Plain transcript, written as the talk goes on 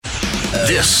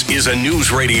This is a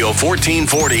News Radio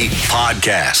 1440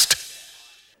 podcast.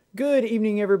 Good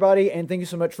evening, everybody, and thank you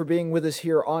so much for being with us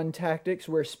here on Tactics,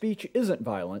 where speech isn't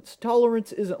violence,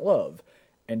 tolerance isn't love,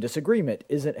 and disagreement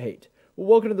isn't hate. Well,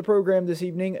 welcome to the program this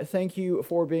evening. Thank you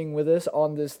for being with us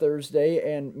on this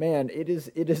Thursday, and man, it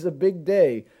is a big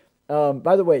day.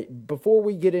 By the way, before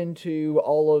we get into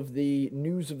all of the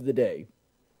news of the day,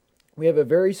 we have a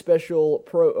very special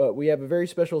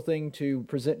thing to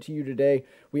present to you today.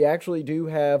 We actually do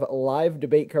have live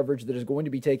debate coverage that is going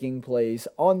to be taking place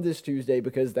on this Tuesday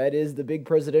because that is the big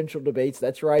presidential debates.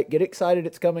 That's right. Get excited.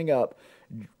 It's coming up.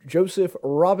 Joseph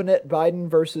Robinette Biden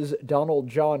versus Donald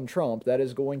John Trump. That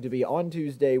is going to be on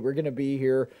Tuesday. We're going to be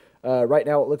here. Right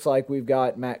now it looks like we've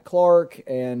got Matt Clark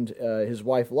and his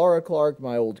wife Laura Clark,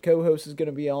 my old co-host, is going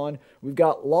to be on. We've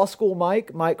got Law School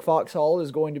Mike Foxhall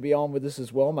is going to be on with us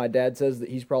as well. My dad says that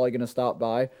he's probably going to stop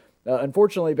by.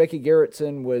 Unfortunately, Becky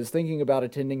Garrettson was thinking about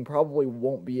attending, probably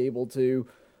won't be able to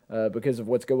because of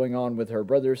what's going on with her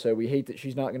brother, so we hate that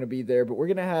she's not going to be there, but we're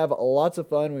going to have lots of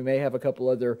fun. We may have a couple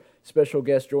other special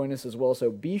guests join us as well,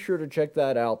 so be sure to check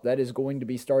that out. That is going to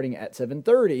be starting at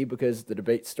 7:30 because the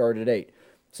debates start at 8.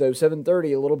 So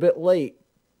 7:30, a little bit late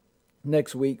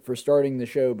next week for starting the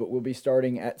show, but we'll be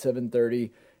starting at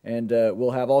 7:30, and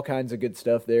we'll have all kinds of good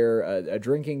stuff there. A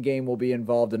drinking game will be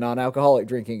involved, a non-alcoholic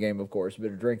drinking game, of course,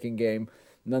 but a drinking game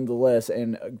nonetheless,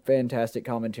 and a fantastic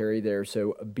commentary there,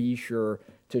 so be sure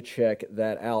to check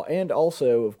that out. And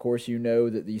also, of course, you know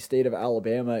that the state of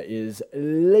Alabama is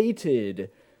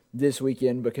elated this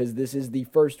weekend because this is the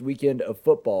first weekend of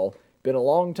football. Been a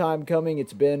long time coming.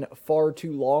 It's been far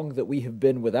too long that we have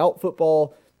been without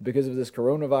football because of this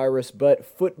coronavirus, but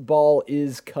football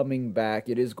is coming back.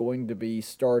 It is going to be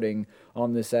starting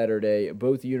on this Saturday.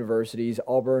 Both universities,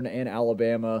 Auburn and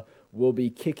Alabama, will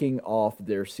be kicking off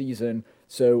their season,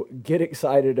 so get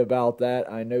excited about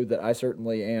that. I know that I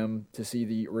certainly am to see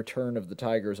the return of the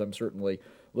Tigers. I'm certainly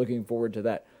looking forward to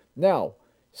that. Now,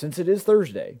 since it is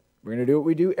Thursday, we're going to do what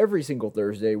we do every single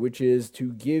Thursday, which is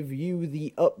to give you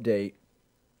the update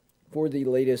for the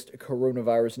latest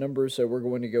coronavirus numbers. So we're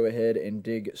going to go ahead and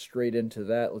dig straight into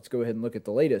that. Let's go ahead and look at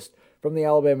the latest from the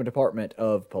Alabama Department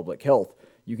of Public Health.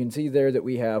 You can see there that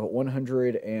we have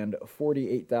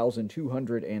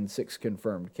 148,206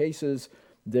 confirmed cases.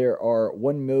 There are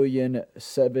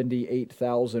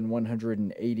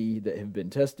 1,078,180 that have been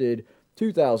tested,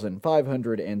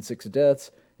 2,506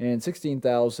 deaths, and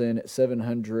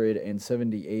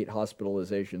 16,778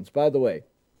 hospitalizations. By the way,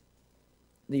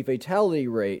 the fatality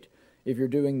rate, if you're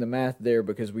doing the math there,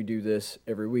 because we do this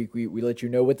every week, we let you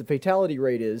know what the fatality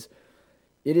rate is.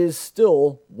 It is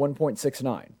still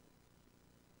 1.69,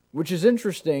 which is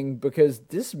interesting because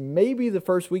this may be the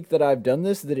first week that I've done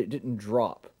this that it didn't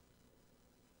drop.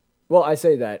 Well, I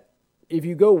say that. If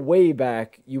you go way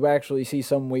back, you actually see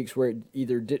some weeks where it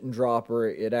either didn't drop or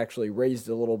it actually raised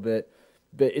a little bit.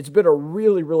 But it's been a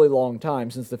really, really long time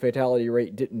since the fatality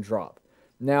rate didn't drop.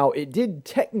 Now, it did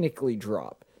technically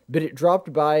drop, but it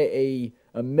dropped by a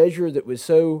measure that was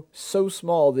so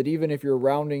small that even if you're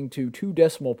rounding to 2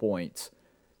 decimal points,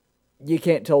 you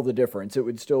can't tell the difference. It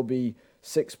would still be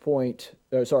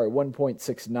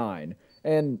 1.69.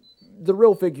 And the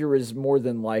real figure is more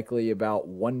than likely about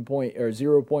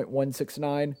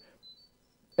 0.169.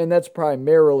 And that's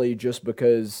primarily just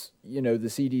because, the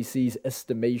CDC's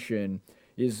estimation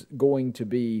is going to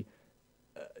be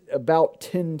about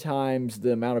 10 times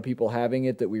the amount of people having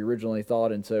it that we originally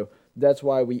thought, and so that's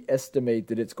why we estimate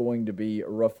that it's going to be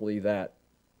roughly that.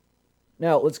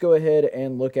 Now, let's go ahead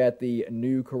and look at the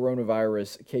new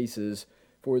coronavirus cases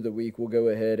for the week. We'll go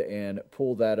ahead and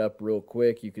pull that up real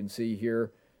quick. You can see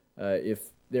here,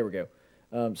 there we go.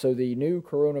 So the new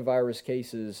coronavirus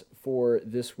cases for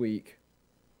this week,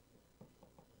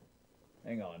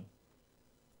 hang on.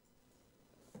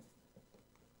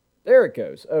 There it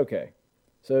goes. Okay.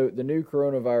 So the new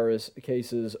coronavirus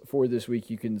cases for this week,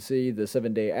 you can see the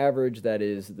 7-day average. That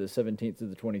is the 17th to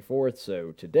the 24th.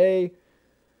 So today,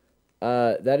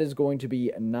 that is going to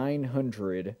be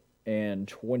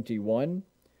 921.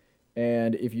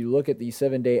 And if you look at the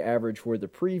 7-day average for the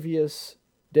previous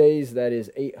days, that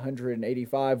is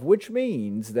 885, which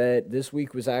means that this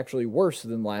week was actually worse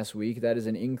than last week. That is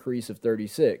an increase of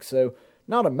 36. So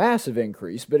not a massive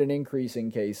increase, but an increase in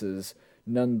cases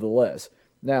nonetheless.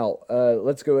 Now,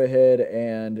 let's go ahead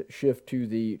and shift to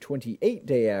the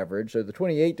 28-day average. So the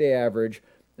 28-day average,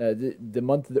 the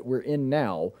month that we're in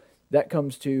now, that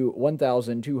comes to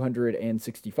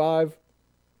 1,265.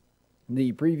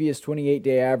 The previous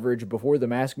 28-day average before the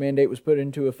mask mandate was put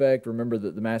into effect, remember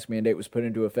that the mask mandate was put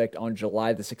into effect on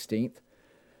July the 16th.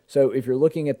 So if you're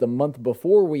looking at the month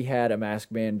before we had a mask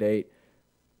mandate,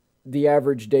 the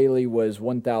average daily was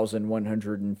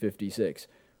 1,156,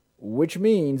 which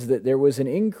means that there was an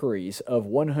increase of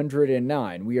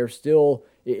 109. We are still,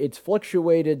 it's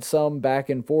fluctuated some back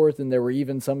and forth, and there were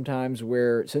even some times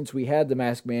where, since we had the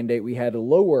mask mandate, we had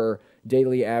lower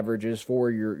daily averages for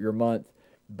your month,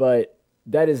 but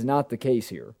that is not the case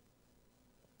here.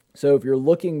 So if you're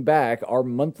looking back, our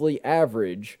monthly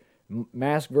average,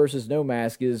 mask versus no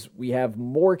mask, is we have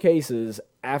more cases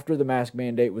after the mask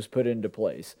mandate was put into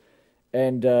place.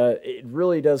 And it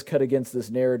really does cut against this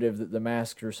narrative that the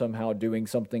masks are somehow doing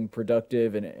something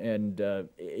productive, and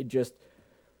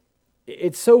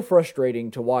it's so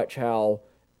frustrating to watch how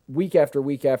week after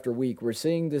week after week we're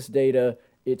seeing this data.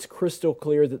 It's crystal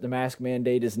clear that the mask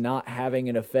mandate is not having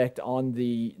an effect on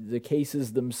the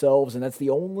cases themselves, and that's the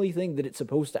only thing that it's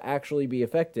supposed to actually be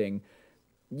affecting.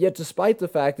 Yet despite the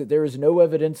fact that there is no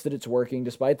evidence that it's working,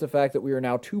 despite the fact that we are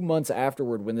now 2 months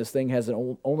afterward when this thing has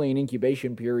only an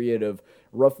incubation period of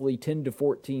roughly 10 to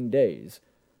 14 days,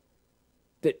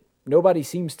 that nobody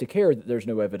seems to care that there's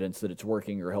no evidence that it's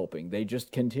working or helping. They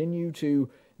just continue to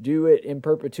do it in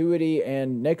perpetuity,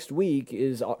 and next week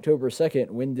is October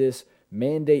 2nd when this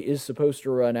mandate is supposed to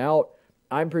run out.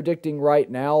 I'm predicting right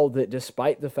now that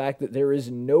despite the fact that there is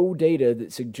no data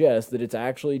that suggests that it's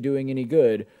actually doing any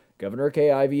good, Governor Kay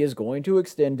Ivey is going to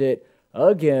extend it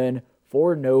again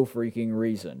for no freaking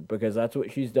reason, because that's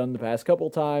what she's done the past couple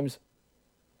times.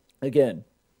 Again,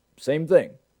 same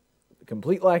thing.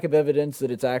 Complete lack of evidence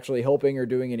that it's actually helping or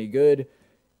doing any good.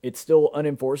 It's still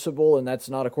unenforceable, and that's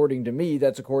not according to me.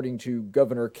 That's according to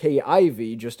Governor Kay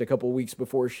Ivey just a couple weeks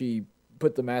before she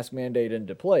put the mask mandate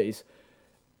into place.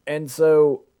 And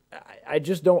so I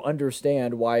just don't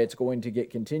understand why it's going to get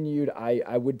continued.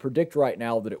 I would predict right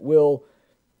now that it will.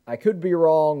 I could be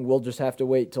wrong. We'll just have to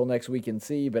wait till next week and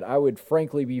see. But I would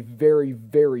frankly be very,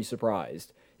 very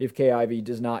surprised if Kay Ivey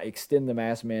does not extend the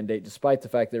mask mandate, despite the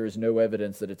fact there is no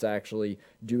evidence that it's actually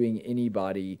doing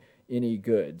anybody any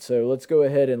good. So let's go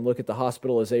ahead and look at the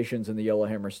hospitalizations in the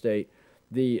Yellowhammer State.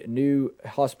 The new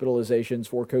hospitalizations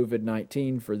for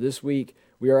COVID-19 for this week,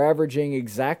 we are averaging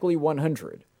exactly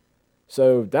 100.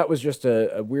 So that was just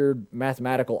a weird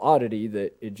mathematical oddity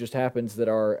that it just happens that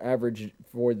our average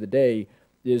for the day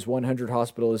is 100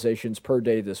 hospitalizations per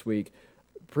day this week.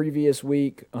 Previous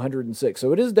week, 106.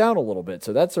 So it is down a little bit,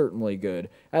 so that's certainly good.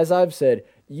 As I've said,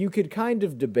 you could kind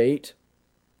of debate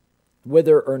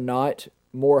whether or not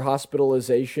more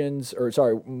cases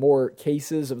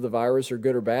of the virus are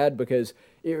good or bad, because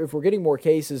if we're getting more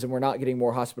cases and we're not getting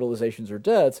more hospitalizations or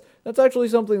deaths, that's actually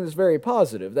something that's very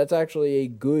positive. That's actually a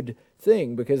good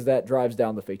thing, because that drives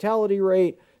down the fatality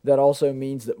rate. That also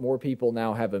means that more people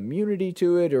now have immunity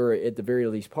to it, or at the very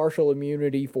least partial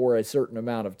immunity for a certain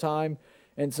amount of time.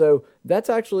 And so that's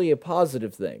actually a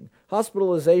positive thing.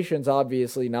 Hospitalization's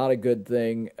obviously not a good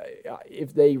thing.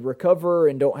 If they recover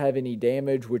and don't have any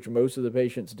damage, which most of the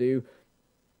patients do,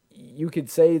 you could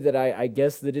say that I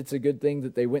guess that it's a good thing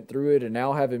that they went through it and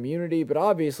now have immunity, but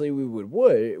obviously we would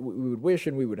wish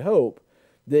and we would hope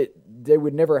that they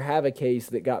would never have a case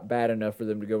that got bad enough for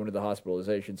them to go into the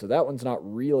hospitalization. So that one's not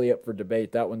really up for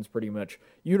debate. That one's pretty much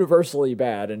universally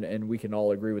bad, and we can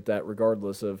all agree with that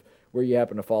regardless of where you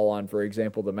happen to fall on, for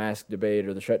example, the mask debate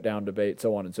or the shutdown debate,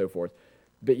 so on and so forth.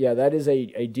 But yeah, that is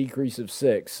a decrease of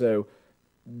 6. So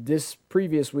this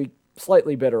previous week,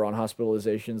 slightly better on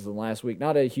hospitalizations than last week.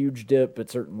 Not a huge dip, but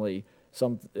certainly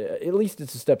at least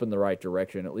it's a step in the right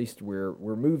direction. At least we're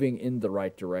moving in the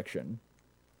right direction.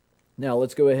 Now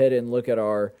let's go ahead and look at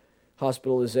our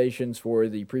hospitalizations for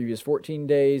the previous 14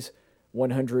 days,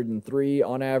 103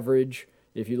 on average.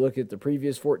 If you look at the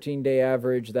previous 14-day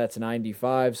average, that's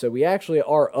 95. So we actually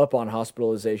are up on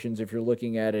hospitalizations if you're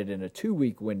looking at it in a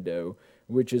 2-week window,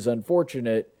 which is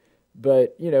unfortunate.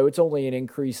 But, it's only an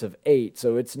increase of 8,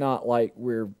 so it's not like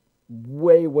we're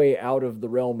way, way out of the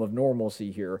realm of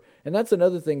normalcy here. And that's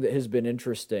another thing that has been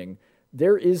interesting.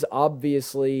 There is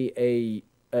obviously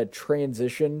a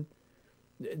transition.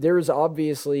 There is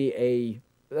obviously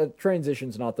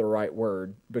transition's not the right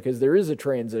word, because there is a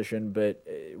transition, but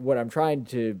what I'm trying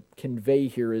to convey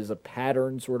here is a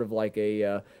pattern, sort of like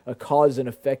a cause and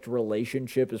effect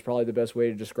relationship is probably the best way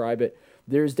to describe it.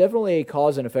 There's definitely a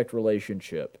cause and effect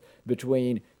relationship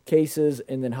between cases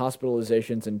and then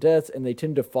hospitalizations and deaths, and they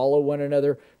tend to follow one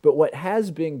another. But what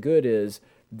has been good is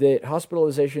that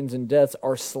hospitalizations and deaths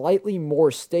are slightly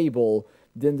more stable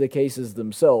than the cases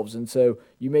themselves. And so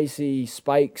you may see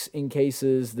spikes in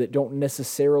cases that don't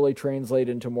necessarily translate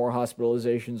into more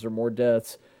hospitalizations or more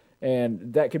deaths.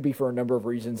 And that could be for a number of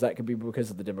reasons. That could be because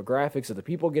of the demographics of the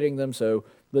people getting them. So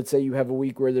let's say you have a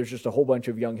week where there's just a whole bunch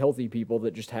of young, healthy people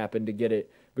that just happen to get it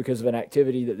because of an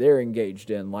activity that they're engaged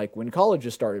in. Like when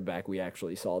colleges started back, we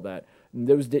actually saw that. And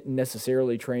those didn't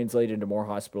necessarily translate into more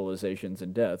hospitalizations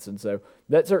and deaths. And so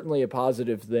that's certainly a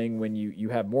positive thing when you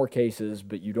have more cases,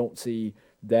 but you don't see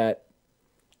that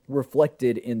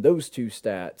reflected in those two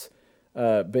stats.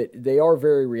 But they are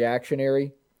very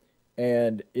reactionary.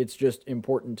 And it's just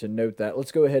important to note that.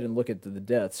 Let's go ahead and look at the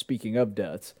deaths. Speaking of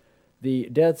deaths, the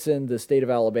deaths in the state of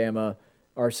Alabama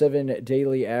are 7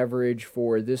 daily average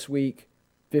for this week,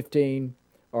 15.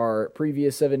 Our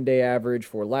previous 7-day average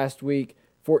for last week,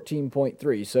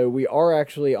 14.3. So we are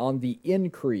actually on the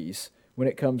increase when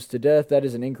it comes to death. That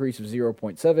is an increase of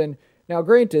 0.7. Now,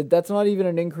 granted, that's not even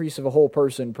an increase of a whole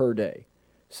person per day.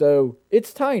 So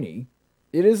it's tiny.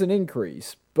 It is an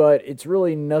increase, but it's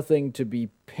really nothing to be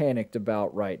panicked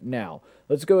about right now.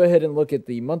 Let's go ahead and look at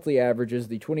the monthly averages.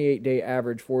 The 28-day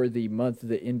average for the month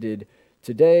that ended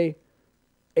today,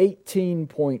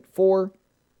 18.4.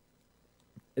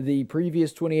 The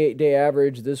previous 28-day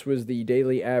average, this was the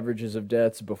daily averages of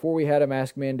deaths before we had a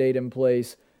mask mandate in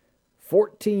place,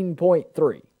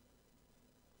 14.3.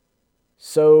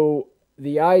 So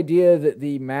the idea that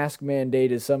the mask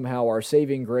mandate is somehow our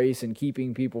saving grace and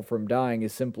keeping people from dying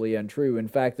is simply untrue. In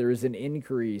fact, there is an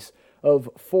increase of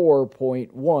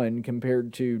 4.1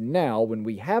 compared to now when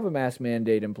we have a mask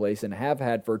mandate in place and have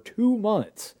had for 2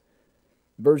 months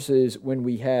versus when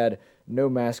we had no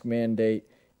mask mandate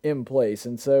in place.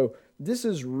 And so this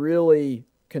is really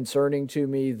concerning to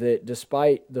me that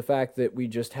despite the fact that we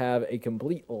just have a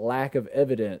complete lack of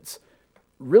evidence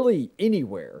really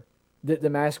anywhere that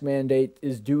the mask mandate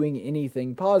is doing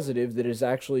anything positive that is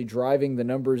actually driving the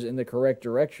numbers in the correct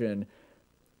direction,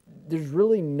 there's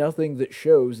really nothing that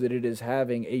shows that it is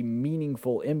having a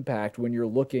meaningful impact when you're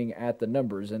looking at the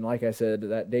numbers. And like I said,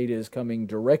 that data is coming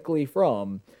directly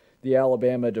from the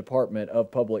Alabama Department of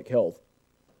Public Health.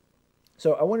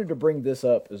 So I wanted to bring this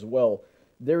up as well.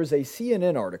 There is a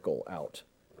CNN article out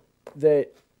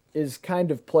that is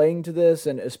kind of playing to this,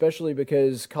 and especially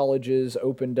because colleges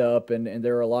opened up and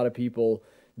there are a lot of people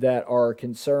that are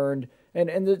concerned, and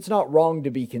it's not wrong to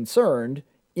be concerned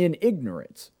in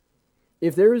ignorance.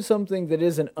 If there is something that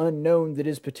is an unknown that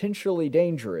is potentially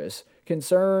dangerous,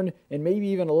 concern and maybe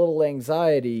even a little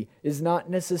anxiety is not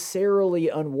necessarily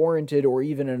unwarranted or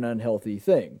even an unhealthy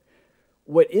thing.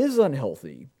 What is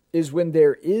unhealthy is when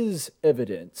there is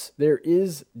evidence, there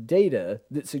is data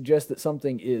that suggests that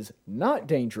something is not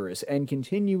dangerous and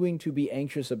continuing to be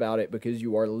anxious about it because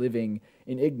you are living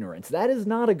in ignorance. That is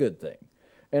not a good thing.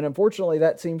 And unfortunately,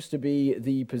 that seems to be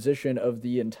the position of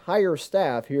the entire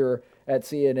staff here at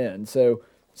CNN. So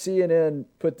CNN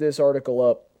put this article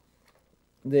up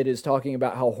that is talking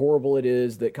about how horrible it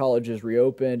is that colleges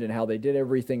reopened and how they did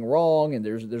everything wrong and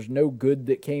there's no good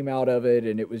that came out of it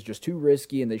and it was just too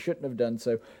risky and they shouldn't have done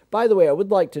so. By the way, I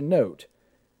would like to note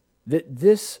that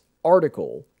this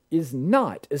article is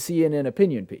not a CNN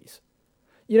opinion piece.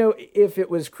 You know, if it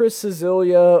was Chris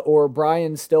Cecilia or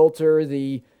Brian Stelter,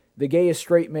 the gayest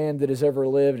straight man that has ever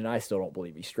lived, and I still don't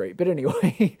believe he's straight, but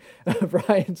anyway,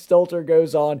 Brian Stelter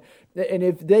goes on, and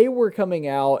if they were coming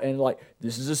out and like,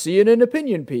 this is a CNN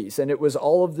opinion piece, and it was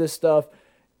all of this stuff,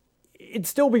 it'd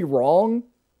still be wrong,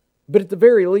 but at the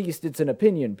very least, it's an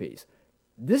opinion piece.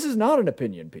 This is not an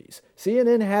opinion piece.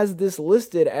 CNN has this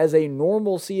listed as a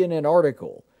normal CNN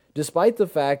article, despite the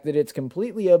fact that it's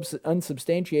completely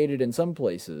unsubstantiated in some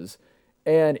places,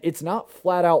 and it's not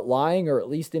flat out lying, or at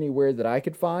least anywhere that I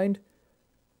could find,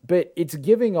 but it's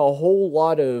giving a whole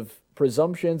lot of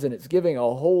presumptions and it's giving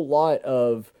a whole lot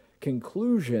of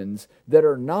conclusions that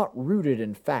are not rooted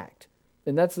in fact.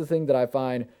 And that's the thing that I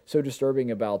find so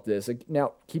disturbing about this.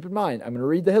 Now, keep in mind, I'm going to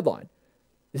read the headline.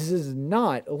 This is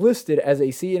not listed as a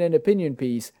CNN opinion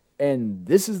piece, and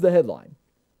this is the headline.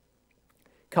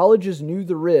 Colleges knew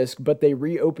the risk, but they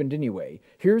reopened anyway.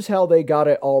 Here's how they got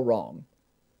it all wrong.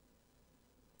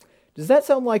 Does that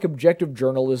sound like objective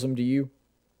journalism to you?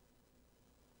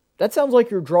 That sounds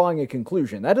like you're drawing a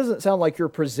conclusion. That doesn't sound like you're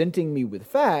presenting me with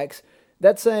facts.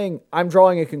 That's saying, I'm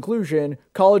drawing a conclusion,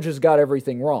 colleges got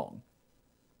everything wrong.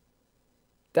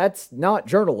 That's not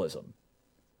journalism.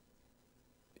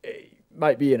 It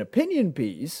might be an opinion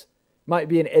piece, might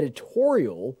be an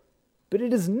editorial, but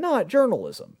it is not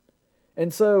journalism.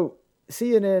 And so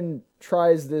CNN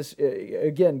tries this,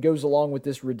 again, goes along with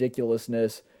this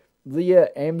ridiculousness. Leah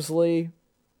Amsley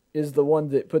is the one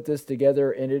that put this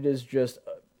together, and it is just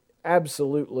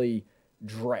absolutely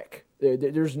dreck.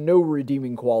 There's no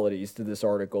redeeming qualities to this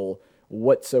article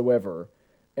whatsoever.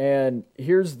 And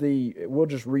we'll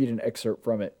just read an excerpt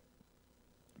from it.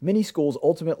 Many schools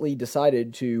ultimately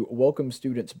decided to welcome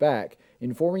students back,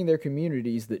 informing their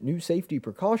communities that new safety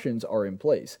precautions are in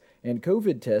place and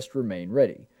COVID tests remain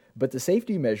ready. But the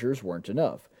safety measures weren't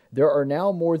enough. There are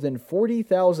now more than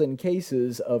 40,000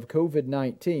 cases of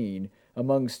COVID-19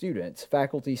 among students,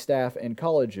 faculty, staff, and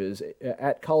colleges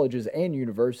at colleges and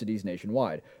universities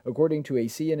nationwide, according to a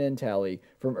CNN tally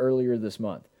from earlier this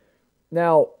month.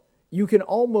 Now, you can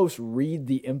almost read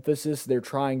the emphasis they're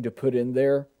trying to put in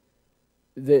there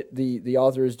that the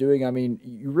author is doing. I mean,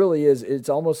 it really is. It's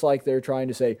almost like they're trying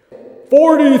to say,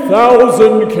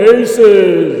 40,000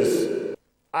 cases!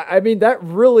 I mean, that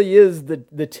really is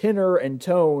the tenor and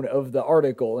tone of the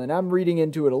article, and I'm reading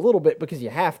into it a little bit because you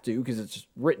have to, because it's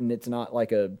written. It's not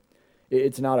like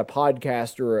it's not a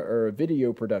podcast or a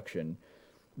video production,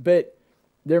 but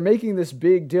they're making this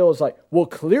big deal. It's like, well,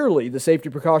 clearly the safety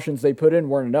precautions they put in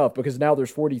weren't enough because now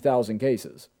there's 40,000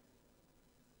 cases.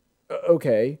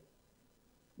 Okay,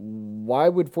 why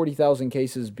would 40,000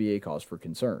 cases be a cause for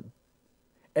concern?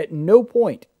 At no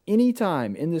point, any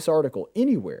time in this article,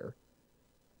 anywhere,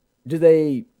 do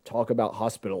they talk about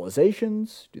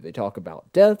hospitalizations? Do they talk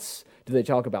about deaths? Do they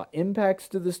talk about impacts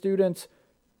to the students?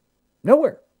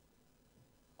 Nowhere.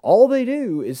 All they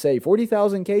do is say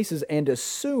 40,000 cases and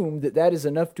assume that that is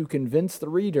enough to convince the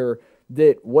reader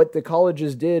that what the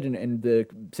colleges did and the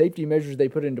safety measures they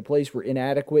put into place were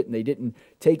inadequate and they didn't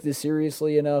take this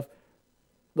seriously enough.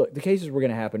 Look, the cases were going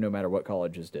to happen no matter what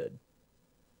colleges did.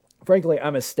 Frankly,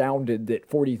 I'm astounded that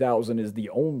 40,000 is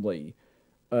the only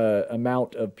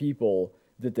amount of people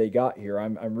that they got here.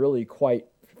 I'm really quite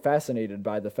fascinated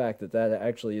by the fact that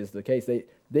actually is the case.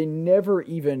 They never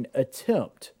even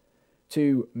attempt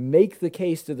to make the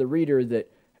case to the reader that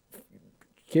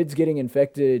kids getting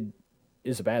infected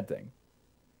is a bad thing.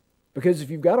 Because if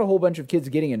you've got a whole bunch of kids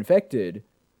getting infected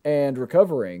and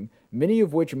recovering, many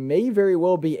of which may very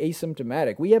well be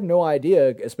asymptomatic, we have no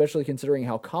idea, especially considering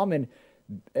how common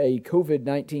a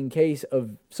COVID-19 case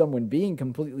of someone being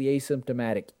completely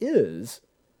asymptomatic is.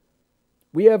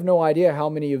 We have no idea how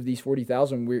many of these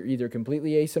 40,000 were either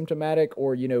completely asymptomatic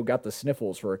or, got the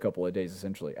sniffles for a couple of days,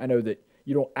 essentially. I know that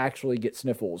you don't actually get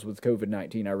sniffles with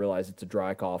COVID-19. I realize it's a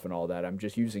dry cough and all that. I'm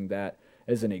just using that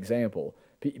as an example.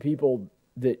 People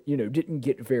that, didn't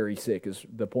get very sick is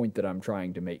the point that I'm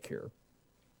trying to make here.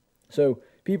 So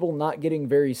people not getting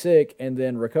very sick and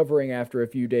then recovering after a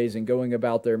few days and going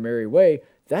about their merry way,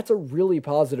 that's a really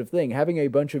positive thing. Having a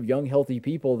bunch of young, healthy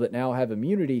people that now have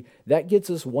immunity, that gets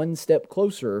us one step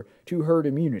closer to herd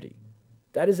immunity.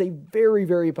 That is a very,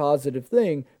 very positive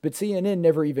thing, but CNN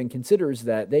never even considers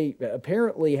that. They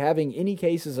apparently having any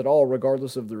cases at all,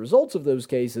 regardless of the results of those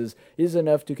cases, is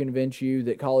enough to convince you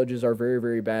that colleges are very,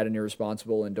 very bad and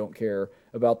irresponsible and don't care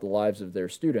about the lives of their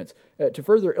students. To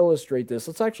further illustrate this,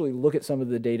 let's actually look at some of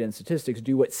the data and statistics,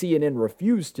 do what CNN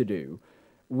refused to do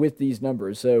with these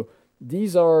numbers. So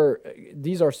these are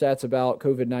stats about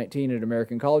COVID-19 at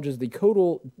American colleges. The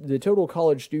total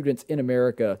college students in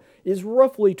America is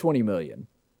roughly 20 million.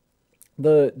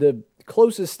 The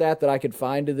closest stat that I could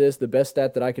find to this, the best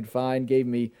stat that I could find, gave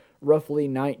me roughly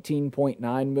 19.9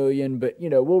 million, but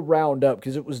we'll round up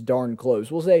because it was darn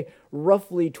close. We'll say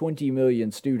roughly 20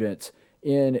 million students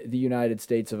in the United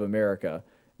States of America.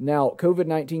 Now,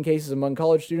 COVID-19 cases among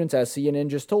college students, as CNN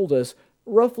just told us,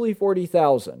 roughly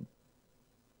 40,000.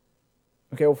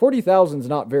 Okay, well, 40,000 is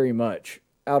not very much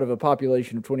out of a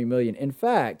population of 20 million. In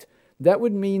fact, that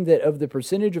would mean that of the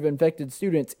percentage of infected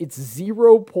students, it's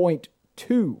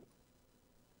 0.2.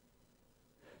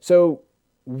 So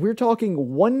we're talking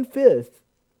 1/5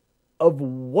 of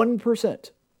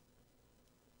 1%.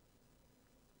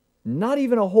 Not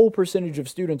even a whole percentage of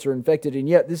students are infected, and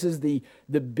yet this is the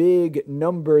big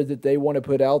number that they want to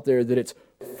put out there, that it's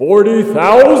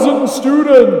 40,000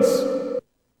 students.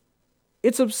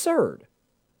 It's absurd.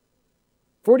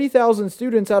 40,000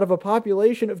 students out of a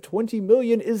population of 20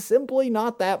 million is simply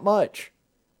not that much.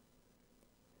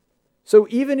 So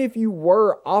even if you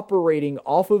were operating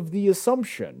off of the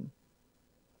assumption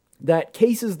that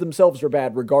cases themselves are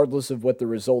bad regardless of what the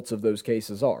results of those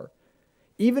cases are,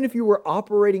 even if you were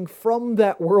operating from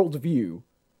that worldview,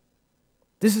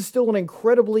 this is still an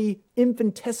incredibly,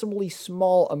 infinitesimally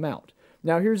small amount.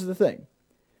 Now here's the thing,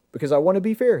 because I want to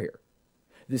be fair here.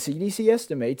 The CDC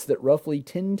estimates that roughly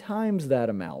 10 times that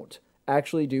amount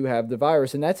actually do have the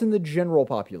virus, and that's in the general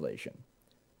population,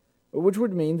 which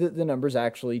would mean that the number's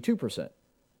actually 2%.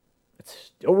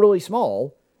 It's still really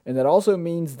small, and that also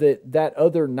means that that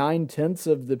other 9/10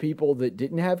 of the people that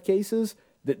didn't have cases,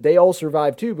 that they all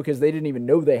survived too because they didn't even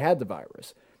know they had the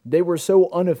virus. They were so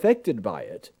unaffected by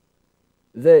it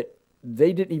that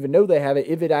they didn't even know they have it.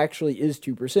 If it actually is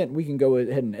 2%, we can go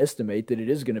ahead and estimate that it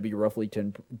is going to be roughly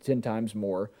 10 times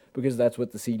more, because that's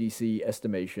what the CDC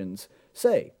estimations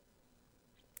say.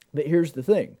 But here's the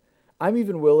thing. I'm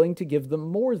even willing to give them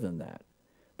more than that,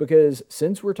 because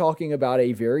since we're talking about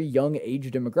a very young age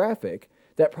demographic,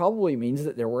 that probably means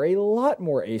that there were a lot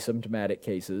more asymptomatic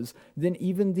cases than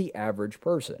even the average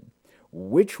person,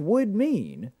 which would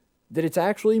mean that it's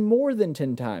actually more than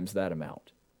 10 times that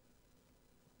amount.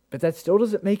 But that still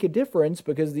doesn't make a difference,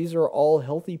 because these are all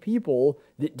healthy people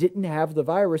that didn't have the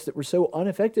virus, that were so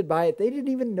unaffected by it, they didn't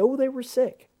even know they were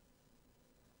sick.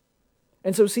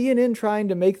 And so CNN trying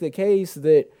to make the case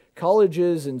that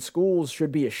colleges and schools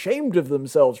should be ashamed of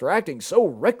themselves for acting so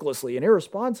recklessly and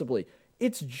irresponsibly,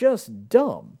 it's just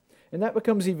dumb. And that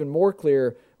becomes even more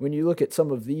clear when you look at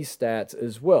some of these stats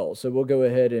as well. So we'll go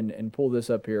ahead and pull this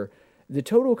up here. The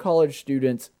total college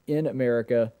students in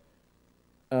America,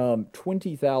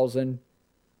 20,000.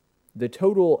 The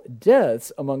total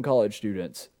deaths among college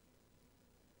students,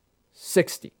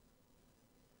 60.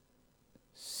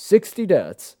 60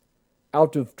 deaths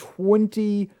out of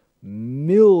 20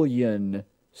 million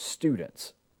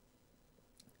students.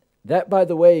 That, by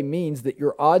the way, means that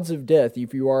your odds of death,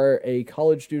 if you are a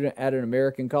college student at an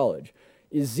American college,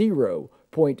 is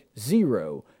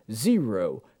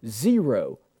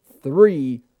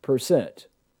 0.00003%.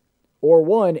 Or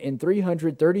 1 in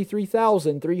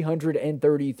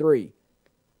 333,333.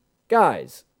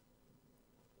 Guys,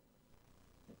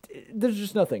 there's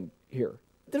just nothing here.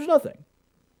 There's nothing.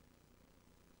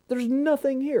 There's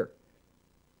nothing here.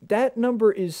 That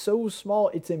number is so small,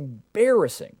 it's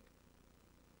embarrassing.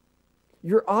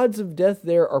 Your odds of death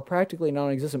there are practically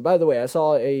non-existent. By the way, I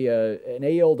saw an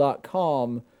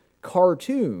AL.com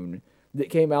cartoon that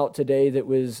came out today that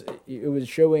was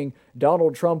showing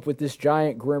Donald Trump with this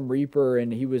giant Grim Reaper,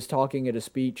 and he was talking at a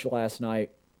speech last night,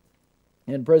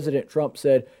 and President Trump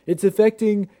said, it's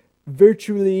affecting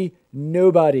virtually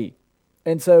nobody.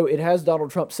 And so it has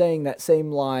Donald Trump saying that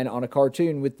same line on a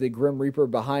cartoon with the Grim Reaper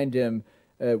behind him,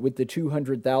 with the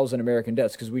 200,000 American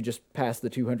deaths, because we just passed the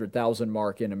 200,000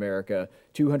 mark in America.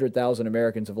 200,000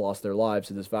 Americans have lost their lives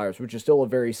to this virus, which is still a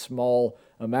very small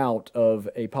amount of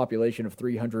a population of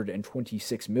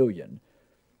 326 million.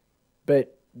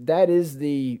 But that is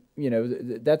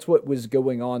that's what was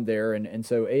going on there. And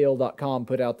so AL.com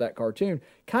put out that cartoon,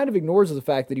 kind of ignores the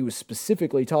fact that he was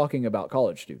specifically talking about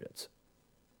college students.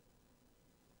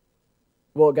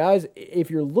 Well, guys, if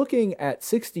you're looking at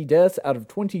 60 deaths out of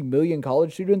 20 million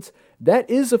college students, that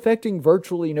is affecting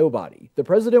virtually nobody. The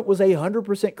president was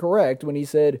 100% correct when he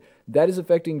said that is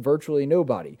affecting virtually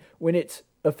nobody. When it's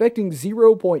affecting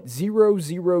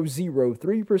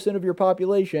 0.0003% of your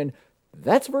population,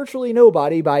 that's virtually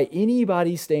nobody by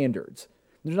anybody's standards.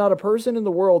 There's not a person in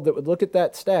the world that would look at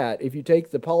that stat, if you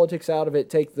take the politics out of it,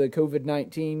 take the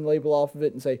COVID-19 label off of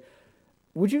it, and say,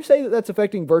 would you say that that's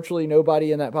affecting virtually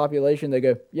nobody in that population? They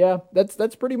go, yeah,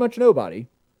 that's pretty much nobody.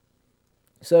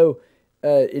 So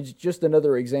it's just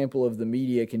another example of the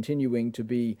media continuing to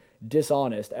be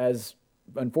dishonest, as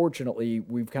unfortunately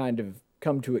we've kind of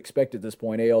come to expect at this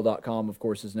point. AL.com, of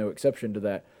course, is no exception to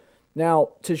that. Now,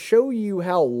 to show you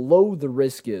how low the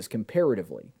risk is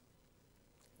comparatively,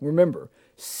 remember,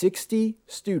 60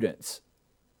 students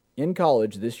in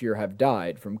college this year have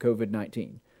died from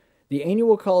COVID-19. The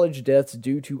annual college deaths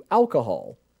due to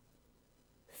alcohol,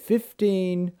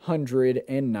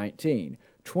 1,519,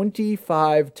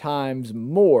 25 times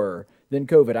more than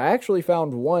COVID. I actually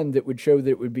found one that would show that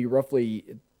it would be roughly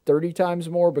 30 times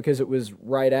more, because it was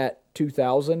right at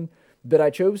 2,000. But I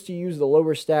chose to use the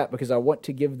lower stat because I want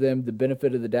to give them the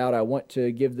benefit of the doubt. I want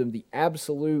to give them the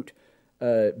absolute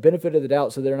benefit of the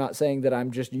doubt, so they're not saying that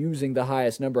I'm just using the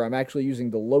highest number. I'm actually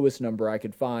using the lowest number I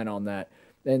could find on that.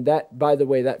 And that, by the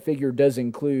way, that figure does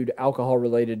include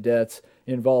alcohol-related deaths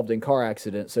involved in car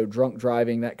accidents, so drunk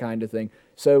driving, that kind of thing.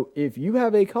 So if you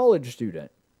have a college student,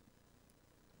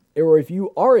 or if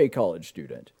you are a college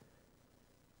student,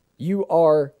 you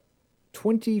are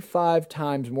 25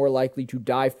 times more likely to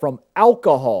die from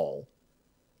alcohol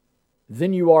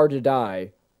than you are to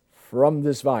die from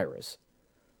this virus.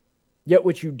 Yet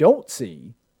what you don't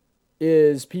see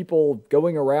is people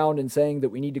going around and saying that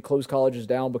we need to close colleges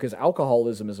down because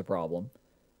alcoholism is a problem.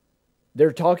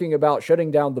 They're talking about shutting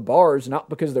down the bars, not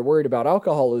because they're worried about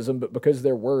alcoholism, but because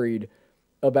they're worried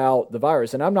about the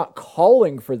virus. And I'm not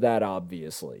calling for that,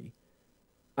 obviously.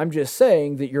 I'm just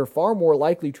saying that you're far more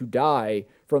likely to die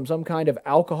from some kind of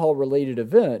alcohol-related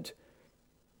event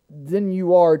than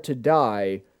you are to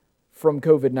die from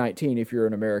COVID-19 if you're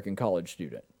an American college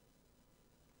student.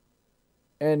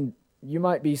 And you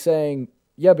might be saying,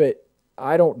 yeah, but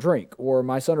I don't drink, or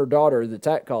my son or daughter that's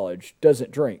at college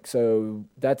doesn't drink, so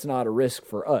that's not a risk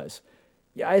for us.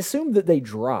 Yeah, I assume that they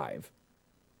drive.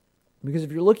 Because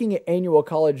if you're looking at annual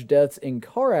college deaths in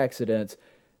car accidents,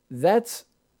 that's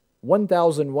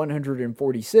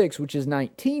 1,146, which is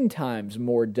 19 times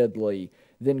more deadly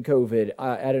than COVID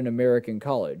at an American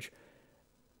college.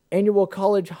 Annual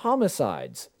college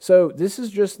homicides. So this is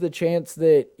just the chance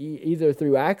that either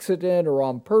through accident or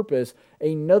on purpose,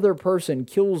 another person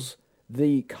kills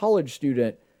the college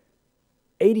student.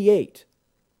 88,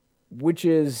 which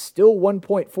is still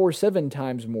 1.47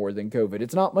 times more than COVID.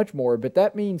 It's not much more, but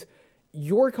that means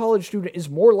your college student is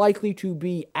more likely to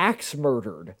be axe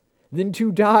murdered than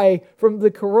to die from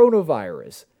the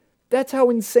coronavirus. That's how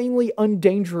insanely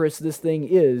undangerous this thing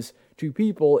is to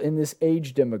people in this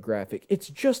age demographic. It's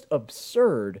just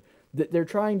absurd that they're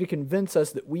trying to convince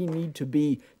us that we need to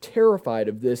be terrified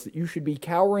of this, that you should be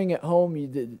cowering at home.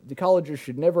 The colleges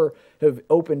should never have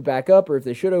opened back up, or if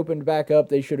they should open back up,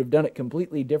 they should have done it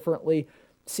completely differently.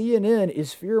 CNN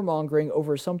is fear-mongering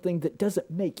over something that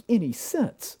doesn't make any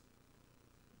sense.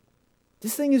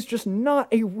 This thing is just not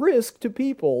a risk to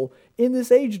people in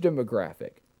this age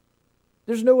demographic.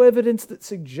 There's no evidence that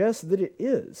suggests that it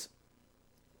is.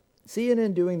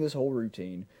 CNN doing this whole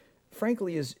routine,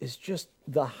 frankly, is just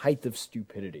the height of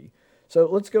stupidity. So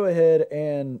let's go ahead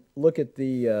and look at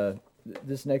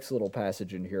this next little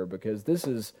passage in here, because this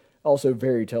is also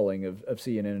very telling of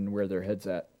CNN and where their head's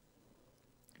at.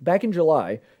 Back in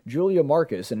July, Julia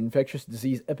Marcus, an infectious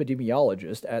disease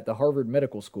epidemiologist at the Harvard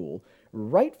Medical School,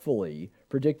 rightfully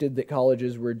predicted that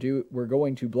colleges were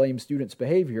going to blame students'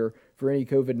 behavior for any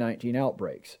COVID-19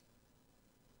 outbreaks.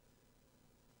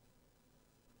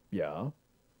 Yeah.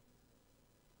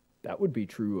 That would be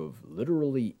true of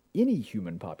literally any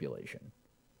human population.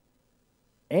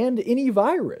 And any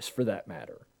virus, for that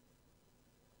matter.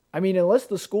 I mean, unless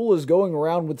the school is going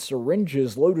around with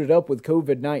syringes loaded up with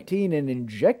COVID-19 and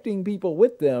injecting people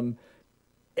with them,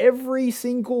 every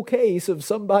single case of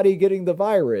somebody getting the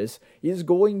virus is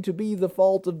going to be the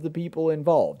fault of the people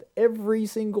involved. Every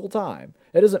single time.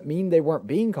 That doesn't mean they weren't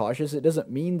being cautious. It doesn't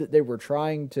mean that they were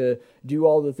trying to do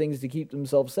all the things to keep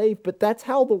themselves safe, but that's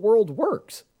how the world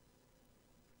works.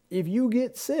 If you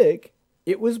get sick,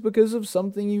 it was because of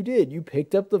something you did. You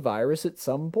picked up the virus at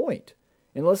some point.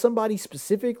 Unless somebody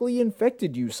specifically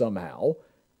infected you somehow,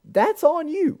 that's on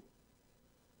you.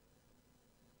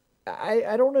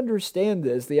 I don't understand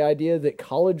this, the idea that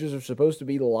colleges are supposed to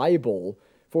be liable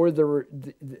for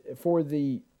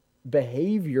the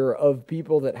behavior of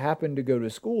people that happen to go to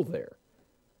school there.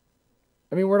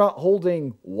 I mean, we're not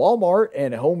holding Walmart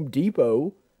and Home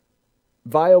Depot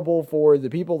viable for the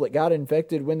people that got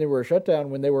infected when they were shut down,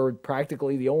 when they were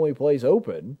practically the only place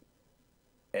open.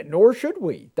 Nor should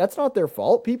we. That's not their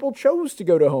fault. People chose to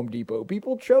go to Home Depot.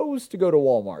 People chose to go to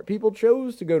Walmart. People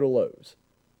chose to go to Lowe's.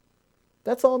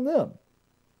 That's on them.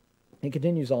 It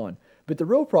continues on. But the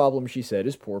real problem, she said,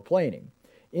 is poor planning.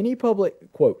 Any public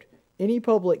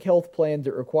health plan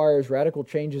that requires radical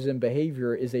changes in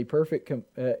behavior is perfect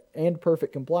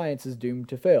compliance is doomed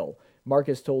to fail,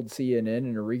 Marcus told CNN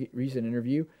in a recent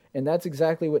interview, and that's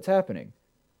exactly what's happening.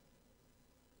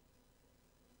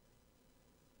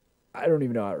 I don't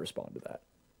even know how to respond to that.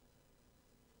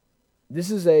 This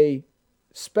is a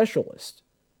specialist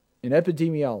in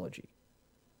epidemiology,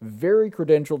 very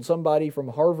credentialed, somebody from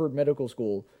Harvard Medical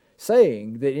School,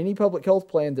 saying that any public health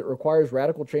plan that requires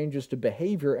radical changes to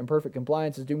behavior and perfect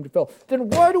compliance is doomed to fail. Then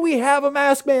why do we have a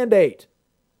mask mandate?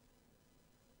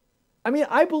 I mean,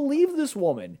 I believe this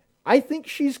woman. I think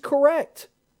she's correct.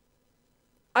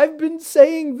 I've been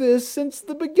saying this since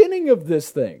the beginning of this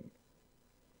thing.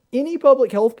 Any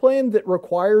public health plan that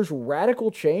requires radical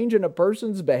change in a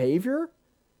person's behavior?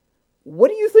 What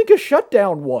do you think a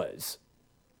shutdown was?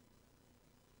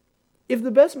 If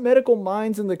the best medical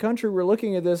minds in the country were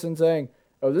looking at this and saying,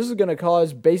 oh, this is going to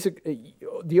cause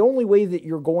the only way that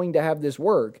you're going to have this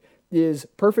work is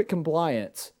perfect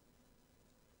compliance,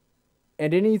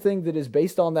 and anything that is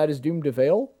based on that is doomed to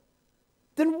fail,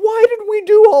 then why did we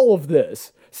do all of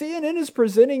this? CNN is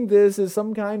presenting this as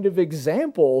some kind of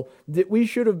example that we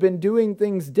should have been doing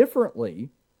things differently.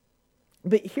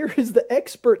 But here is the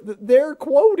expert that they're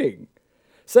quoting,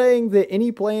 saying that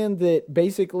any plan that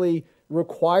basically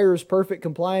requires perfect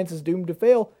compliance is doomed to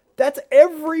fail. That's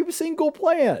every single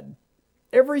plan.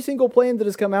 Every single plan that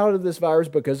has come out of this virus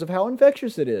because of how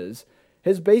infectious it is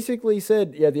has basically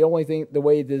said, yeah, the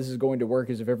way this is going to work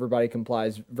is if everybody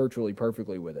complies virtually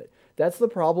perfectly with it. That's the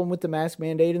problem with the mask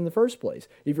mandate in the first place.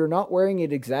 If you're not wearing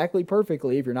it exactly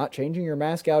perfectly, if you're not changing your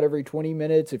mask out every 20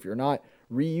 minutes, if you're not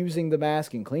reusing the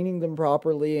mask and cleaning them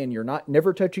properly, and you're not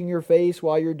never touching your face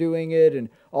while you're doing it, and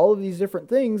all of these different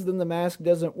things, then the mask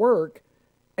doesn't work.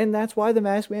 And that's why the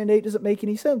mask mandate doesn't make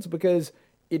any sense, because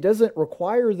it doesn't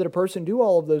require that a person do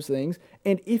all of those things,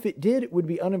 and if it did, it would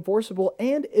be unenforceable,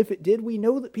 and if it did, we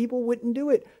know that people wouldn't do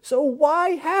it. So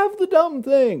why have the dumb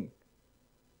thing?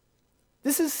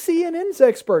 This is CNN's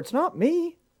experts, not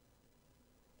me.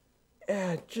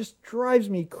 It just drives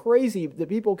me crazy that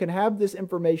people can have this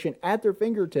information at their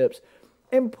fingertips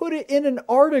and put it in an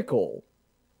article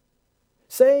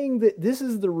saying that this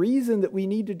is the reason that we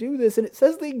need to do this, and it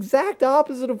says the exact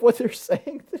opposite of what they're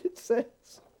saying that it says.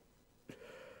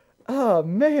 Oh,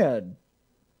 man.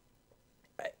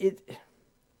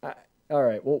 All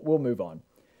right, we'll move on.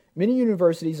 Many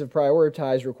universities have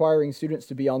prioritized requiring students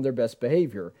to be on their best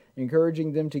behavior,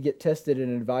 encouraging them to get tested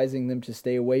and advising them to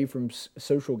stay away from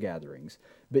social gatherings.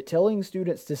 But telling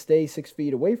students to stay 6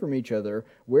 feet away from each other,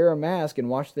 wear a mask, and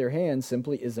wash their hands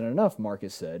simply isn't enough,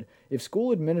 Marcus said. If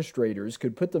school administrators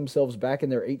could put themselves back in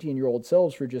their 18-year-old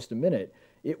selves for just a minute,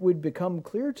 it would become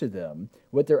clear to them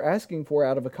what they're asking for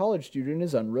out of a college student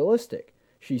is unrealistic,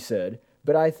 she said.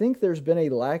 But I think there's been a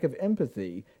lack of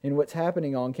empathy in what's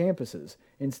happening on campuses.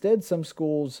 Instead, at some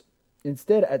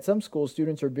schools,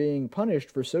 students are being punished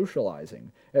for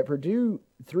socializing. At Purdue,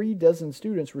 36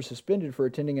 students were suspended for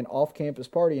attending an off-campus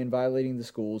party and violating the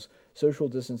school's social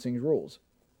distancing rules.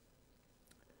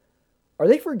 Are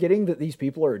they forgetting that these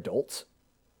people are adults?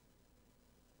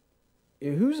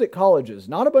 Who's at colleges?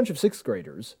 Not a bunch of sixth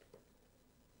graders.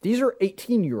 These are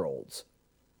 18-year-olds.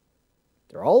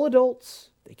 They're all adults.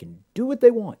 They can do what they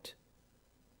want.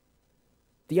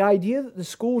 The idea that the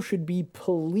school should be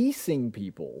policing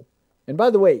people, and by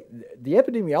the way, the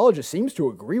epidemiologist seems to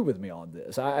agree with me on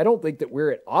this. I don't think that we're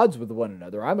at odds with one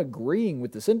another. I'm agreeing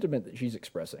with the sentiment that she's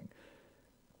expressing.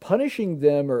 Punishing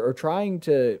them or trying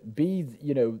to be,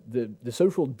 the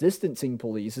social distancing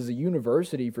police as a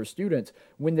university for students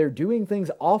when they're doing things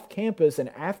off campus and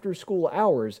after school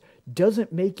hours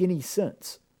doesn't make any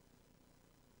sense.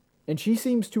 And she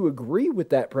seems to agree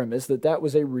with that premise, that that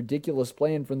was a ridiculous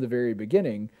plan from the very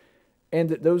beginning, and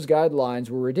that those guidelines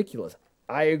were ridiculous.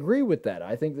 I agree with that.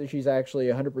 I think that she's actually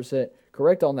 100%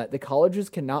 correct on that. The colleges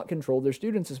cannot control their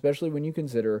students, especially when you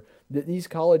consider that these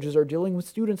colleges are dealing with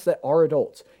students that are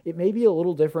adults. It may be a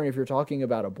little different if you're talking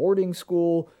about a boarding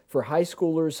school for high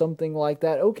schoolers, something like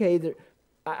that. Okay,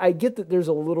 I get that there's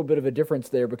a little bit of a difference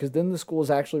there, because then the school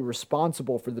is actually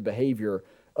responsible for the behavior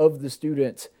of the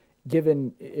students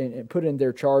given and put in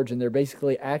their charge, and they're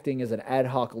basically acting as an ad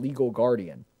hoc legal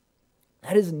guardian.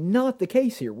 That is not the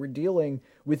case here. We're dealing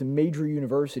with major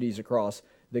universities across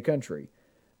the country.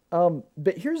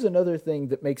 But here's another thing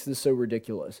that makes this so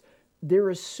ridiculous. They're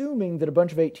assuming that a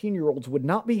bunch of 18-year-olds would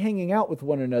not be hanging out with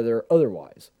one another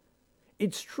otherwise.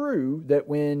 It's true that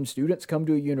when students come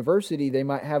to a university, they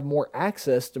might have more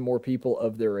access to more people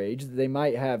of their age. They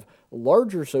might have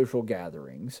larger social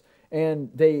gatherings,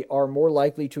 and they are more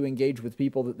likely to engage with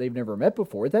people that they've never met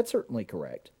before. That's certainly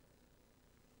correct.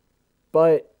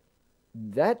 But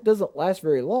that doesn't last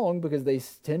very long, because they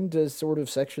tend to sort of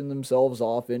section themselves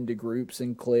off into groups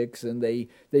and cliques, and they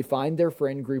find their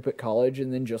friend group at college,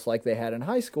 and then just like they had in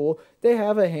high school, they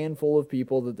have a handful of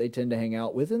people that they tend to hang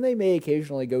out with, and they may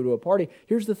occasionally go to a party.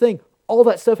 Here's the thing. All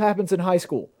that stuff happens in high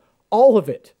school. All of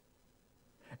it.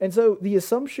 And so the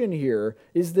assumption here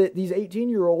is that these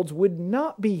 18-year-olds would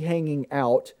not be hanging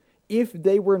out if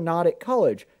they were not at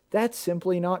college. That's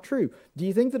simply not true. Do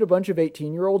you think that a bunch of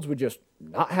 18-year-olds would just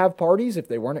not have parties if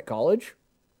they weren't at college?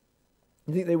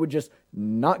 You think they would just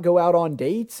not go out on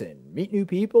dates and meet new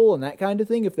people and that kind of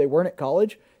thing if they weren't at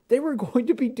college? They were going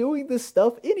to be doing this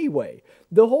stuff anyway.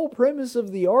 The whole premise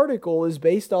of the article is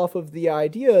based off of the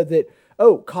idea that,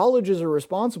 colleges are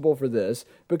responsible for this,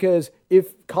 because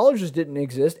if colleges didn't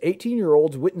exist,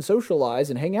 18-year-olds wouldn't socialize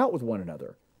and hang out with one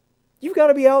another. You've got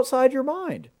to be outside your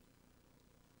mind.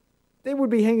 They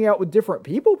would be hanging out with different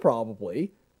people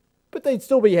probably, but they'd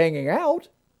still be hanging out.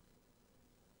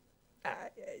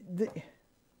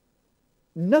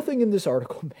 Nothing in this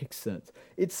article makes sense.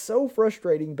 It's so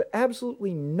frustrating, but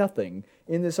absolutely nothing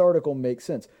in this article makes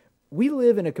sense. We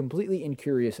live in a completely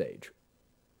incurious age.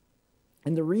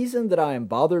 And the reason that I am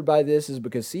bothered by this is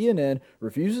because CNN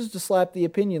refuses to slap the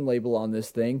opinion label on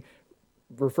this thing,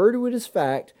 refer to it as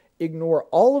fact, ignore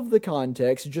all of the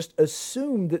context, just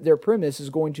assume that their premise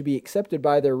is going to be accepted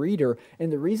by their reader,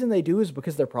 and the reason they do is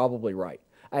because they're probably right.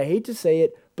 I hate to say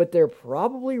it, but they're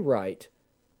probably right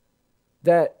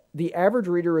that the average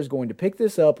reader is going to pick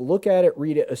this up, look at it,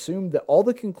 read it, assume that all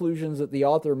the conclusions that the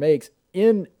author makes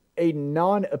in a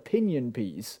non-opinion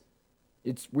piece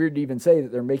It's weird to even say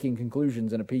that they're making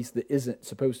conclusions in a piece that isn't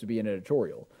supposed to be an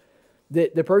editorial.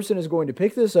 The person is going to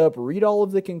pick this up, read all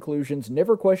of the conclusions,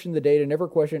 never question the data, never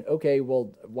question, okay,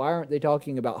 well, why aren't they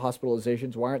talking about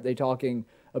hospitalizations? Why aren't they talking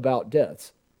about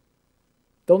deaths?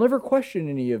 They'll never question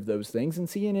any of those things, and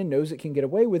CNN knows it can get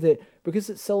away with it because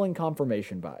it's selling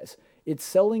confirmation bias. It's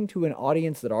selling to an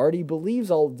audience that already believes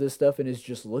all of this stuff and is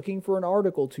just looking for an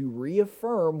article to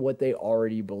reaffirm what they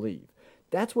already believe.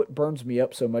 That's what burns me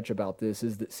up so much about this,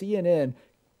 is that CNN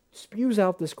spews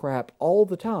out this crap all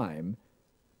the time,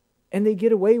 and they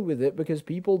get away with it because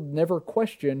people never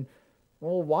question,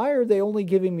 well, why are they only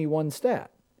giving me one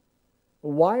stat?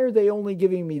 Why are they only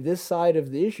giving me this side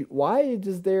of the issue? Why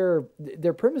does their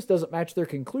premise doesn't match their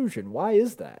conclusion? Why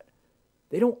is that?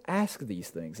 They don't ask these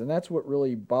things, and that's what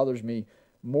really bothers me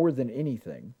more than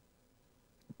anything.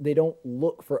 They don't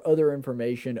look for other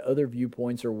information, other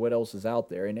viewpoints, or what else is out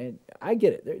there. And I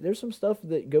get it. There's some stuff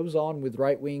that goes on with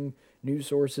right-wing news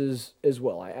sources as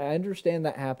well. I understand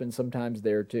that happens sometimes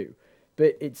there too.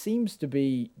 But it seems to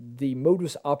be the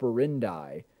modus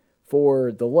operandi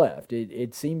for the left.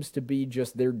 It seems to be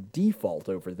just their default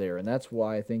over there, and that's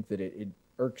why I think that it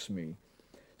irks me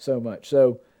so much.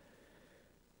 So,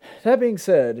 that being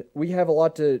said, we have a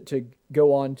lot to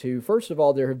go on to. First of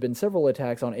all, there have been several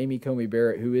attacks on Amy Coney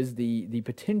Barrett, who is the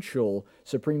potential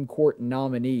Supreme Court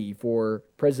nominee for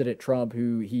President Trump,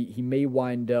 who he may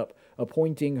wind up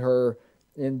appointing her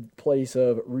in place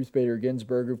of Ruth Bader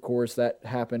Ginsberg. Of course, that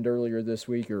happened earlier this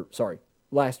week,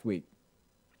 last week.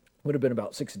 Would have been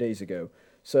about 6 days ago.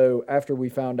 So after we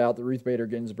found out that Ruth Bader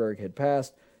Ginsberg had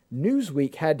passed,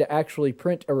 Newsweek had to actually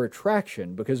print a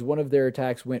retraction because one of their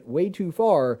attacks went way too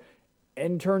far,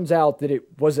 and turns out that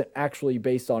it wasn't actually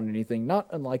based on anything, not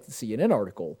unlike the CNN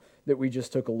article that we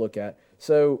just took a look at.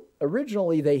 So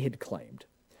originally they had claimed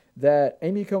that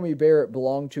Amy Coney Barrett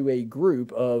belonged to a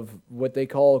group of what they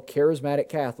call charismatic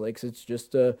Catholics. It's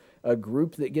just a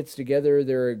group that gets together.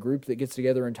 They're a group that gets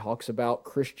together and talks about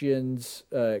Christians,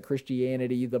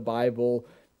 Christianity, the Bible,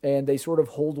 and they sort of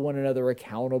hold one another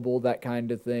accountable, that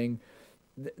kind of thing.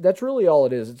 That's really all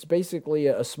it is. It's basically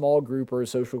a small group or a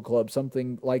social club,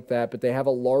 something like that, but they have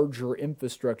a larger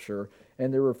infrastructure,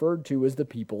 and they're referred to as the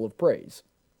People of Praise.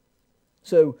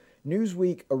 So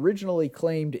Newsweek originally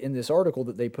claimed in this article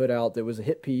that they put out that was a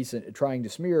hit piece and trying to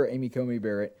smear Amy Coney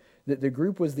Barrett that the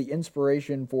group was the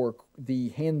inspiration for The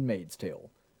Handmaid's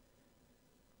Tale.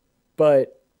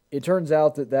 But it turns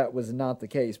out that that was not the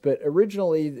case. But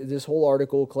originally, this whole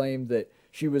article claimed that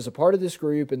she was a part of this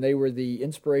group and they were the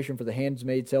inspiration for The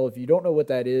Handmaid's Tale. If you don't know what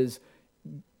that is,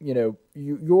 you're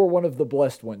one of the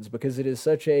blessed ones, because it is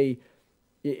such a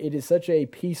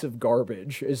piece of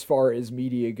garbage as far as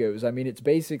media goes. I mean, it's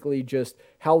basically just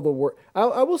how the world...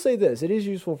 I will say this, it is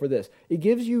useful for this. It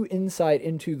gives you insight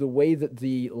into the way that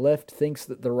the left thinks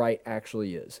that the right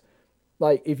actually is.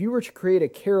 Like, if you were to create a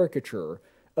caricature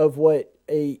of what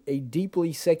a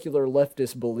deeply secular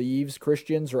leftist believes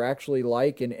Christians are actually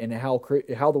like, and how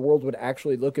the world would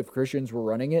actually look if Christians were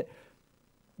running it,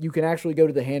 you can actually go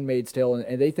to The Handmaid's Tale,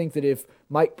 and they think that if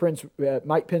Mike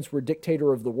Pence were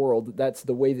dictator of the world, that's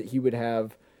the way that he would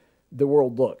have the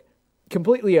world look.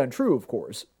 Completely untrue, of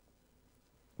course,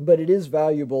 but it is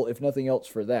valuable, if nothing else,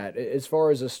 for that. As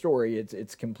far as a story,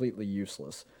 it's completely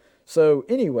useless. So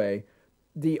anyway,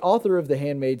 the author of The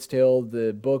Handmaid's Tale,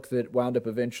 the book that wound up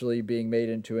eventually being made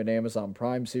into an Amazon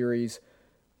Prime series,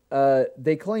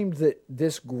 they claimed that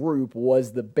this group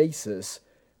was the basis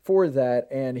for that,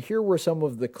 and here were some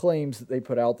of the claims that they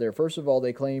put out there. First of all,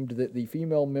 they claimed that the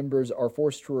female members are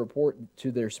forced to report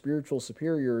to their spiritual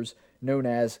superiors, known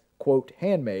as, quote,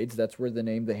 handmaids. That's where the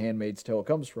name The Handmaid's Tale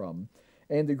comes from.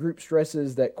 And the group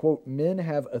stresses that, quote, men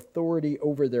have authority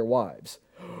over their wives.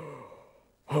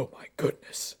 Oh my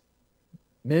goodness.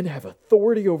 Men have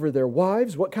authority over their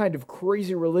wives? What kind of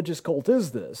crazy religious cult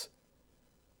is this?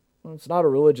 Well, it's not a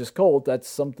religious cult. That's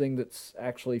something that's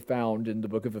actually found in the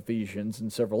book of Ephesians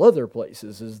and several other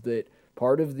places, is that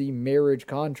part of the marriage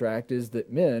contract is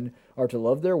that men are to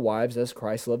love their wives as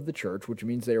Christ loved the church, which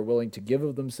means they are willing to give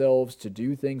of themselves, to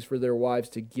do things for their wives,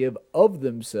 to give of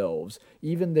themselves,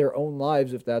 even their own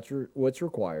lives if that's what's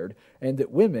required, and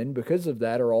that women, because of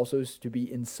that, are also to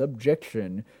be in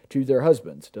subjection to their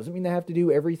husbands. Doesn't mean they have to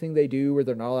do everything they do, or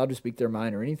they're not allowed to speak their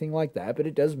mind or anything like that, but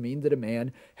it does mean that a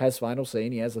man has final say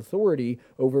and he has authority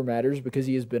over matters because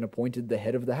he has been appointed the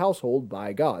head of the household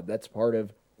by God. That's part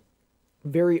of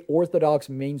very orthodox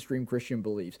mainstream Christian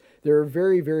beliefs. There are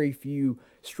very, very few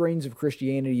strains of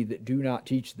Christianity that do not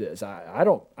teach this.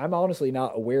 I'm honestly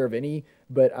not aware of any,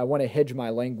 but I want to hedge my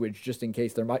language just in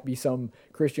case there might be some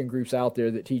Christian groups out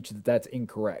there that teach that that's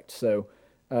incorrect. So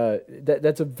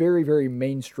that's a very, very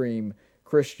mainstream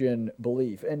Christian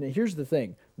belief. And here's the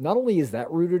thing. Not only is that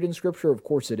rooted in Scripture, of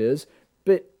course it is,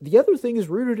 but the other thing is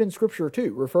rooted in Scripture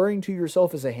too. Referring to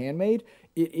yourself as a handmaid,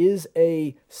 it is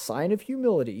a sign of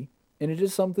humility, and it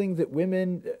is something that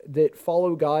women that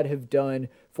follow God have done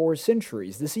for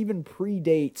centuries. This even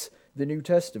predates the New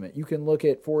Testament. You can look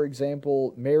at, for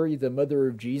example, Mary, the mother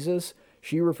of Jesus.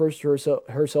 She refers to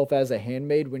herself as a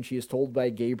handmaid when she is told by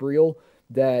Gabriel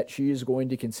that she is going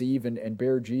to conceive and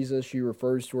bear Jesus. She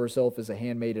refers to herself as a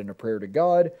handmaid in a prayer to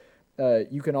God.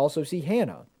 You can also see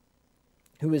Hannah,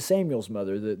 who is Samuel's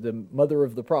mother, the mother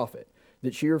of the prophet,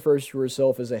 that she refers to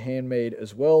herself as a handmaid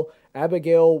as well.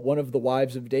 Abigail, one of the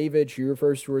wives of David, she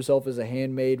refers to herself as a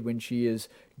handmaid when she is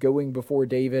going before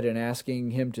David and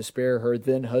asking him to spare her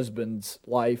then husband's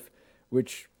life,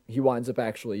 which he winds up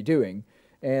actually doing.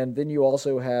 And then you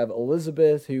also have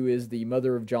Elizabeth, who is the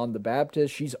mother of John the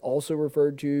Baptist. She's also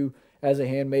referred to as a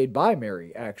handmaid by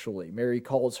Mary, actually. Mary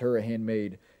calls her a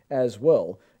handmaid as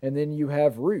well. And then you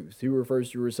have Ruth, who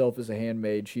refers to herself as a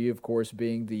handmaid, she, of course,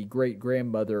 being the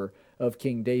great-grandmother of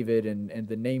King David and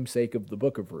the namesake of the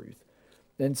book of Ruth.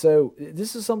 And so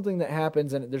this is something that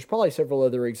happens, and there's probably several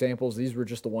other examples. These were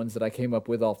just the ones that I came up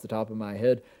with off the top of my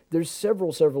head. There's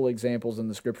several examples in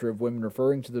the Scripture of women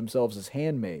referring to themselves as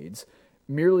handmaids,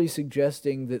 merely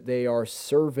suggesting that they are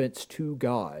servants to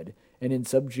God and in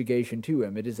subjugation to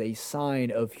Him. It is a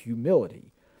sign of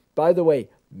humility. By the way,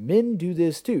 men do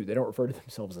this too. They don't refer to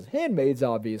themselves as handmaids,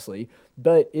 obviously,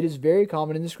 but it is very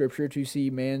common in the Scripture to see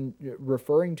man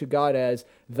referring to God as,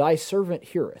 "Thy servant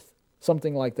heareth,"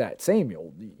 something like that.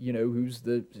 Samuel, who's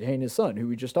Hannah's son, who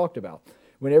we just talked about.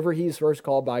 Whenever he's first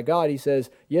called by God, he says,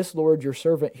 "Yes, Lord, your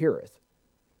servant heareth."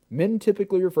 Men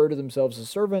typically refer to themselves as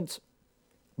servants.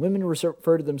 Women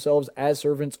refer to themselves as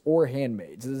servants or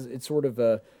handmaids. It's sort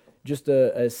of just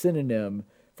a synonym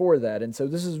for that. And so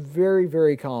this is very,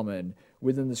 very common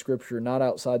within the Scripture, not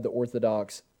outside the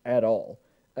Orthodox at all.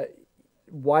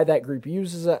 Why that group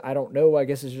uses it, I don't know. I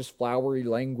guess it's just flowery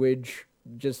language,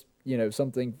 just,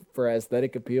 something for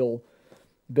aesthetic appeal.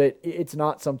 But it's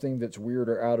not something that's weird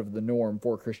or out of the norm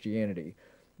for Christianity.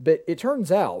 But it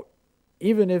turns out,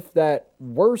 even if that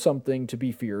were something to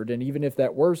be feared, and even if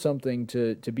that were something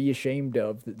to be ashamed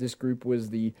of, that this group was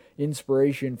the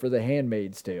inspiration for The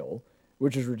Handmaid's Tale,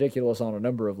 which is ridiculous on a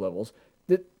number of levels,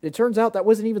 it turns out that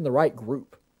wasn't even the right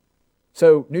group.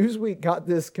 So Newsweek got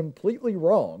this completely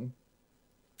wrong,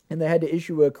 and they had to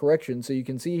issue a correction. So you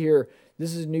can see here,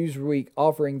 this is Newsweek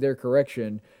offering their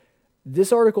correction.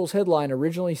 This article's headline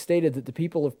originally stated that The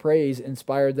People of Praise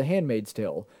inspired The Handmaid's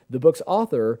Tale. The book's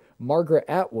author, Margaret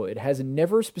Atwood, has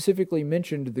never specifically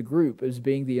mentioned the group as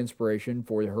being the inspiration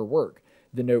for her work.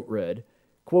 The note read,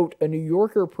 quote, "A New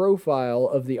Yorker profile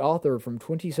of the author from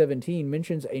 2017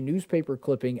 mentions a newspaper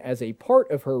clipping as a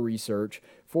part of her research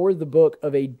for the book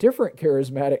of a different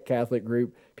charismatic Catholic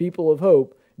group, People of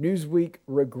Hope. Newsweek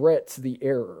regrets the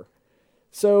error."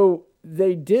 So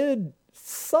they did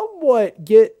somewhat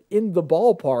get in the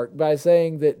ballpark by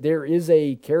saying that there is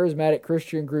a charismatic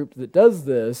Christian group that does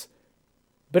this,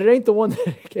 but it ain't the one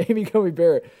that Amy Coney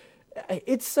Barrett.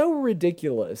 It's so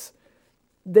ridiculous.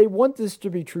 They want this to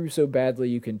be true so badly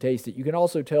you can taste it. You can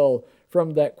also tell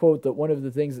from that quote that one of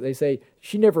the things that they say,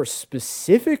 she never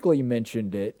specifically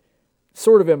mentioned it,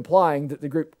 sort of implying that the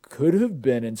group could have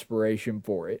been inspiration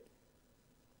for it.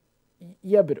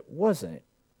 Yeah, but it wasn't.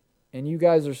 And you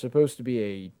guys are supposed to be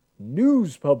a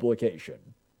news publication.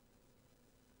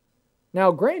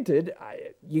 Now, granted,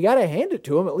 you got to hand it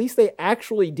to them. At least they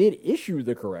actually did issue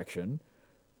the correction.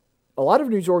 A lot of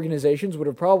news organizations would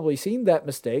have probably seen that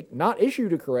mistake, not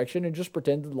issued a correction, and just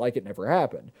pretended like it never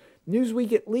happened.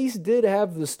 Newsweek at least did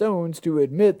have the stones to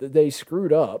admit that they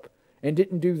screwed up and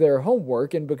didn't do their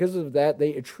homework, and because of that,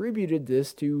 they attributed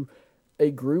this to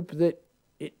a group that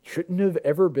it shouldn't have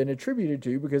ever been attributed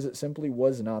to because it simply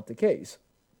was not the case.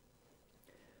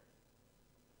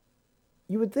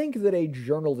 You would think that a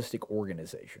journalistic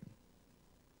organization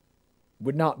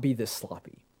would not be this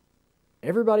sloppy.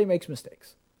 Everybody makes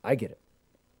mistakes. I get it.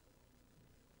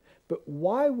 But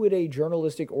why would a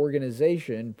journalistic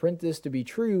organization print this to be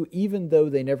true even though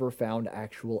they never found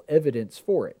actual evidence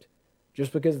for it?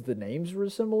 Just because the names were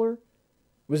similar?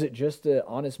 Was it just an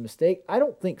honest mistake? I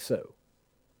don't think so.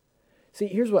 See,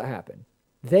 here's what happened.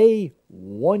 They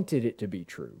wanted it to be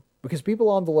true. Because people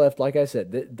on the left, like I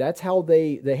said, that's how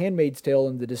The Handmaid's Tale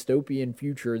and the dystopian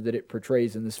future that it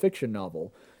portrays in this fiction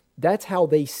novel, that's how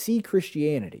they see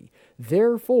Christianity.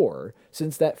 Therefore,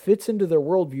 since that fits into their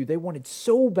worldview, they wanted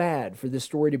so bad for this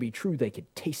story to be true they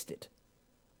could taste it.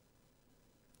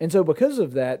 And so because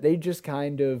of that, they just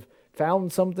kind of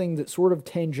found something that sort of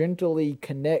tangentially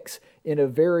connects in a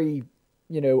very,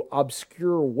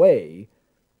 obscure way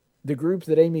the group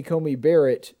that Amy Coney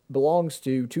Barrett belongs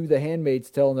to The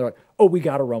Handmaid's Tale, and they're like, oh, we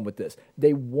got to run with this.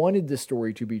 They wanted the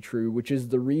story to be true, which is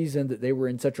the reason that they were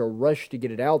in such a rush to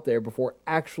get it out there before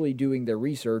actually doing their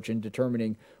research and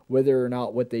determining whether or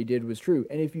not what they did was true.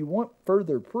 And if you want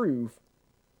further proof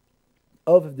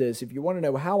of this, if you want to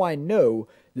know how I know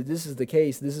that this is the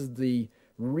case, this is the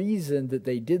reason that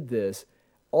they did this,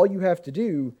 all you have to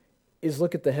do is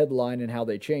look at the headline and how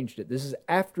they changed it. This is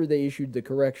after they issued the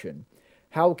correction.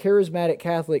 How charismatic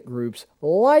Catholic groups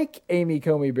like Amy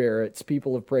Coney Barrett's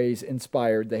People of Praise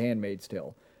inspired The Handmaid's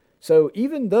Tale. So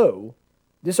even though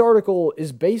this article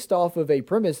is based off of a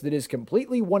premise that is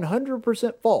completely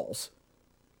 100% false,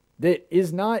 that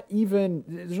is not even,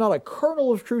 there's not a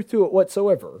kernel of truth to it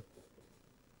whatsoever,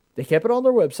 they kept it on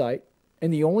their website,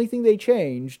 and the only thing they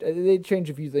changed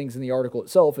a few things in the article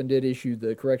itself and did issue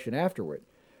the correction afterward.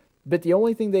 But the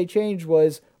only thing they changed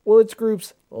was, well, it's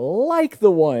groups like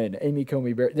the one Amy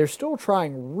Coney Barrett. They're still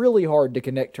trying really hard to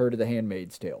connect her to The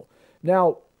Handmaid's Tale.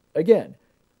 Now, again,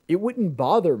 it wouldn't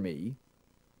bother me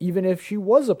even if she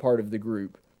was a part of the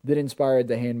group that inspired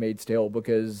The Handmaid's Tale,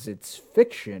 because it's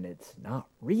fiction, it's not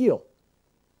real,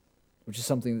 which is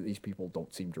something that these people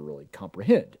don't seem to really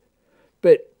comprehend.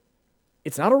 But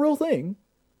it's not a real thing.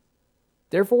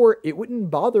 Therefore, it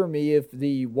wouldn't bother me if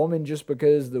the woman, just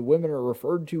because the women are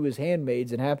referred to as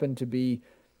handmaids and happen to be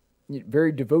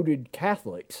very devoted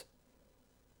Catholics,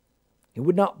 it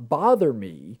would not bother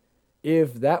me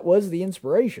if that was the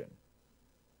inspiration,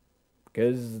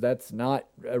 because that's not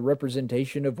a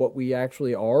representation of what we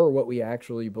actually are or what we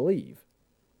actually believe.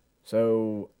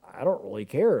 So I don't really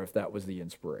care if that was the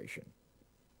inspiration,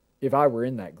 if I were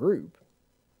in that group.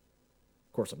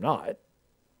 Of course, I'm not,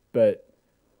 but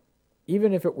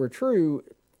even if it were true,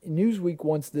 Newsweek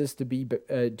wants this to be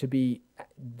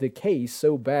the case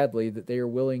so badly that they are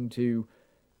willing to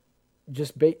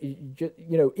just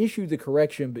issue the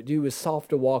correction, but do as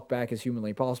soft a walk back as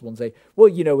humanly possible and say,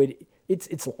 well,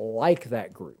 it's like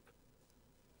that group.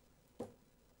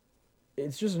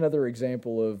 It's just another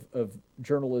example of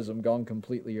journalism gone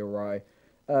completely awry.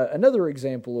 Another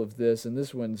example of this, and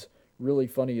this one's really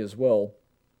funny as well.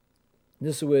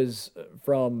 This was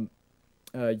from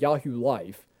Yahoo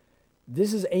Life.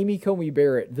 This is Amy Coney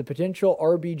Barrett, the potential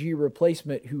RBG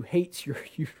replacement who hates your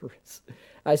uterus.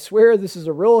 I swear this is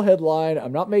a real headline.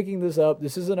 I'm not making this up.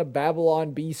 This isn't a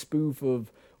Babylon Bee spoof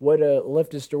of what a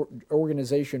leftist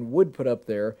organization would put up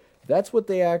there. That's what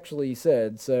they actually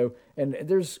said. So, and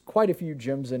there's quite a few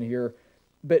gems in here.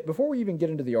 But before we even get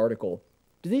into the article,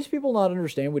 do these people not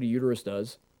understand what a uterus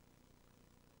does?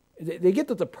 They get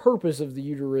that the purpose of the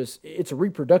uterus, it's a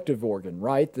reproductive organ,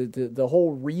 right? The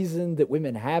whole reason that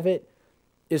women have it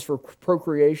is for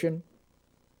procreation.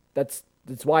 That's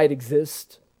why it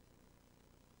exists.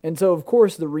 And so, of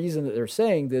course, the reason that they're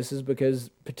saying this is because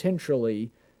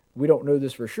potentially, we don't know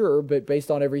this for sure, but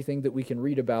based on everything that we can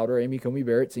read about her, Amy Coney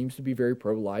Barrett seems to be very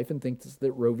pro-life and thinks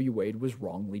that Roe v. Wade was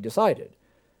wrongly decided.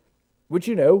 Which,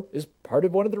 is part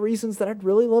of one of the reasons that I'd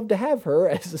really love to have her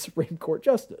as a Supreme Court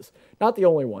Justice. Not the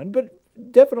only one, but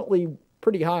definitely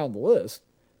pretty high on the list.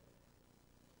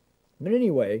 But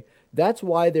anyway, that's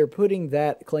why they're putting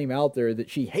that claim out there that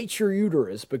she hates your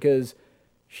uterus because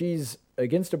she's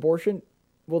against abortion.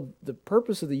 Well, the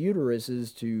purpose of the uterus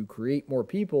is to create more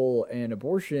people, and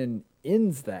abortion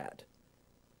ends that.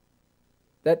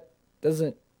 That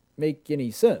doesn't make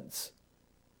any sense.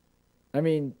 I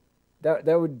mean,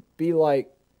 that would be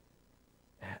like,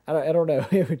 I don't know.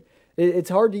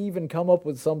 It's hard to even come up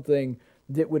with something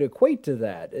that would equate to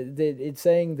that. It's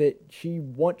saying that she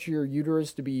wants your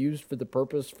uterus to be used for the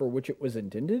purpose for which it was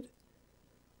intended.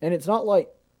 And it's not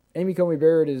like Amy Coney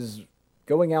Barrett is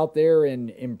going out there and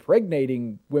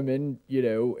impregnating women,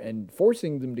 and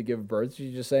forcing them to give birth.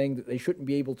 She's just saying that they shouldn't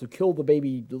be able to kill the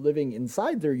baby living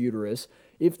inside their uterus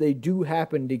if they do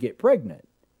happen to get pregnant.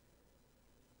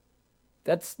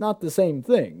 That's not the same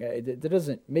thing. That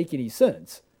doesn't make any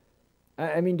sense.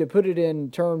 I mean, to put it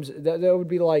in terms, that would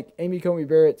be like Amy Coney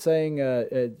Barrett saying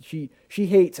she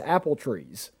hates apple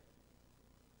trees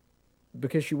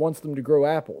because she wants them to grow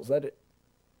apples.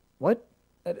 What?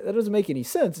 That doesn't make any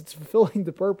sense. It's fulfilling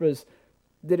the purpose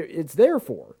that it's there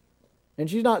for. And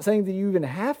she's not saying that you even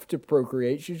have to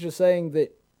procreate. She's just saying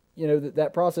that,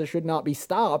 that process should not be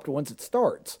stopped once it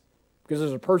starts because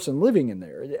there's a person living in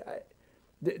there.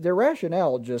 Their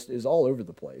rationale just is all over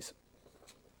the place.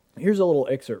 Here's a little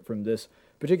excerpt from this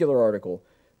particular article.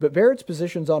 But Barrett's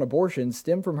positions on abortion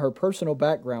stem from her personal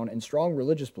background and strong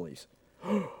religious beliefs.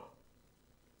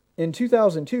 In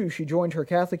 2002, she joined her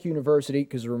Catholic university,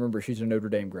 because remember, she's a Notre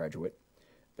Dame graduate.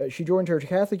 She joined her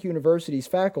Catholic university's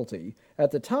faculty.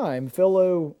 At the time,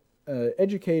 fellow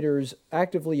educators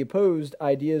actively opposed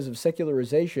ideas of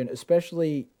secularization,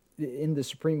 especially in the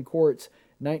Supreme Court's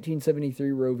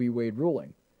 1973 Roe v. Wade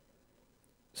ruling.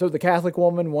 So the Catholic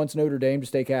woman wants Notre Dame to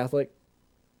stay Catholic.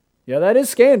 Yeah, that is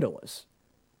scandalous.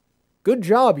 Good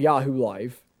job, Yahoo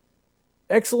Life.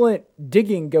 Excellent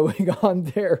digging going on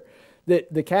there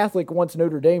that the Catholic wants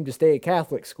Notre Dame to stay a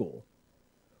Catholic school.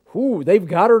 Whew, they've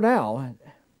got her now.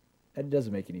 That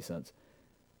doesn't make any sense.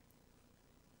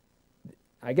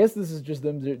 I guess this is just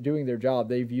them doing their job.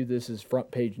 They view this as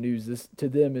front page news. This, to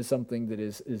them, is something that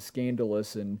is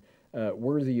scandalous and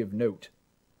worthy of note.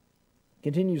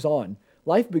 Continues on.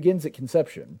 Life begins at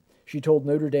conception, she told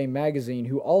Notre Dame magazine,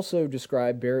 who also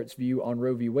described Barrett's view on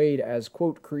Roe v. Wade as,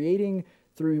 quote, creating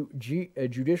through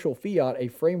judicial fiat a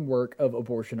framework of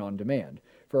abortion on demand.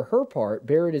 For her part,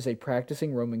 Barrett is a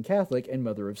practicing Roman Catholic and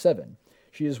mother of 7.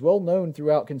 She is well known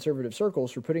throughout conservative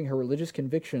circles for putting her religious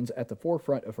convictions at the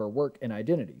forefront of her work and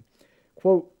identity.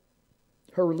 Quote,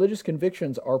 her religious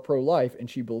convictions are pro-life and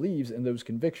she believes in those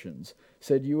convictions,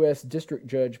 said U.S. District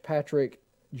Judge Patrick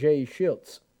J.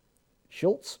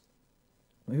 Schultz,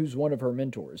 who's one of her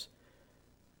mentors.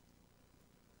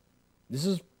 This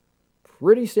is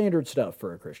pretty standard stuff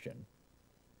for a Christian.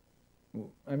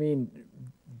 I mean,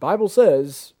 Bible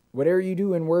says, whatever you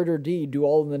do in word or deed, do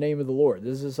all in the name of the Lord.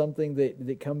 This is something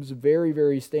that comes very,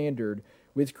 very standard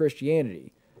with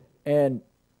Christianity. And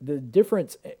the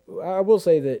difference, I will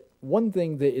say that one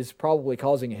thing that is probably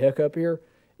causing a hiccup here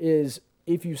is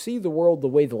if you see the world the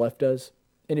way the left does,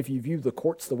 and if you view the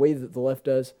courts the way that the left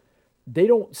does, they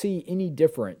don't see any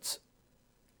difference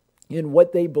in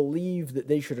what they believe that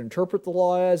they should interpret the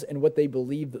law as and what they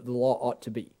believe that the law ought to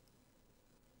be.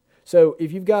 So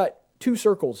if you've got two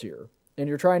circles here, and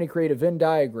you're trying to create a Venn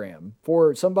diagram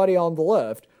for somebody on the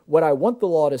left, what I want the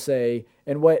law to say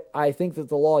and what I think that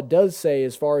the law does say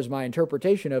as far as my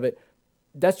interpretation of it,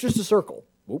 that's just a circle.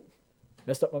 Oop,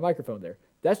 messed up my microphone there.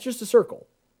 That's just a circle.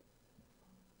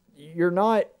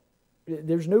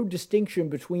 There's no distinction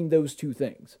between those two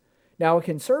things. Now, a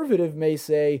conservative may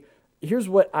say, here's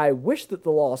what I wish that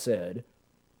the law said,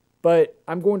 but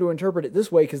I'm going to interpret it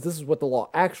this way because this is what the law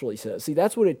actually says. See,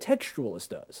 that's what a textualist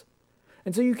does.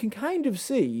 And so you can kind of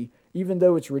see, even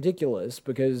though it's ridiculous,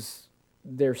 because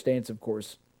their stance, of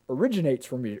course, originates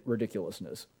from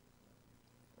ridiculousness,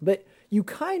 but you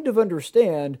kind of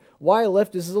understand why a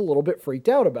leftist is a little bit freaked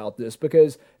out about this,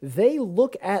 because they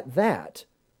look at that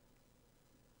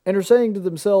and are saying to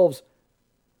themselves,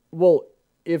 well,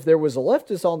 if there was a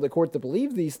leftist on the court that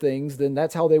believed these things, then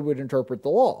that's how they would interpret the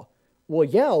law. Well,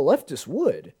 yeah, leftists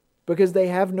would, because they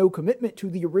have no commitment to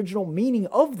the original meaning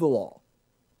of the law.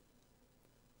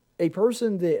 A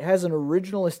person that has an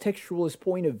originalist, textualist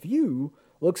point of view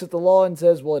looks at the law and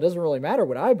says, well, it doesn't really matter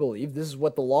what I believe. This is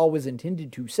what the law was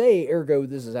intended to say, ergo,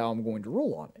 this is how I'm going to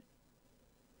rule on it.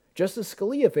 Justice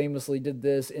Scalia famously did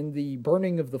this in the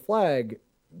burning of the flag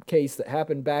case that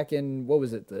happened back in,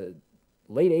 the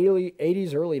late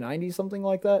 80s, early 90s, something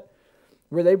like that,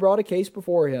 where they brought a case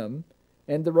before him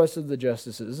and the rest of the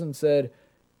justices and said,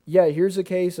 yeah, here's a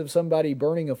case of somebody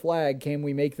burning a flag. Can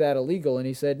we make that illegal? And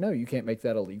he said, no, you can't make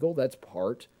that illegal. That's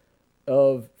part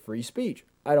of free speech.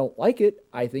 I don't like it.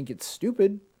 I think it's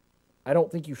stupid. I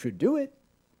don't think you should do it.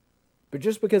 But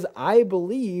just because I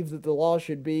believe that the law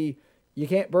should be you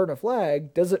can't burn a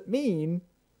flag doesn't mean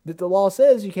that the law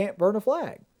says you can't burn a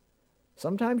flag.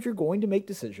 Sometimes you're going to make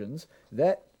decisions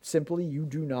that simply you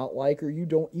do not like or you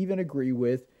don't even agree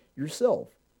with yourself.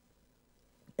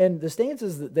 And the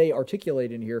stances that they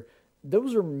articulate in here,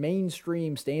 those are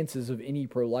mainstream stances of any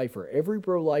pro-lifer. Every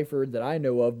pro-lifer that I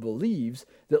know of believes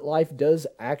that life does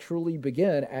actually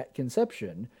begin at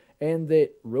conception and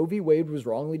that Roe v. Wade was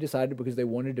wrongly decided because they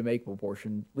wanted to make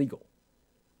abortion legal.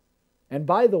 And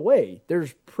by the way,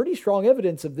 there's pretty strong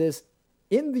evidence of this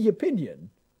in the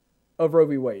opinion of Roe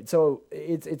v. Wade. So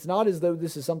it's not as though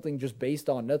this is something just based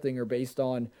on nothing or based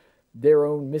on their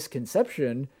own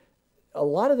misconception. A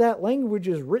lot of that language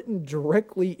is written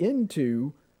directly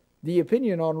into the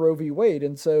opinion on Roe v. Wade,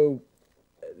 and so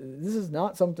this is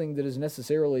not something that is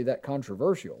necessarily that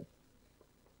controversial.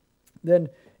 Then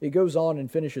it goes on and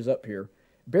finishes up here.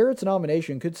 Barrett's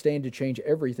nomination could stand to change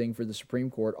everything for the Supreme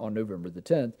Court on November the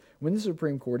 10th, when the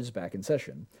Supreme Court is back in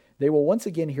session. They will once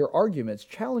again hear arguments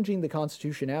challenging the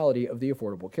constitutionality of the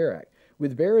Affordable Care Act.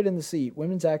 With Barrett in the seat,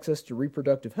 women's access to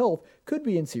reproductive health could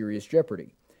be in serious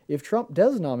jeopardy. If Trump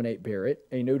does nominate Barrett,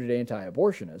 a noted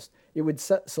anti-abortionist, it would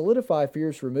solidify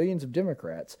fears for millions of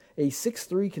Democrats, a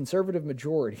 6-3 conservative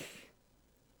majority.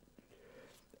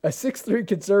 A 6-3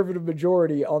 conservative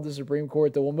majority on the Supreme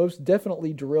Court that will most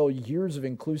definitely derail years of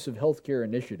inclusive health care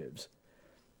initiatives.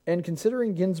 And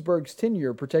considering Ginsburg's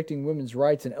tenure protecting women's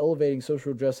rights and elevating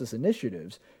social justice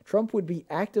initiatives, Trump would be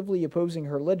actively opposing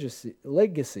her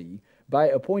legacy by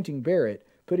appointing Barrett,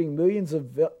 putting millions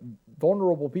of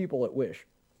vulnerable people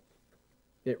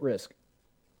at risk.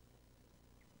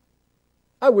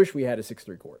 I wish we had a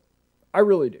 6-3 court. I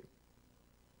really do.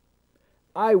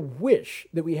 I wish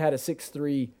that we had a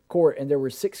 6-3 court and there were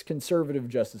 6 conservative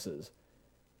justices.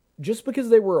 Just because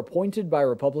they were appointed by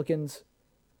Republicans,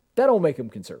 that don't make them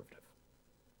conservative.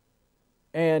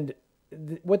 And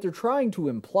what they're trying to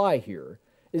imply here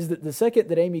is that the second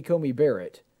that Amy Coney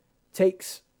Barrett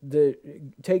takes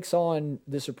on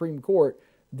the Supreme Court,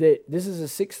 that this is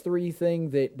a 6-3 thing,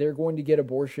 that they're going to get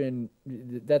abortion,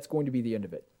 that's going to be the end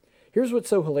of it. Here's what's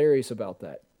so hilarious about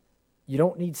that. You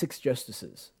don't need 6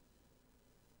 justices.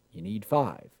 You need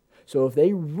 5. So if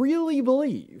they really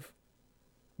believe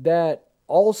that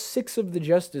all 6 of the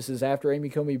justices after Amy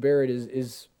Coney Barrett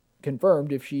is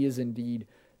confirmed, if she is indeed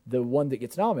the one that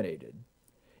gets nominated,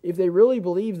 if they really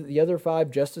believe that the other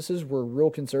 5 justices were real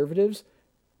conservatives,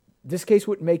 this case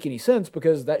wouldn't make any sense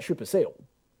because that ship has sailed.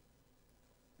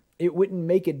 It wouldn't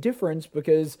make a difference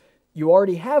because you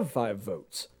already have 5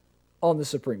 votes on the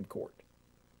Supreme Court.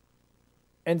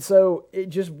 And so it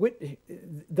just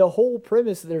the whole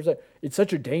premise, it's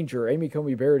such a danger. Amy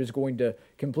Coney Barrett is going to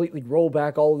completely roll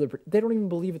back all of they don't even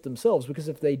believe it themselves, because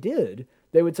if they did,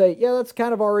 they would say, yeah, that's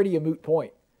kind of already a moot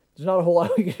point. There's not a whole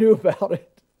lot we can do about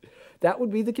it. That would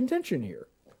be the contention here.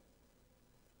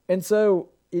 And so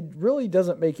it really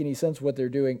doesn't make any sense what they're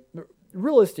doing.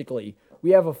 Realistically,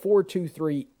 we have a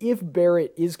 4-2-3 if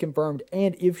Barrett is confirmed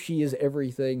and if she is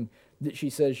everything that she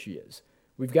says she is.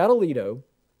 We've got Alito.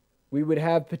 We would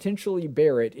have potentially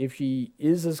Barrett if she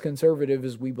is as conservative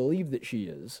as we believe that she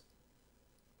is.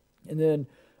 And then,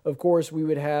 of course, we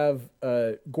would have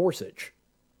Gorsuch.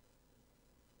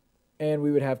 And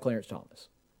we would have Clarence Thomas.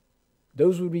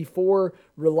 Those would be 4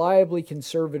 reliably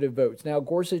conservative votes. Now,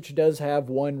 Gorsuch does have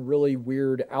one really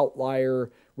weird outlier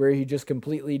where he just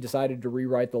completely decided to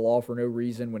rewrite the law for no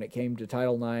reason when it came to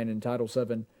Title IX and Title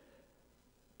VII.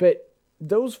 But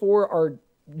those 4 are,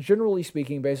 generally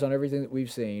speaking, based on everything that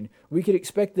we've seen, we could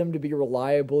expect them to be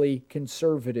reliably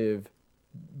conservative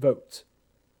votes.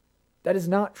 That is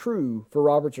not true for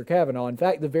Roberts or Kavanaugh. In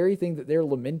fact, the very thing that they're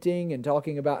lamenting and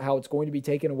talking about how it's going to be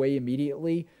taken away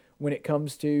immediately when it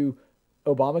comes to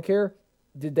Obamacare,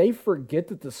 did they forget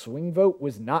that the swing vote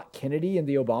was not Kennedy in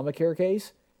the Obamacare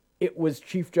case? It was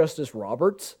Chief Justice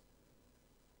Roberts.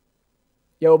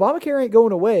 Yeah, Obamacare ain't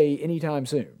going away anytime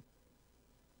soon.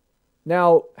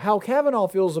 Now, how Kavanaugh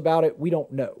feels about it, we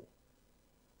don't know,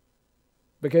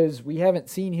 because we haven't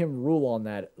seen him rule on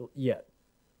that yet.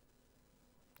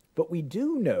 But we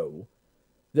do know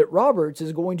that Roberts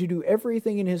is going to do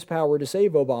everything in his power to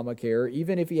save Obamacare,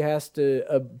 even if he has to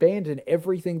abandon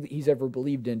everything that he's ever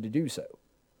believed in to do so.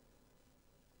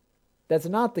 That's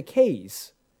not the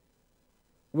case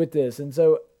with this, and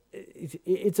so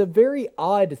it's a very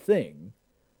odd thing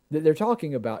that they're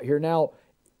talking about here. Now,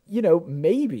 you know,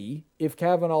 maybe if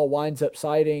Kavanaugh winds up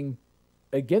siding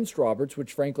against Roberts,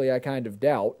 which frankly I kind of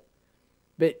doubt,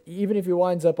 but even if he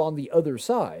winds up on the other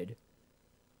side,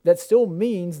 that still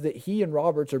means that he and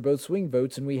Roberts are both swing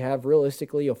votes, and we have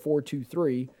realistically a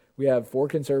 4-2-3. We have 4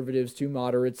 conservatives, 2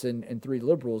 moderates, and 3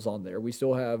 liberals on there. We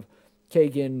still have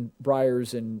Kagan,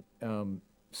 Breyer, and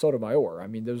Sotomayor. I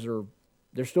mean,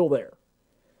 they're still there.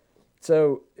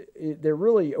 So they're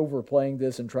really overplaying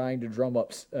this and trying to drum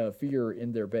up fear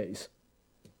in their base.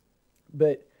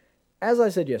 But as I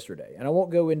said yesterday, and I won't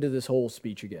go into this whole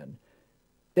speech again,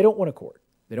 they don't want a court.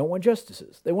 They don't want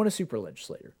justices. They want a super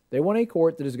legislator. They want a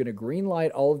court that is going to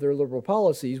greenlight all of their liberal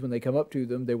policies when they come up to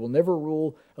them. They will never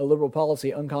rule a liberal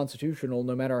policy unconstitutional,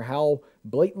 no matter how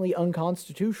blatantly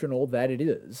unconstitutional that it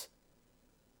is.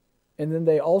 And then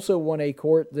they also want a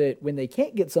court that when they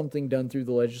can't get something done through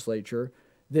the legislature,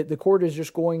 that the court is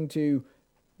just going to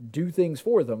do things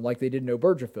for them like they did in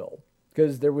Obergefell.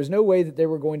 Because there was no way that they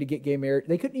were going to get gay marriage.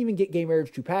 They couldn't even get gay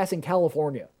marriage to pass in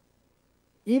California.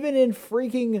 Even in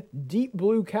freaking deep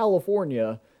blue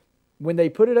California, when they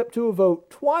put it up to a vote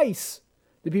twice,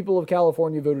 the people of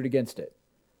California voted against it.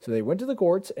 So they went to the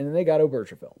courts, and then they got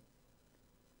Obergefell.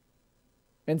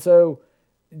 And so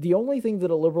the only thing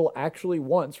that a liberal actually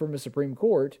wants from a Supreme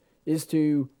Court is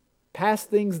to pass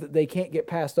things that they can't get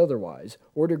passed otherwise,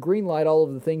 or to greenlight all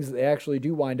of the things that they actually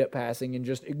do wind up passing and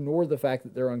just ignore the fact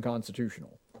that they're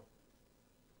unconstitutional.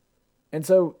 And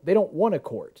so they don't want a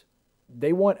court.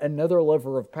 They want another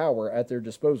lever of power at their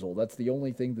disposal. That's the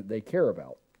only thing that they care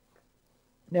about.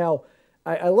 Now,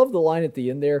 I love the line at the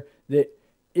end there that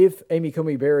if Amy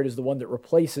Coney Barrett is the one that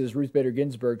replaces Ruth Bader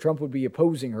Ginsburg, Trump would be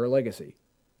opposing her legacy.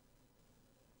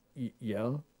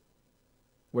 Yeah?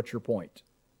 What's your point?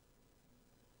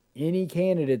 Any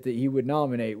candidate that he would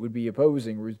nominate would be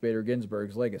opposing Ruth Bader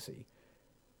Ginsburg's legacy.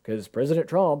 Because President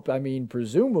Trump,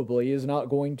 presumably is not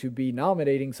going to be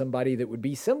nominating somebody that would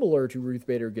be similar to Ruth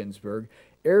Bader Ginsburg.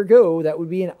 Ergo, that would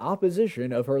be in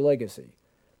opposition of her legacy.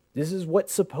 This is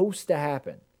what's supposed to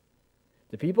happen.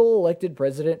 The people elected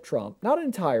President Trump, not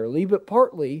entirely, but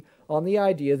partly on the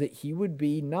idea that he would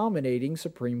be nominating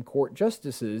Supreme Court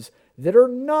justices that are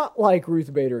not like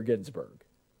Ruth Bader Ginsburg.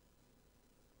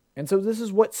 And so this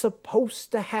is what's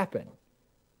supposed to happen.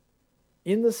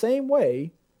 In the same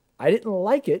way, I didn't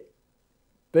like it,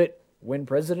 but when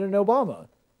President Obama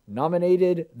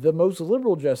nominated the most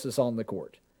liberal justice on the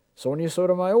court, Sonia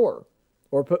Sotomayor,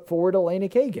 or put forward Elena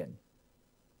Kagan,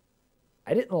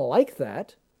 I didn't like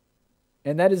that.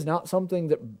 And that is not something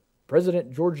that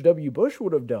President George W. Bush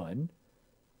would have done.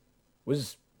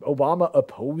 Was Obama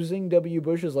opposing W.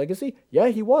 Bush's legacy? Yeah,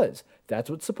 he was.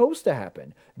 That's what's supposed to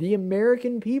happen. The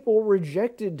American people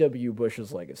rejected W.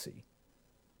 Bush's legacy.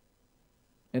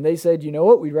 And they said, you know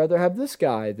what, we'd rather have this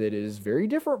guy that is very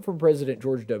different from President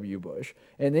George W. Bush.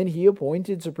 And then he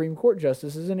appointed Supreme Court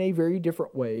justices in a very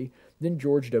different way than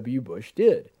George W. Bush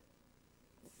did.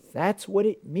 That's what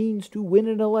it means to win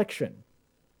an election.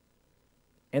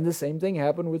 And the same thing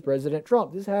happened with President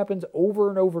Trump. This happens over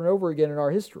and over and over again in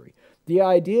our history. The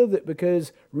idea that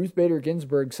because Ruth Bader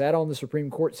Ginsburg sat on the Supreme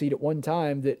Court seat at one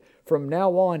time, that from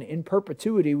now on, in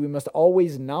perpetuity, we must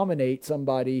always nominate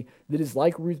somebody that is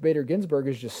like Ruth Bader Ginsburg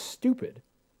is just stupid.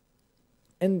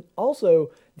 And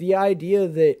also, the idea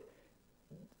that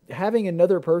having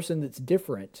another person that's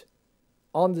different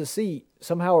on the seat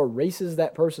somehow erases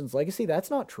that person's legacy, that's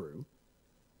not true.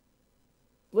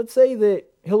 Let's say that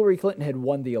Hillary Clinton had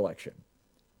won the election.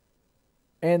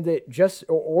 And that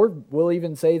or we'll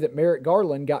even say that Merrick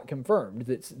Garland got confirmed,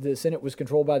 that the Senate was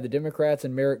controlled by the Democrats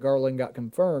and Merrick Garland got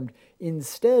confirmed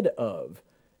instead of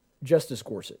Justice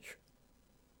Gorsuch.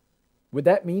 Would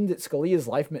that mean that Scalia's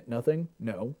life meant nothing?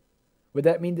 No. Would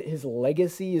that mean that his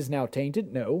legacy is now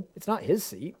tainted? No. It's not his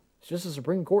seat. It's just a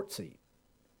Supreme Court seat.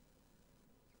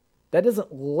 That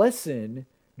doesn't lessen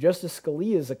Justice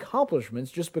Scalia's accomplishments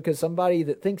just because somebody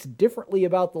that thinks differently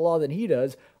about the law than he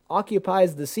does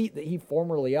occupies the seat that he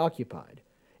formerly occupied.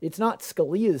 It's not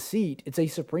Scalia's seat, it's a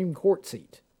Supreme Court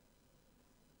seat.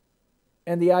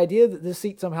 And the idea that this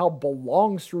seat somehow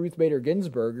belongs to Ruth Bader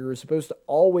Ginsburg or is supposed to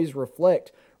always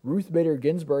reflect Ruth Bader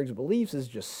Ginsburg's beliefs is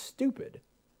just stupid.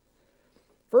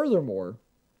 Furthermore,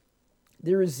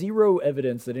 there is zero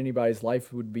evidence that anybody's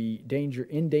life would be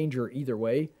in danger either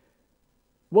way.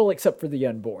 Well, except for the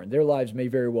unborn. Their lives may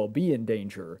very well be in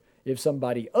danger if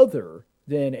somebody other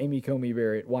than Amy Coney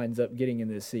Barrett winds up getting in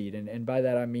this seat. And by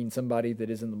that I mean somebody that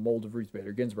is in the mold of Ruth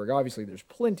Bader Ginsburg. Obviously, there's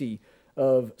plenty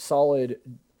of solid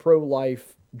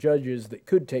pro-life judges that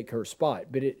could take her spot.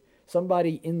 But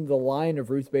somebody in the line of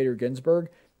Ruth Bader Ginsburg,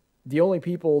 the only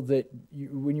people that,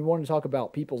 when you want to talk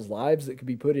about people's lives that could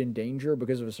be put in danger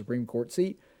because of a Supreme Court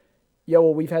seat, yeah,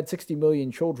 well, we've had 60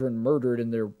 million children murdered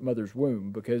in their mother's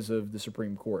womb because of the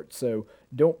Supreme Court. So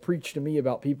don't preach to me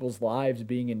about people's lives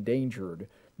being endangered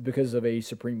because of a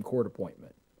Supreme Court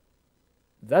appointment.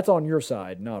 That's on your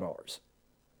side, not ours.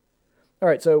 All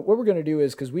right, so what we're going to do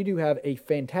is, because we do have a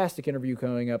fantastic interview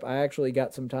coming up, I actually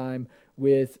got some time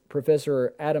with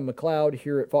Professor Adam MacLeod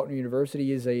here at Faulkner University.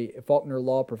 He is a Faulkner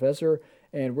Law professor,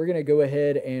 and we're going to go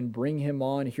ahead and bring him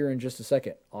on here in just a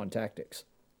second on Tactics.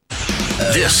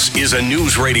 This is a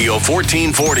News Radio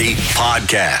 1440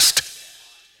 podcast.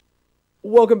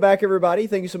 Welcome back, everybody.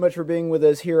 Thank you so much for being with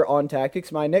us here on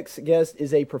Tactics. My next guest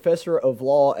is a professor of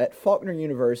law at Faulkner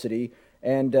University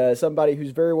and somebody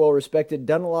who's very well respected,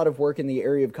 done a lot of work in the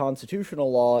area of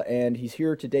constitutional law, and he's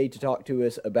here today to talk to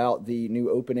us about the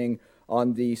new opening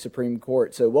on the Supreme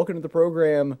Court. So welcome to the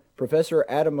program, Professor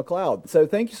Adam MacLeod. So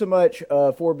thank you so much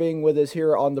for being with us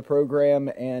here on the program,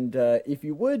 and if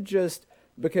you would just...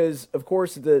 Because, of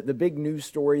course, the big news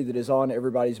story that is on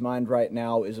everybody's mind right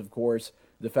now is, of course,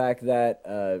 the fact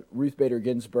that Ruth Bader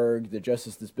Ginsburg, the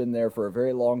justice that's been there for a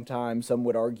very long time, some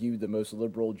would argue the most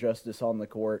liberal justice on the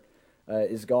court,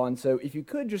 is gone. So if you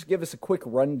could just give us a quick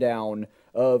rundown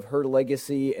of her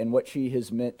legacy and what she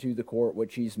has meant to the court,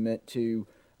 what she's meant to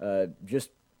just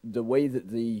the way that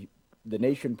the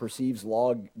nation perceives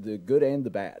law, the good and the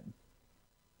bad.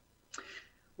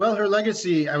 Well, her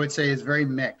legacy, I would say, is very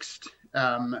mixed.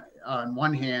 On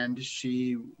one hand,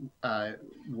 she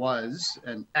was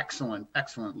an excellent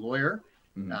lawyer,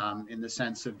 in the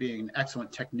sense of being an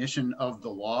excellent technician of the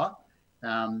law.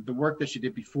 The work that she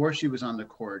did before she was on the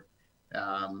court,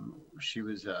 she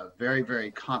was a very,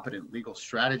 very competent legal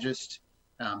strategist.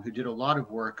 who did a lot of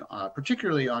work,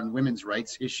 particularly on women's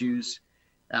rights issues.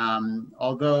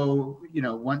 Although,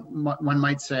 one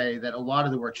might say that a lot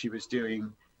of the work she was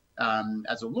doing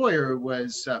as a lawyer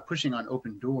was pushing on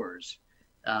open doors,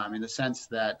 in the sense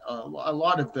that a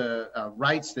lot of the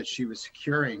rights that she was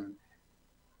securing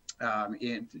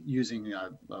in using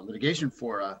litigation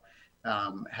fora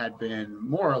had been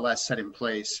more or less set in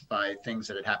place by things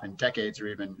that had happened decades or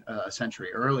even a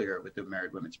century earlier with the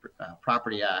Married Women's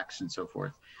Property Acts and so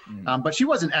forth. But she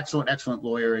was an excellent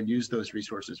lawyer and used those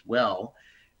resources well.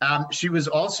 She was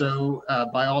also,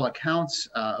 by all accounts,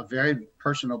 a very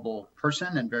personable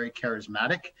person and very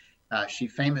charismatic. She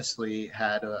famously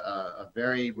had a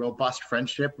very robust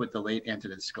friendship with the late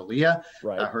Antonin Scalia,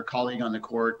 her colleague on the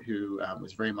court, who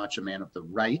was very much a man of the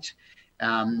right.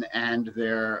 And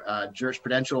their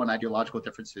jurisprudential and ideological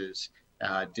differences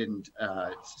didn't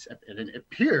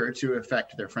appear to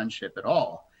affect their friendship at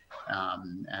all.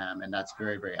 And that's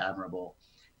very, very admirable.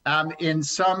 In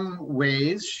some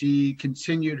ways, she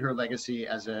continued her legacy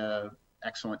as an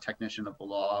excellent technician of the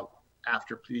law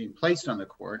after being placed on the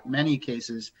court. Many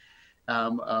cases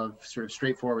of sort of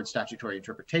straightforward statutory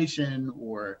interpretation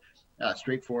or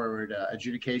straightforward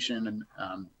adjudication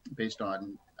and based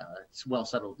on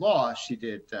well-settled law, she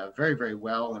did very, very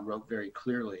well and wrote very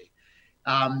clearly.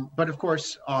 But of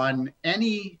course, on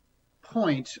any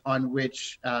point on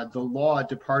which the law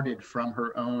departed from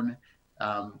her own,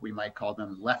 we might call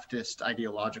them leftist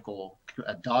ideological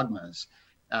dogmas,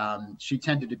 she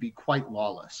tended to be quite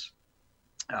lawless.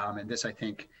 And this, I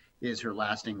think, is her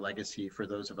lasting legacy for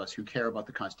those of us who care about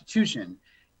the Constitution,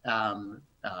 on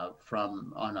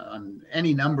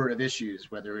any number of issues,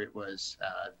 whether it was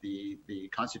the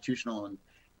constitutional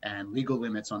and legal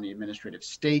limits on the administrative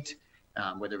state,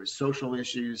 whether it was social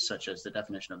issues such as the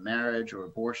definition of marriage or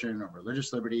abortion or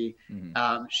religious liberty.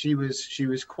 She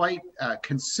was quite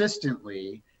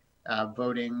consistently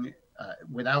voting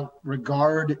without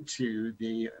regard to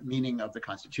the meaning of the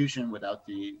Constitution, without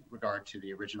the regard to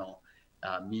the original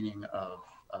meaning of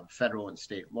federal and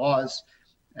state laws,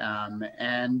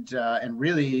 and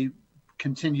really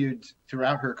continued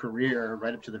throughout her career,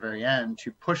 right up to the very end,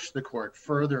 to push the court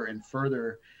further and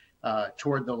further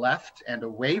toward the left and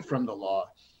away from the law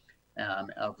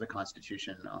of the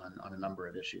Constitution on a number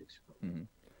of issues.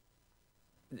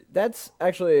 That's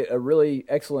actually a really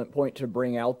excellent point to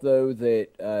bring out, though,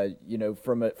 that,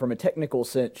 from a technical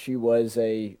sense, she was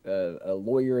a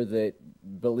lawyer that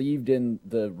believed in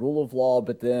the rule of law,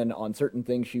 but then on certain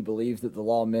things she believed that the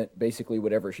law meant basically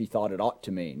whatever she thought it ought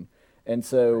to mean. And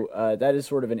so that is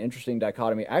sort of an interesting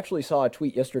dichotomy. I actually saw a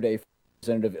tweet yesterday from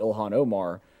Representative Ilhan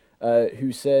Omar,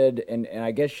 who said, and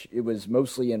I guess it was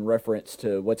mostly in reference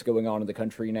to what's going on in the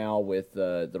country now with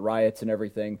the riots and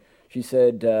everything. She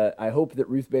said, I hope that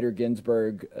Ruth Bader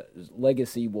Ginsberg's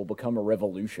legacy will become a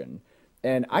revolution.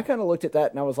 And I kind of looked at that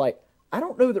and I was like, I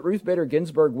don't know that Ruth Bader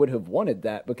Ginsberg would have wanted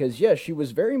that because, yes, she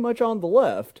was very much on the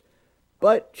left,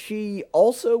 but she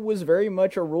also was very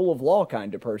much a rule of law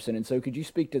kind of person. And so could you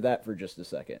speak to that for just a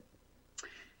second?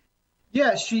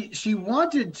 Yeah, she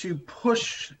wanted to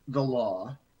push the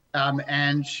law,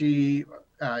 and she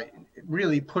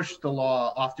really pushed the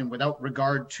law often without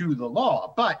regard to the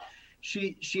law. But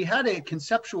she had a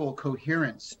conceptual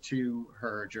coherence to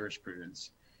her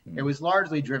jurisprudence. It was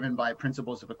largely driven by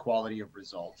principles of equality of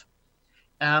result.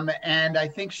 And I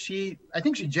think she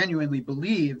genuinely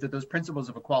believed that those principles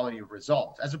of equality of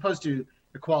result, as opposed to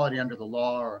equality under the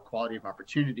law or equality of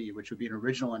opportunity, which would be an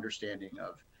original understanding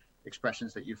of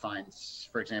expressions that you find,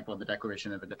 for example, in the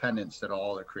Declaration of Independence, that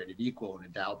all are created equal and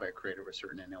endowed by a creator with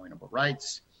certain inalienable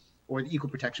rights, or the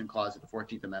Equal Protection Clause of the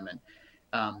 14th Amendment.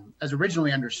 As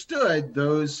originally understood,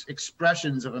 those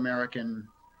expressions of American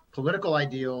political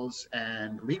ideals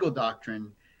and legal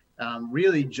doctrine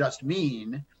really just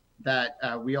mean that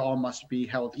we all must be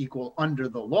held equal under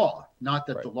the law, not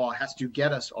that the law has to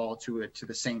get us all to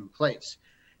the same place.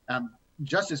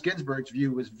 Justice Ginsburg's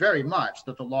view was very much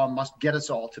that the law must get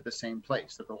us all to the same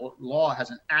place, that the law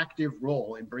has an active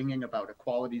role in bringing about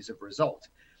equalities of result.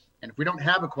 And if we don't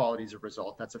have equalities of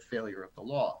result, that's a failure of the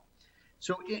law.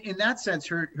 So in that sense,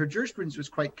 her jurisprudence was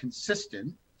quite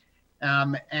consistent.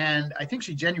 And I think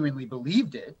she genuinely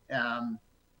believed it. And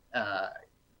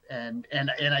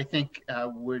I think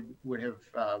would have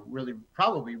really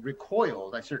probably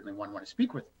recoiled. I certainly wouldn't want to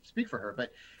speak for her,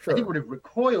 but I think would have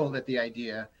recoiled at the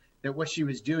idea that what she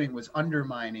was doing was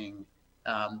undermining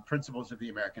principles of the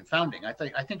American founding. I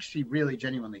think she really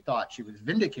genuinely thought she was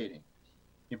vindicating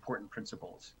important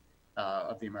principles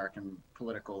of the American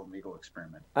political and legal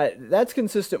experiment. That's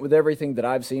consistent with everything that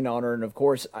I've seen on her, and of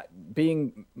course,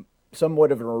 being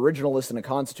somewhat of an originalist and a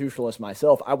constitutionalist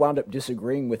myself, I wound up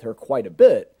disagreeing with her quite a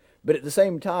bit. But at the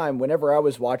same time, whenever I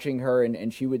was watching her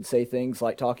and she would say things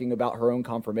like talking about her own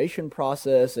confirmation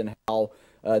process and how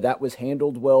that was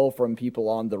handled well from people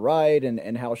on the right,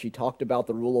 and how she talked about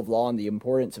the rule of law and the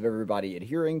importance of everybody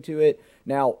adhering to it.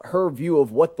 Now, her view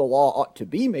of what the law ought to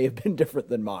be may have been different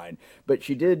than mine, but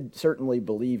she did certainly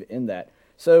believe in that.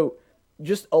 So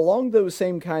just along those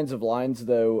same kinds of lines,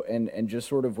 though, and just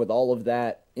sort of with all of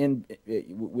that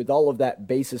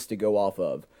basis to go off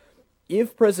of,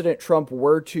 if President Trump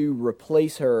were to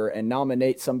replace her and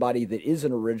nominate somebody that is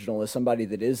an originalist, somebody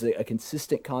that is a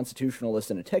consistent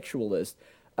constitutionalist and a textualist,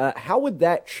 how would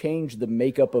that change the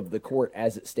makeup of the court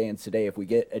as it stands today if we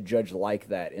get a judge like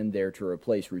that in there to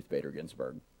replace Ruth Bader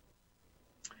Ginsberg?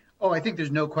 Oh, I think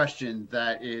there's no question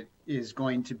that it is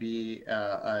going to be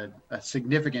a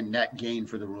significant net gain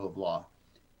for the rule of law.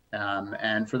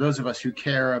 And for those of us who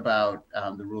care about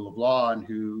the rule of law and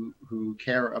who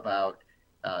care about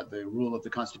the rule of the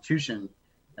Constitution,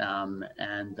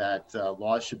 and that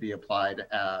laws should be applied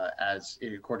as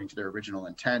according to their original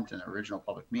intent and their original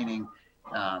public meaning,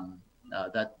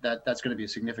 that's going to be a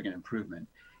significant improvement.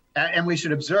 And we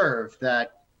should observe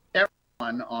that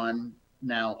everyone on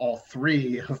now all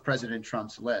three of President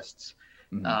Trump's lists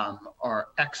are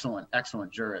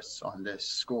excellent jurists on this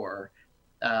score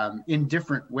in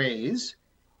different ways,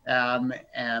 and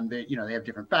they have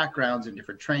different backgrounds and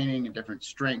different training and different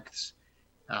strengths.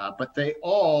 But they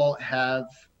all have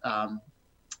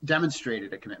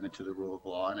demonstrated a commitment to the rule of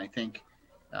law, and I think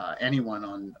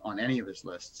anyone on any of his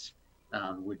lists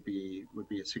would be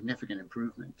a significant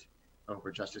improvement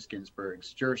over Justice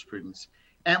Ginsburg's jurisprudence.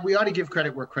 And we ought to give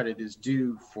credit where credit is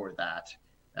due for that.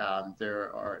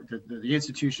 There are the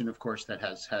institution, of course, that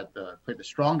has played the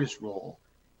strongest role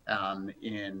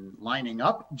in lining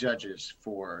up judges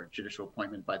for judicial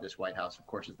appointment by this White House, of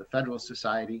course, is the Federalist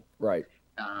Society. Right.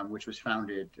 Which was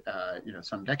founded,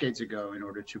 some decades ago in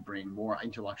order to bring more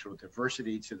intellectual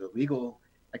diversity to the legal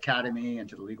academy and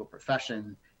to the legal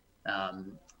profession.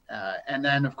 And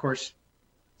then, of course,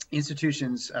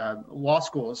 institutions, law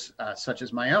schools such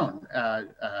as my own,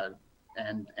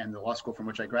 and the law school from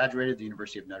which I graduated, the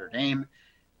University of Notre Dame,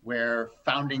 where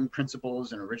founding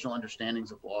principles and original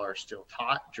understandings of law are still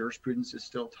taught. Jurisprudence is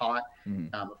still taught.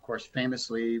 Of course,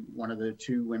 famously, one of the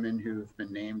two women who've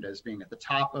been named as being at the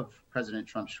top of President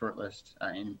Trump's shortlist,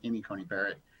 Amy Coney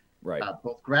Barrett,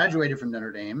 both graduated from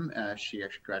Notre Dame. She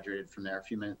actually graduated from there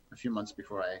a few months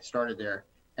before I started there,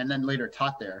 and then later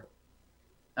taught there.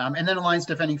 And then Alliance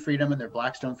Defending Freedom and their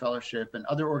Blackstone Fellowship and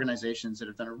other organizations that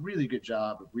have done a really good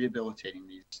job of rehabilitating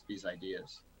these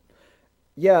ideas.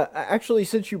 Yeah, actually,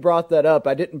 since you brought that up,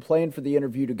 I didn't plan for the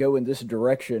interview to go in this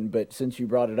direction, but since you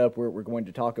brought it up, we're going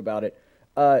to talk about it.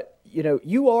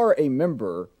 You are a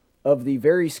member of the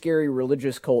very scary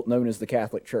religious cult known as the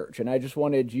Catholic Church, and I just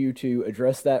wanted you to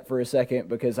address that for a second,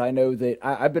 because I know that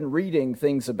I've been reading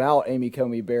things about Amy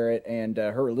Coney Barrett and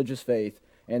her religious faith,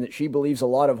 and that she believes a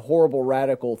lot of horrible,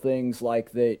 radical things,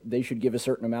 like that they should give a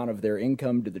certain amount of their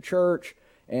income to the church,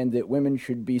 and that women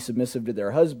should be submissive to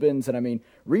their husbands. And I mean,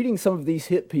 reading some of these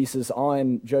hit pieces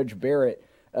on Judge Barrett,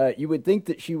 you would think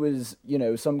that she was,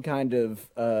 some kind of,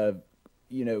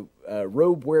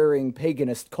 robe-wearing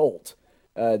paganist cult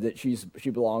that she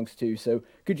belongs to. So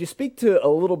could you speak to a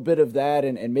little bit of that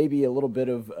and maybe a little bit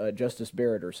of Justice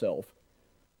Barrett herself?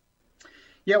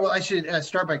 Yeah, well, I should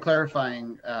start by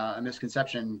clarifying a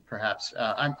misconception, perhaps.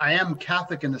 I am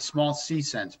Catholic in the small C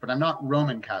sense, but I'm not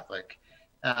Roman Catholic.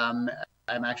 I'm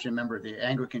actually a member of the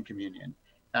Anglican Communion.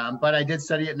 But I did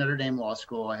study at Notre Dame Law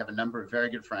School. I have a number of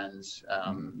very good friends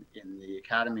in the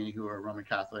academy who are Roman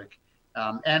Catholic.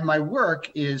 And my work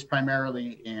is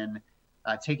primarily in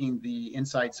taking the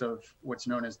insights of what's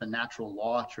known as the natural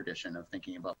law tradition of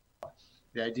thinking about law.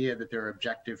 The idea that there are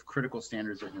objective, critical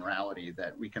standards of morality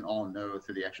that we can all know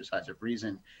through the exercise of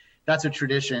reason. That's a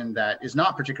tradition that is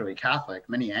not particularly Catholic.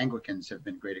 Many Anglicans have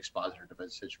been great expositors of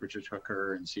it, such as Richard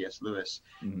Hooker and C.S. Lewis,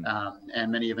 and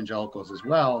many evangelicals as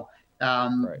well.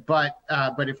 But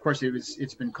of course,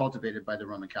 it's been cultivated by the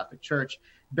Roman Catholic Church.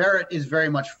 Barrett is very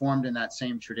much formed in that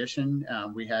same tradition.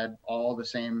 We had all the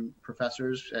same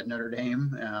professors at Notre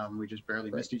Dame. We just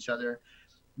barely missed each other.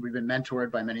 We've been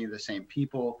mentored by many of the same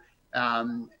people.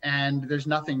 And there's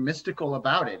nothing mystical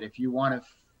about it. If you want to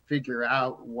figure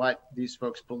out what these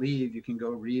folks believe, you can go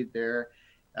read their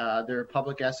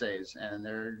public essays and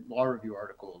their law review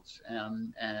articles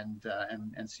and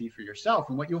see for yourself.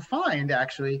 And what you'll find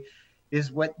actually is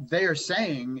what they are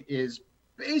saying is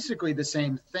basically the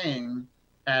same thing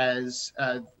as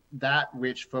that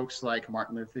which folks like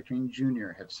Martin Luther King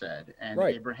Jr. have said, and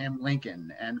Right. Abraham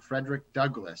Lincoln, and Frederick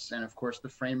Douglass, and of course the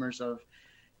framers of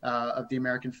the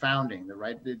American founding,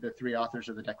 the three authors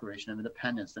of the Declaration of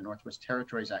Independence, the Northwest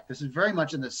Territories Act. This is very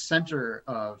much in the center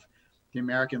of the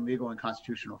American legal and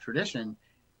constitutional tradition,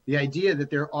 the idea that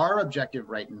there are objective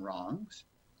right and wrongs.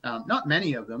 Not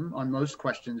many of them. On most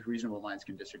questions, reasonable minds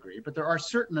can disagree, but there are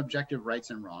certain objective rights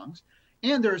and wrongs,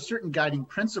 and there are certain guiding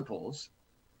principles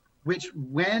which,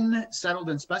 when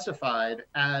settled and specified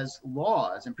as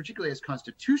laws, and particularly as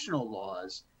constitutional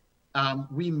laws,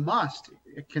 we must,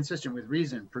 consistent with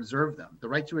reason, preserve them. The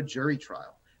right to a jury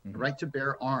trial, the right to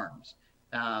bear arms,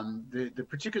 the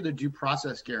particular due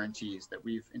process guarantees that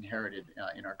we've inherited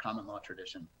in our common law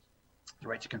tradition, the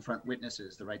right to confront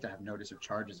witnesses, the right to have notice of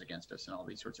charges against us, and all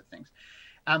these sorts of things.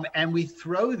 And we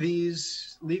throw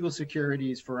these legal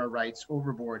securities for our rights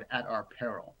overboard at our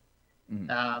peril.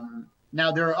 Now,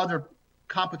 there are other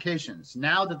complications.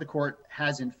 Now that the court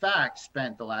has, in fact,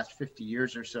 spent the last 50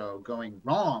 years or so going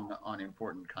wrong on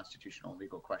important constitutional and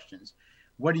legal questions,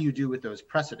 what do you do with those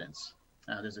precedents?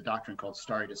 There's a doctrine called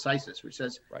stare decisis, which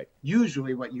says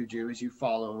usually what you do is you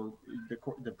follow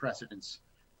the precedents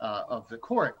of the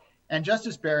court. And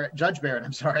Judge Barrett,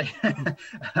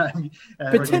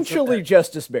 potentially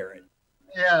Justice Barrett.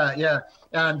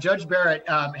 Judge Barrett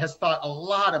has thought a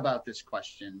lot about this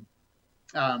question.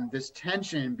 This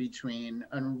tension between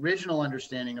an original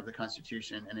understanding of the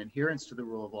Constitution and adherence to the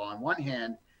rule of law on one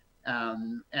hand,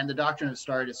 and the doctrine of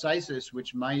stare decisis,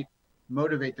 which might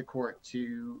motivate the court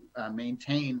to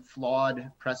maintain flawed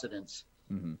precedents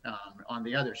on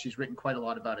the other. She's written quite a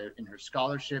lot about it in her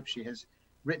scholarship. She has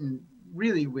written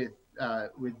really with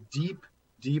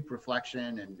deep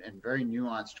reflection and very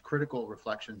nuanced critical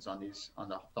reflections on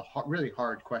the really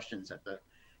hard questions at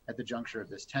the juncture of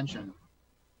this tension.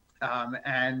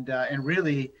 And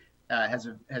really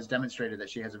has demonstrated that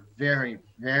she has a very,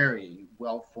 very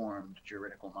well-formed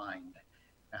juridical mind,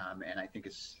 and I think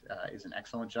is an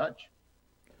excellent judge.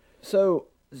 So,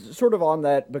 sort of on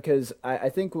that, because I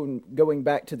think when going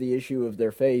back to the issue of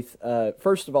their faith,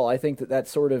 first of all, I think that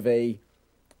that's sort of a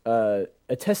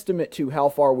testament to how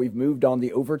far we've moved on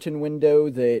the Overton window,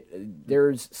 that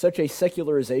there's such a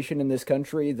secularization in this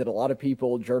country that a lot of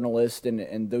people, journalists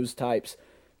and those types,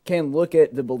 can look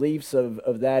at the beliefs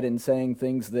of that and saying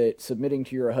things that submitting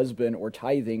to your husband or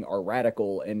tithing are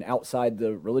radical and outside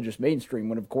the religious mainstream,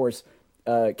 when of course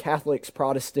Catholics,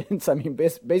 Protestants, I mean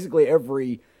basically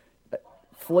every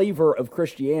flavor of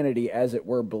Christianity, as it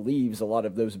were, believes a lot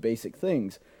of those basic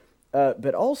things.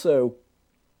 But also,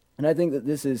 and I think that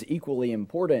this is equally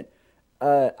important,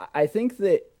 I think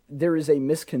that there is a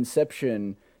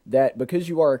misconception that because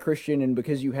you are a Christian and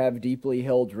because you have deeply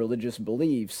held religious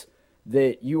beliefs,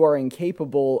 that you are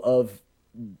incapable of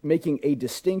making a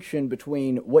distinction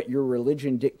between what your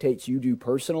religion dictates you do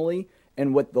personally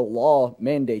and what the law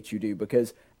mandates you do.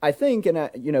 Because I think, and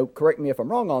correct me if I'm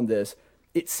wrong on this,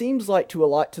 it seems like to a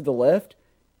lot to the left,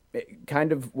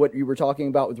 kind of what you were talking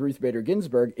about with Ruth Bader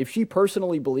Ginsberg, if she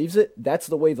personally believes it, that's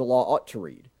the way the law ought to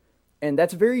read. And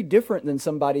that's very different than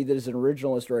somebody that is an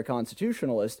originalist or a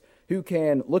constitutionalist who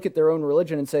can look at their own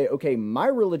religion and say, okay, my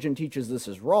religion teaches this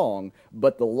is wrong,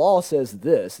 but the law says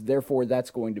this, therefore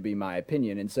that's going to be my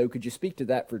opinion. And so could you speak to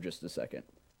that for just a second?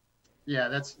 Yeah,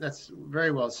 that's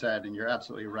very well said, and you're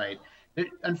absolutely right.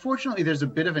 Unfortunately, there's a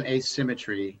bit of an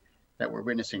asymmetry that we're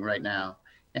witnessing right now.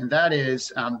 And that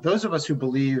is those of us who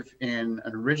believe in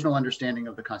an original understanding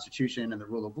of the Constitution and the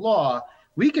rule of law,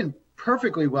 we can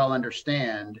perfectly well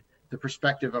understand the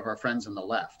perspective of our friends on the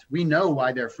left. We know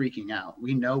why they're freaking out.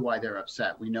 We know why they're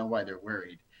upset. We know why they're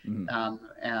worried.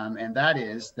 And that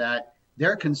is that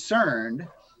they're concerned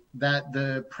that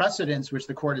the precedents which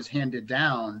the court has handed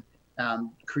down,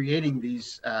 creating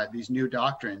these new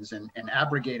doctrines and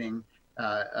abrogating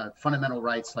fundamental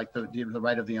rights like the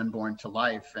right of the unborn to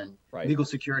life and legal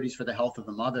securities for the health of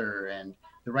the mother and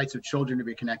the rights of children to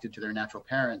be connected to their natural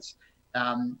parents.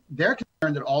 They're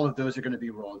concerned that all of those are going to be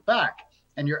rolled back.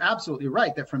 And you're absolutely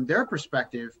right that from their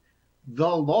perspective, the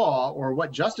law or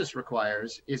what justice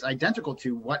requires is identical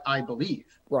to what I believe.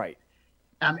 Right.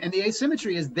 And the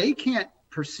asymmetry is they can't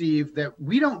perceive that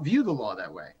we don't view the law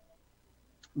that way.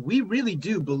 We really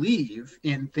do believe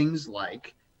in things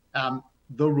like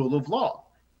the rule of law,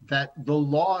 that the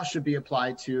law should be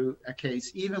applied to a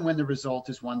case even when the result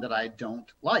is one that I don't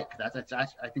like. I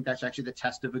think that's actually the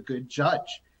test of a good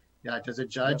judge. Does a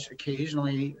judge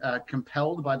occasionally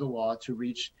compelled by the law to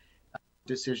reach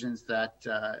decisions that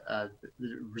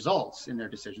results in their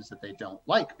decisions that they don't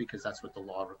like because that's what the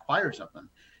law requires of them?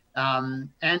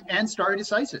 And stare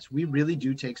decisis. We really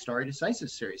do take stare decisis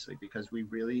seriously because we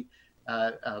really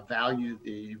value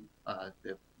the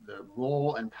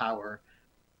role and power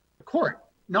of the court,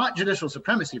 not judicial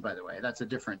supremacy, by the way. That's a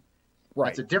different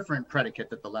predicate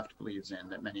that the left believes in,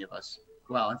 that many of us,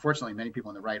 well, unfortunately, many people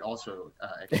on the right also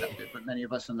accept it, but many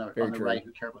of us on the right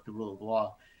who care about the rule of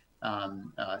law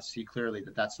see clearly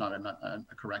that that's not a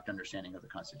correct understanding of the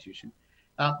Constitution.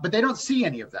 But they don't see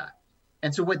any of that.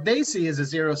 And so what they see is a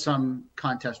zero-sum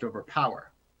contest over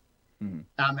power.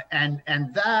 Mm-hmm.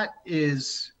 And that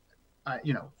is,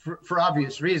 for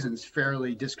obvious reasons,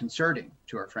 fairly disconcerting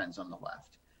to our friends on the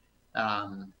left.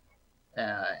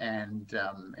 And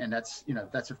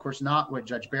that's of course not what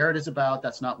Judge Barrett is about.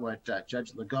 That's not what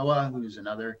Judge Lagoa, who's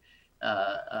another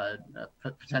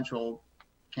potential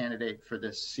candidate for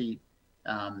this seat,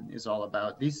 is all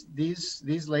about.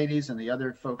 These ladies and the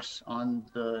other folks on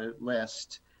the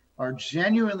list are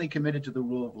genuinely committed to the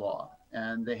rule of law,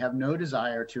 and they have no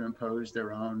desire to impose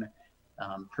their own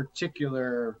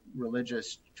particular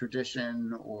religious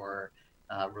tradition or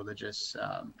religious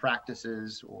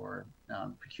practices or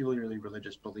peculiarly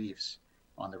religious beliefs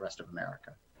on the rest of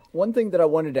America. One thing that I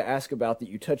wanted to ask about that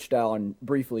you touched on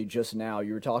briefly just now,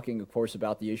 you were talking, of course,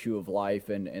 about the issue of life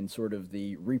and sort of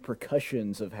the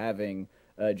repercussions of having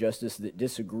a justice that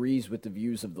disagrees with the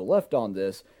views of the left on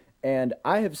this. And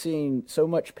I have seen so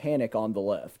much panic on the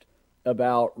left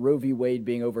about Roe v. Wade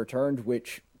being overturned,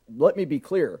 which, let me be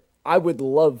clear, I would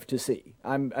love to see.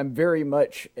 I'm very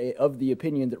much of the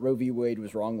opinion that Roe v. Wade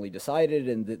was wrongly decided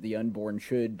and that the unborn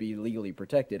should be legally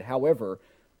protected. However,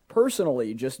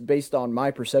 personally, just based on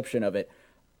my perception of it,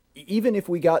 even if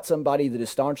we got somebody that is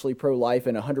staunchly pro-life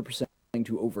and 100%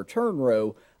 to overturn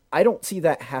Roe, I don't see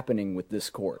that happening with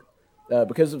this court.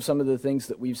 Because of some of the things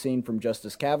that we've seen from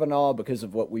Justice Kavanaugh, because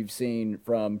of what we've seen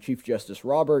from Chief Justice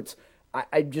Roberts,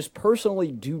 I just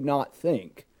personally do not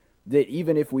think that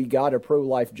even if we got a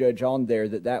pro-life judge on there,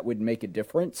 that would make a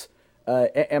difference.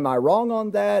 Am I wrong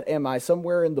on that? Am I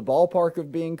somewhere in the ballpark of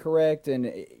being correct?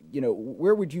 And,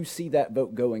 where would you see that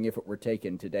vote going if it were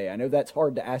taken today? I know that's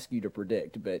hard to ask you to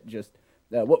predict, but just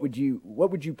what would you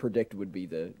predict would be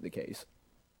the case?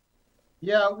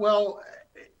 Yeah, well,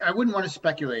 I wouldn't want to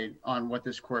speculate on what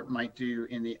this court might do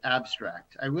in the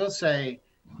abstract. I will say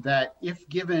that if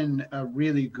given a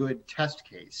really good test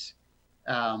case,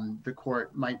 the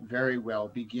court might very well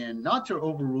begin not to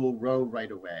overrule Roe right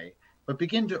away, but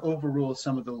begin to overrule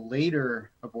some of the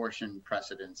later abortion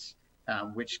precedents,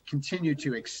 which continue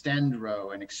to extend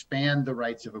Roe and expand the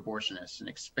rights of abortionists and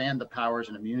expand the powers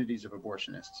and immunities of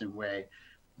abortionists in a way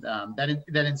that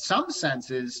in some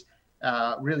senses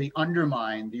really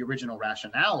undermine the original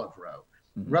rationale of Roe.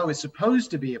 Mm-hmm. Roe is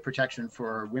supposed to be a protection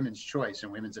for women's choice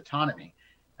and women's autonomy.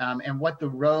 And what the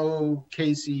Roe,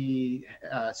 Casey,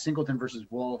 Singleton versus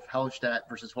Wolf, Hellstedt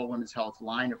versus Whole Women's Health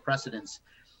line of precedents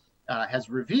has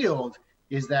revealed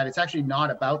is that it's actually not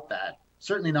about that.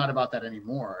 Certainly not about that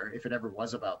anymore, if it ever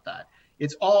was about that.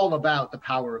 It's all about the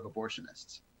power of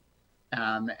abortionists.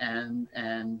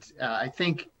 I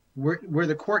think were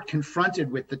the court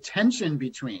confronted with the tension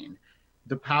between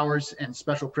the powers and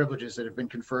special privileges that have been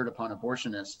conferred upon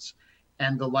abortionists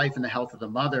and the life and the health of the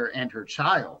mother and her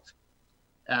child,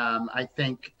 I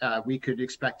think we could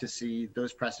expect to see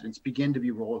those precedents begin to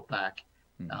be rolled back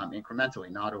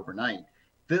incrementally, not overnight.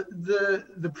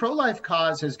 The pro-life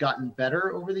cause has gotten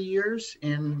better over the years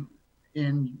in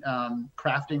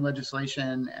crafting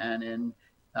legislation and in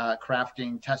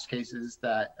crafting test cases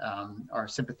that are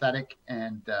sympathetic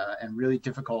and really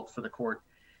difficult for the court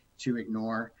to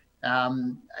ignore.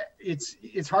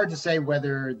 It's hard to say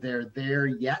whether they're there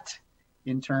yet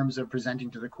in terms of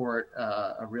presenting to the court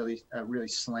a really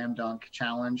slam dunk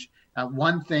challenge.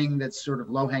 One thing that's sort of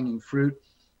low-hanging fruit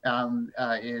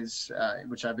is,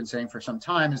 which I've been saying for some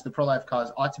time, is the pro-life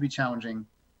cause ought to be challenging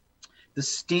the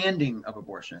standing of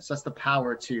abortionists. That's the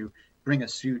power to bring a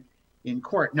suit in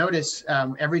court. Notice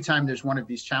every time there's one of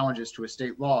these challenges to a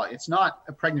state law, it's not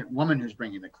a pregnant woman who's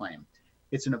bringing the claim.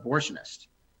 It's an abortionist,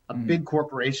 a big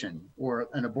corporation or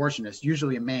an abortionist,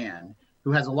 usually a man,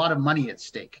 who has a lot of money at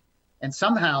stake. And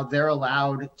somehow they're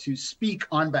allowed to speak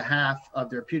on behalf of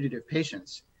their putative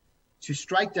patients to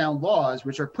strike down laws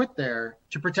which are put there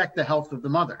to protect the health of the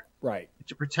mother. Right.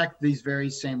 To protect these very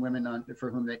same women for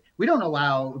whom we don't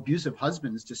allow abusive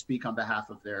husbands to speak on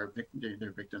behalf of their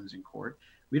victims in court.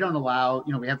 We don't allow,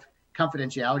 we have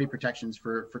confidentiality protections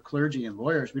for clergy and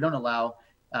lawyers. We don't allow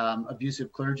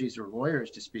abusive clergies or lawyers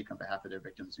to speak on behalf of their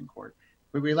victims in court,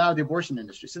 but we allow the abortion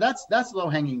industry. So that's low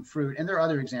hanging fruit. And there are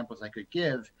other examples I could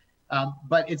give.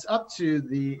 But it's up to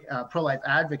the pro-life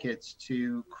advocates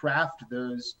to craft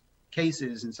those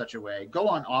cases in such a way, go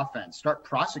on offense, start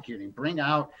prosecuting, bring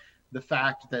out the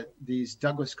fact that these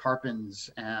Douglas Carpens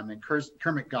and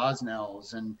Kermit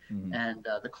Gosnells and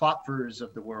the Klopfers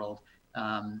of the world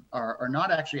are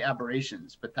not actually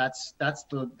aberrations, but that's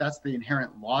the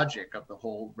inherent logic of the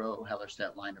whole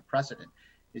Roe-Hellerstedt line of precedent.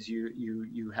 Is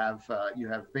you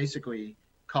have basically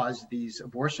caused these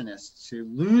abortionists to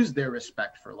lose their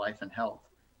respect for life and health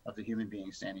of the human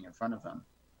being standing in front of them.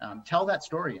 Tell that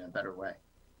story in a better way.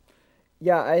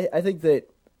 Yeah, I think that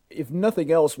if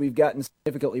nothing else, we've gotten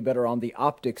significantly better on the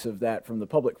optics of that from the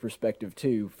public perspective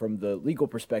too. From the legal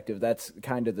perspective, that's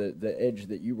kind of the edge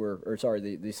that you were, or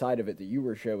sorry, the side of it that you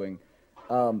were showing.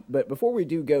 But before we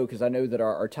do go, because I know that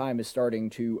our time is starting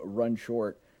to run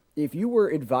short, if you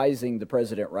were advising the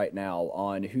president right now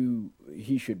on who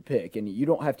he should pick, and you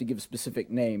don't have to give specific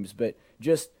names, but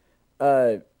just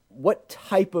what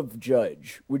type of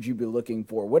judge would you be looking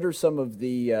for? What are some of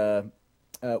the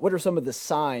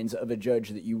signs of a judge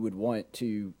that you would want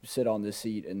to sit on this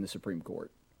seat in the Supreme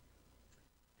Court?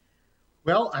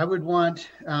 Well, I would want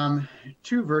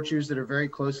two virtues that are very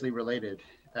closely related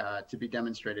to be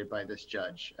demonstrated by this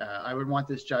judge. I would want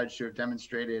this judge to have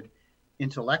demonstrated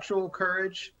intellectual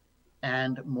courage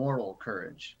and moral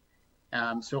courage.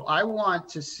 So I want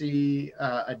to see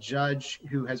a judge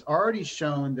who has already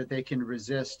shown that they can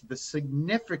resist the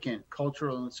significant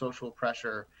cultural and social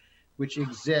pressure which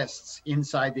exists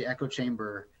inside the echo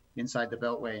chamber, inside the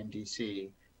Beltway in DC,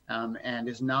 and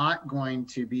is not going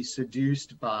to be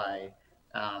seduced by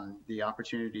the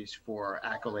opportunities for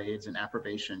accolades and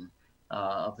approbation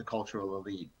of the cultural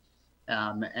elite,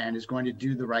 and is going to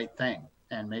do the right thing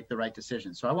and make the right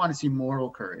decision. So I want to see moral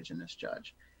courage in this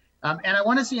judge. And I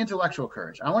want to see intellectual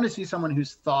courage. I want to see someone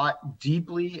who's thought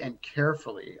deeply and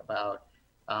carefully about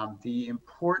the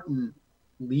important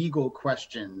legal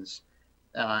questions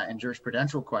and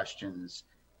jurisprudential questions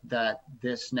that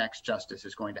this next justice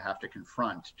is going to have to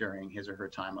confront during his or her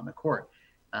time on the court.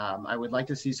 I would like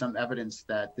to see some evidence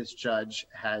that this judge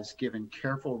has given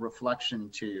careful reflection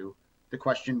to the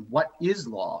question, what is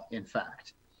law, in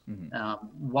fact?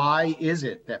 Why is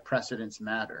it that precedents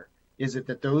matter? Is it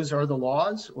that those are the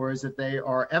laws, or is it they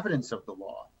are evidence of the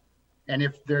law? And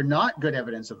if they're not good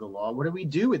evidence of the law, what do we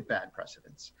do with bad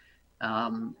precedents?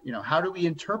 How do we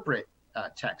interpret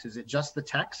text? Is it just the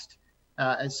text,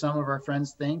 as some of our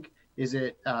friends think? Is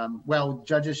it,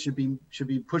 judges should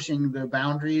be pushing the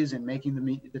boundaries and making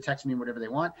the text mean whatever they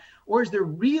want? Or is there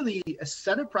really a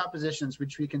set of propositions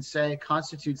which we can say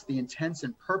constitutes the intents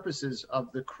and purposes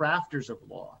of the crafters of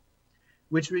law,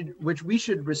 which we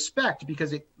should respect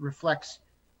because it reflects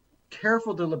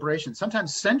careful deliberation,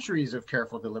 sometimes centuries of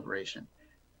careful deliberation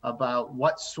about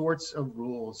what sorts of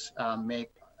rules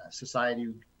make society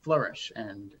flourish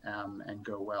and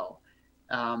go well.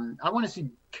 I want to see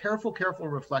careful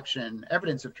reflection,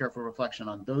 evidence of careful reflection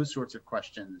on those sorts of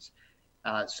questions,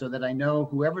 so that I know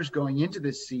whoever's going into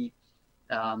this seat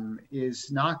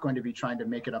is not going to be trying to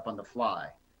make it up on the fly,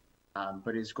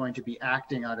 but is going to be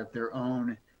acting out of their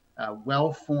own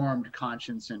well-formed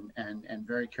conscience and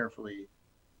very carefully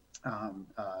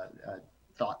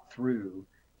thought through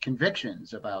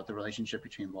convictions about the relationship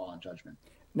between law and judgment.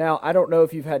 Now, I don't know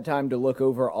if you've had time to look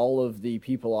over all of the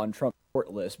people on Trump's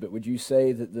court list, but would you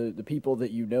say that the people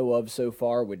that you know of so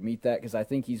far would meet that? Because I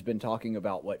think he's been talking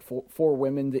about, four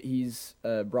women that he's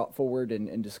brought forward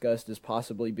and discussed as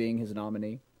possibly being his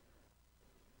nominee?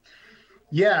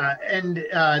 Yeah, and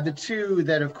the two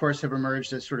that, of course, have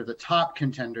emerged as sort of the top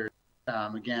contenders,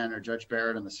 again, are Judge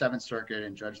Barrett on the 7th Circuit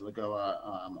and Judge Lagoa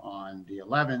on the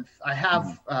 11th. I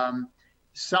have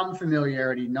some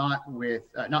familiarity,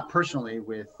 not personally,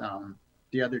 with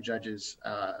the other judges,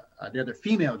 the other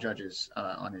female judges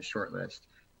on his short list,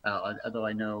 although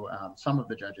I know some of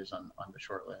the judges on the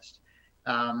short list.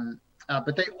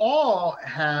 But they all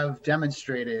have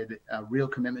demonstrated a real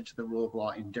commitment to the rule of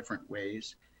law in different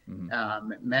ways.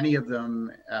 Many of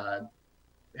them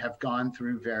have gone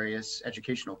through various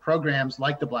educational programs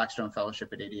like the Blackstone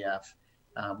Fellowship at ADF,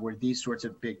 where these sorts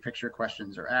of big picture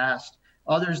questions are asked.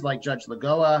 Others, like Judge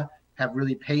Lagoa, have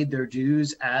really paid their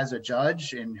dues as a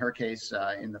judge, in her case,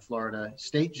 in the Florida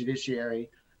state judiciary,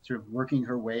 sort of working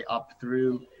her way up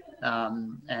through,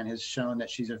 and has shown that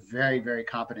she's a very, very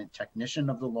competent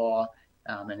technician of the law,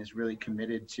 and is really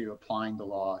committed to applying the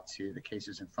law to the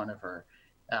cases in front of her.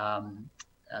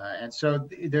 And so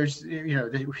there's,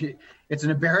 it's an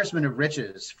embarrassment of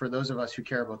riches for those of us who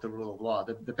care about the rule of law.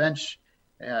 The bench,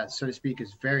 so to speak,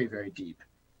 is very, very deep.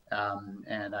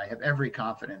 And I have every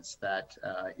confidence that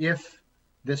if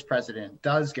this president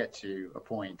does get to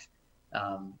appoint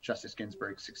Justice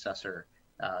Ginsburg's successor,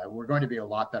 we're going to be a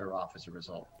lot better off as a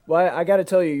result. Well, I got to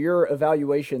tell you, your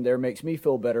evaluation there makes me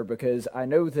feel better, because I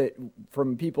know that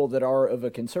from people that are of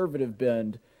a conservative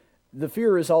bend, the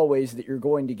fear is always that you're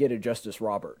going to get a Justice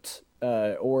Roberts,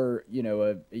 or,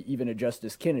 even a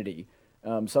Justice Kennedy,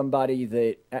 somebody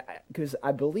that, because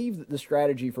I believe that the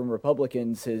strategy from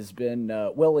Republicans has been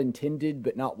well-intended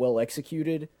but not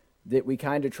well-executed, that we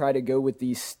kind of try to go with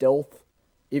these stealth,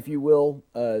 if you will,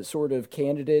 sort of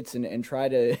candidates and try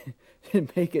to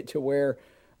make it to where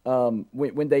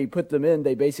when they put them in,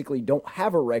 they basically don't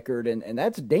have a record, and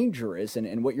that's dangerous.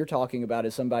 And what you're talking about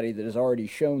is somebody that has already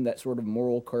shown that sort of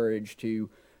moral courage to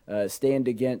stand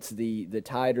against the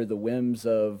tide or the whims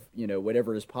of,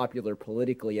 whatever is popular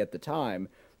politically at the time.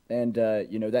 And,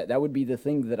 that would be the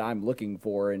thing that I'm looking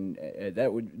for, and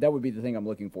that would be the thing I'm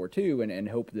looking for too, and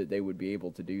hope that they would be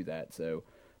able to do that. So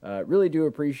really do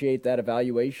appreciate that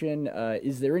evaluation.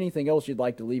 Is there anything else you'd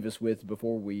like to leave us with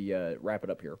before we wrap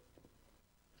it up here?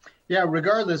 Yeah,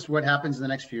 regardless what happens in the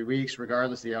next few weeks,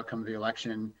 regardless of the outcome of the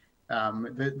election,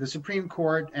 the Supreme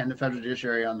Court and the federal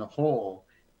judiciary on the whole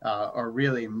are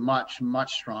really much,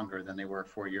 much stronger than they were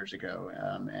 4 years ago.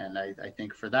 And I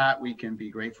think for that, we can be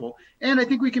grateful. And I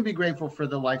think we can be grateful for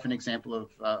the life and example of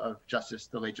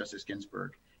the late Justice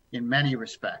Ginsburg in many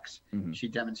respects. Mm-hmm. She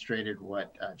demonstrated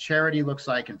what charity looks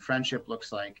like and friendship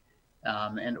looks like.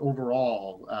 And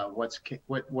overall, what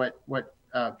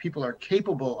people are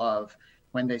capable of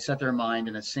when they set their mind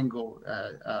in a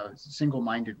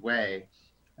single-minded way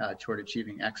toward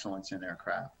achieving excellence in their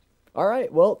craft. All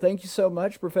right. Well, thank you so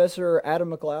much, Professor Adam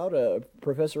MacLeod, a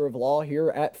professor of law here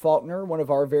at Faulkner, one of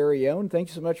our very own. Thank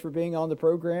you so much for being on the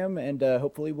program, and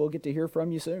hopefully we'll get to hear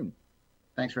from you soon.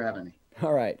 Thanks for having me.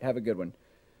 All right. Have a good one.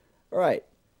 All right.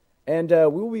 And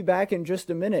we'll be back in just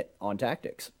a minute on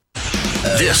Tactics.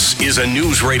 This is a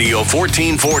News Radio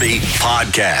 1440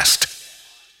 podcast.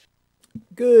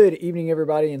 Good evening,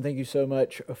 everybody, and thank you so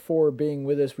much for being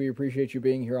with us. We appreciate you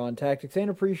being here on Tactics, and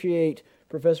appreciate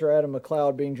Professor Adam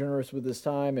MacLeod being generous with his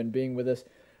time and being with us.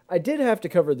 I did have to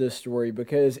cover this story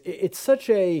because it's such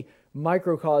a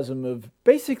microcosm of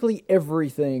basically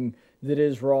everything that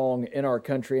is wrong in our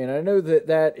country, and I know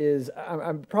that is,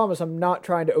 I promise I'm not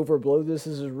trying to overblow this.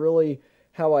 This is really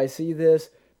how I see this.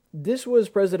 This was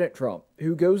President Trump,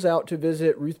 who goes out to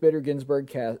visit Ruth Bader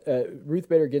Ginsberg's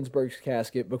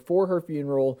casket. Before her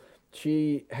funeral,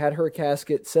 she had her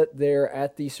casket set there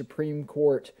at the Supreme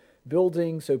Court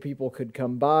building so people could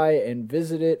come by and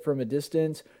visit it from a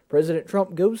distance. President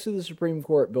Trump goes to the Supreme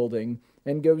Court building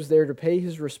and goes there to pay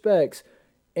his respects,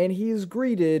 and he is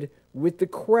greeted with the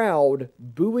crowd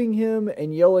booing him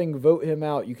and yelling, "Vote him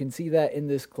out." You can see that in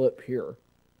this clip here.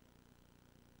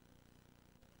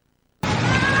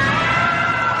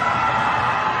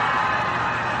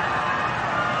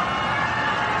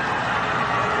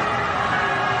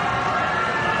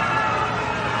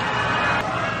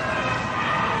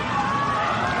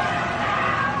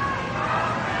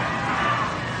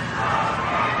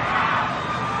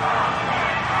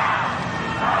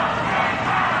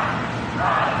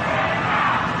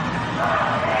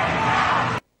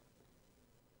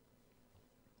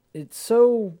 It's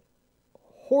so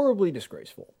horribly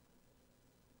disgraceful.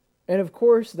 And of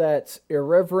course, that's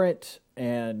irreverent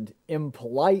and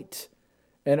impolite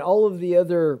and all of the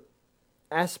other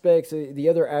aspects, the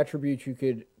other attributes you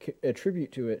could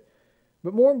attribute to it.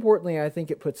 But more importantly, I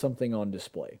think it puts something on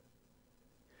display.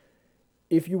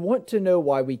 If you want to know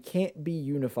why we can't be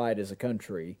unified as a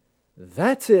country,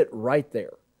 that's it right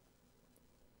there.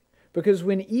 Because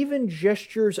when even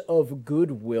gestures of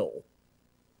goodwill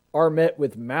are met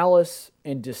with malice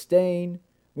and disdain,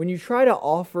 when you try to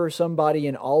offer somebody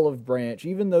an olive branch,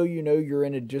 even though you know you're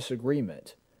in a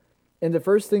disagreement, and the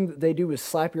first thing that they do is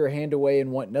slap your hand away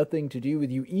and want nothing to do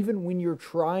with you, even when you're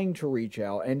trying to reach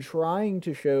out and trying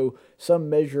to show some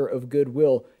measure of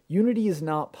goodwill, unity is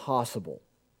not possible.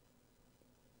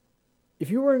 If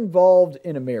you were involved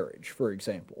in a marriage, for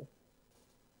example,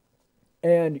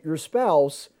 and your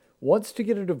spouse wants to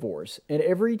get a divorce, and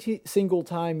every single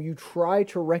time you try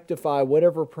to rectify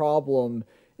whatever problem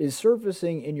is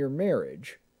surfacing in your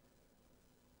marriage,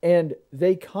 and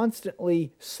they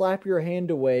constantly slap your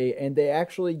hand away, and they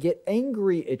actually get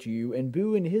angry at you and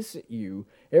boo and hiss at you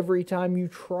every time you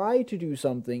try to do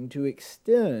something to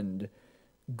extend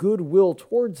goodwill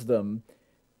towards them,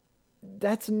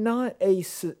 that's not a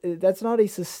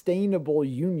sustainable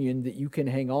union that you can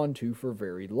hang on to for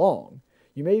very long.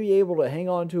 You may be able to hang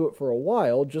on to it for a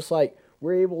while, just like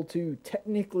we're able to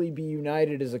technically be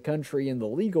united as a country in the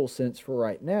legal sense for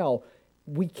right now.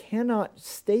 We cannot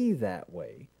stay that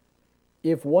way.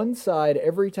 If one side,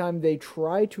 every time they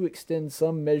try to extend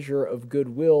some measure of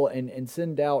goodwill and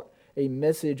send out a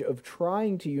message of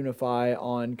trying to unify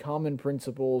on common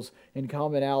principles and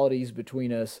commonalities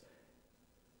between us,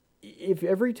 if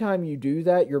every time you do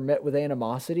that you're met with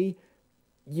animosity,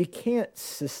 you can't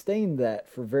sustain that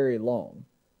for very long.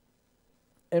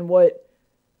 And what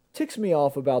ticks me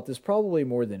off about this probably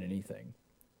more than anything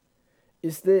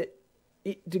is that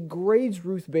it degrades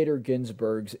Ruth Bader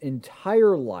Ginsburg's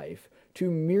entire life to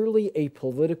merely a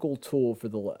political tool for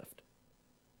the left.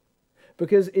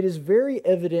 Because it is very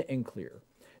evident and clear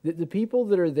that the people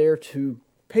that are there to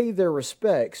pay their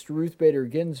respects to Ruth Bader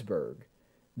Ginsburg,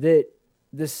 that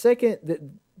the second that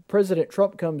President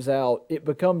Trump comes out, it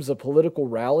becomes a political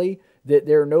rally, that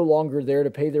they're no longer there to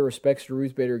pay their respects to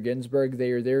Ruth Bader Ginsburg.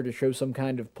 They are there to show some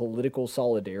kind of political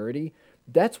solidarity.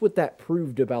 That's what that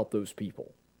proved about those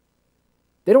people.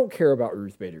 They don't care about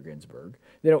Ruth Bader Ginsburg.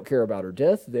 They don't care about her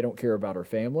death. They don't care about her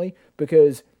family.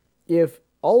 Because if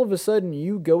all of a sudden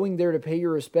you going there to pay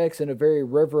your respects in a very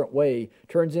reverent way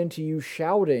turns into you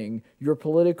shouting your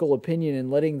political opinion and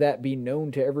letting that be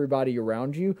known to everybody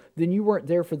around you, then you weren't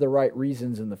there for the right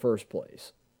reasons in the first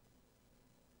place.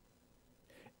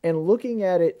 And looking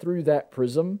at it through that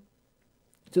prism,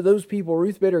 to those people,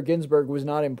 Ruth Bader Ginsburg was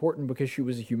not important because she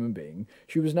was a human being.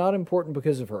 She was not important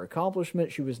because of her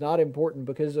accomplishment. She was not important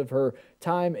because of her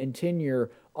time and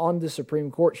tenure on the Supreme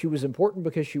Court. She was important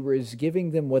because she was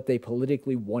giving them what they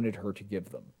politically wanted her to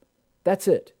give them. That's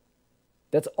it.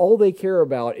 That's all they care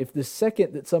about. If the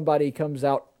second that somebody comes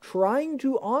out trying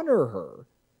to honor her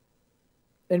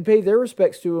and pay their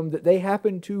respects to him that they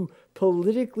happen to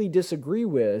politically disagree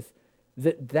with,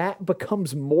 that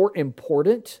becomes more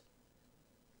important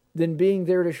than being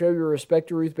there to show your respect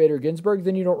to Ruth Bader Ginsburg,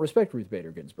 then you don't respect Ruth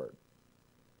Bader Ginsburg.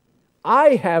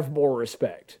 I have more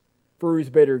respect for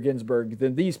Ruth Bader Ginsburg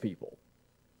than these people.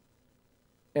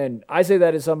 And I say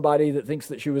that as somebody that thinks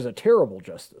that she was a terrible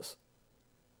justice.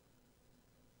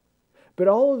 But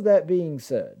all of that being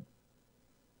said,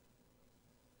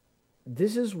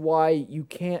 this is why you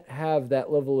can't have that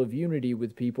level of unity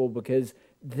with people, because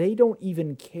they don't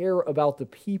even care about the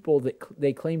people that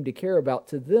they claim to care about.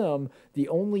 To them, the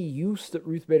only use that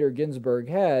Ruth Bader Ginsburg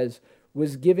has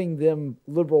was giving them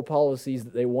liberal policies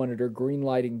that they wanted, or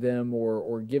greenlighting them,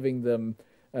 or giving them,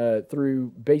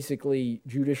 through basically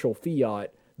judicial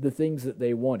fiat, the things that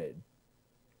they wanted.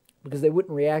 Because they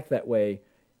wouldn't react that way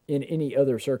in any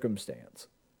other circumstance.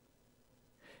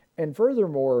 And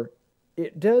furthermore,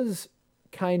 it does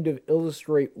kind of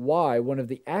illustrate why one of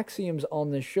the axioms on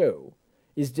this show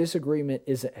is disagreement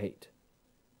isn't hate.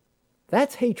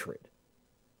 That's hatred.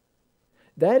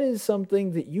 That is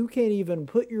something that you can't even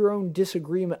put your own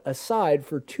disagreement aside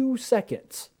for 2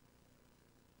 seconds,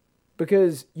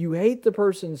 because you hate the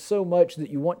person so much that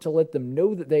you want to let them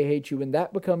know that they hate you, and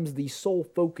that becomes the sole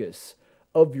focus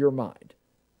of your mind.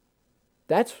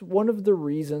 That's one of the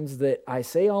reasons that I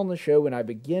say on the show, and I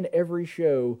begin every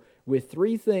show with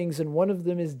 3 things, and one of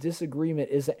them is disagreement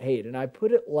isn't hate. And I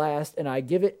put it last, and I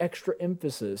give it extra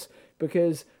emphasis,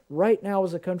 because right now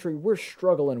as a country, we're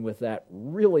struggling with that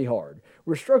really hard.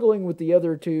 We're struggling with the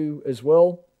other 2 as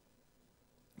well.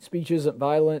 Speech isn't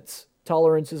violence,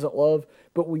 tolerance isn't love,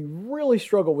 but we really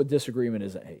struggle with disagreement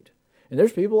isn't hate. And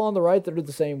there's people on the right that are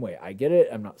the same way. I get it.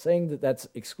 I'm not saying that that's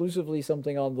exclusively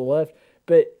something on the left,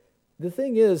 but the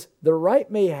thing is, the right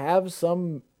may have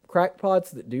some crackpots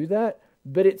that do that,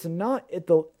 but it's not at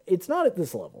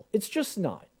this level. It's just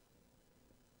not.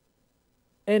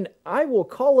 And I will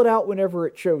call it out whenever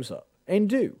it shows up, and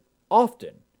do,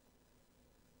 often.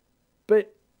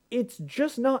 But it's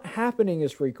just not happening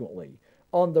as frequently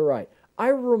on the right. I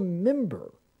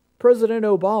remember President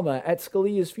Obama at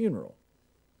Scalia's funeral.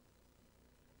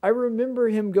 I remember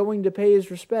him going to pay his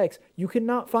respects. You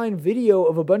cannot find video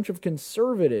of a bunch of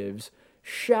conservatives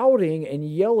shouting and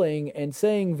yelling and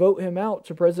saying, vote him out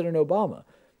to President Obama.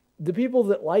 The people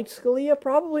that liked Scalia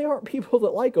probably aren't people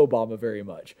that like Obama very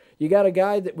much. You got a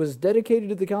guy that was dedicated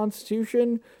to the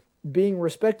Constitution being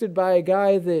respected by a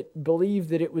guy that believed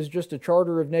that it was just a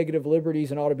charter of negative liberties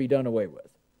and ought to be done away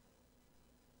with.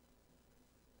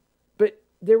 But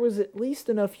there was at least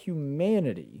enough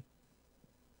humanity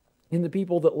in the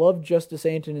people that loved Justice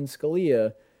Antonin and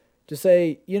Scalia to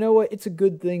say, you know what, it's a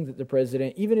good thing that the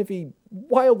president, even if he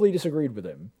wildly disagreed with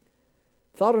him,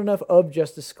 thought enough of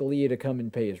Justice Scalia to come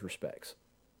and pay his respects.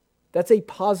 That's a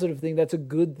positive thing. That's a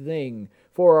good thing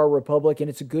for our republic, and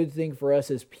it's a good thing for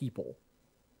us as people.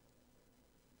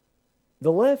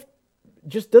 The left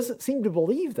just doesn't seem to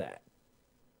believe that.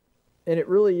 And it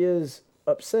really is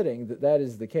upsetting that that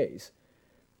is the case.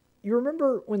 You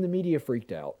remember when the media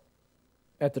freaked out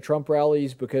at the Trump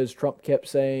rallies because Trump kept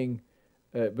saying,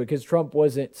 because Trump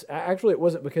wasn't, actually it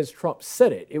wasn't because Trump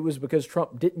said it, it was because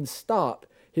Trump didn't stop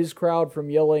his crowd from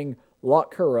yelling,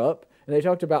 "Lock her up." And they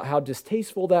talked about how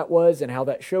distasteful that was and how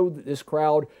that showed that this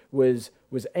crowd was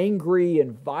angry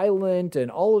and violent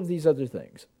and all of these other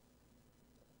things.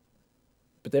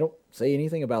 But they don't say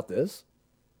anything about this.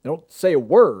 They don't say a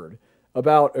word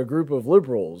about a group of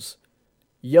liberals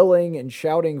yelling and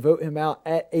shouting, "Vote him out,"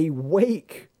 at a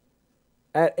wake,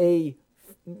 at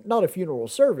not a funeral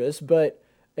service, but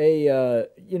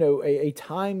a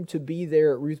time to be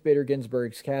there at Ruth Bader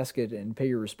Ginsburg's casket and pay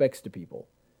your respects to people.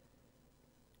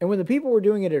 And when the people were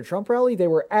doing it at a Trump rally, they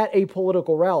were at a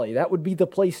political rally. That would be the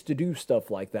place to do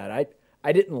stuff like that.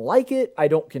 I didn't like it. I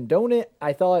don't condone it.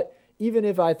 I thought, even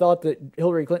if I thought that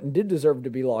Hillary Clinton did deserve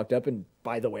to be locked up, and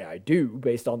by the way, I do,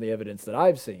 based on the evidence that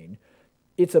I've seen,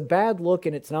 it's a bad look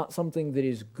and it's not something that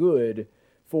is good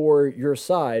for your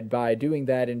side by doing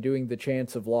that and doing the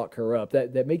chance of lock her up.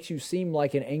 That makes you seem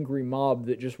like an angry mob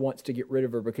that just wants to get rid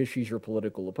of her because she's your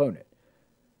political opponent.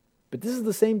 But this is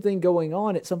the same thing going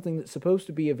on. It's something that's supposed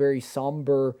to be a very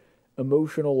somber,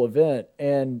 emotional event,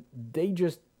 and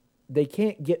they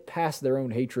can't get past their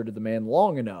own hatred of the man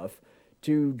long enough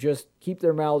to just keep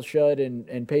their mouths shut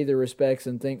and pay their respects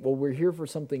and think, well, we're here for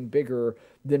something bigger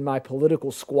than my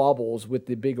political squabbles with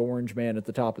the big orange man at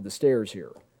the top of the stairs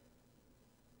here.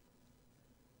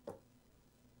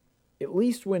 At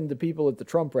least when the people at the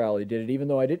Trump rally did it, even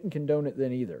though I didn't condone it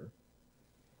then either,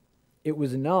 it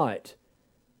was not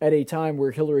at a time where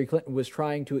Hillary Clinton was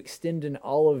trying to extend an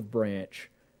olive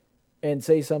branch and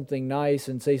say something nice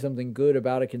and say something good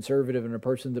about a conservative and a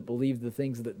person that believed the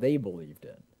things that they believed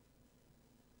in.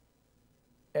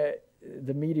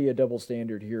 The media double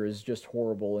standard here is just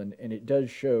horrible, and it does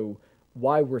show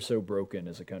why we're so broken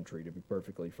as a country, to be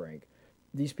perfectly frank.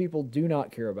 These people do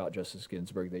not care about Justice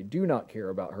Ginsburg. They do not care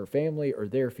about her family or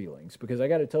their feelings. Because I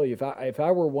got to tell you, if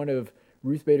I were one of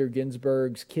Ruth Bader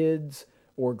Ginsburg's kids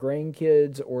or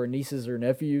grandkids or nieces or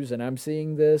nephews, and I'm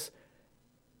seeing this,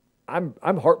 I'm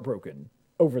heartbroken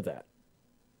over that.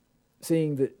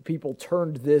 Seeing that people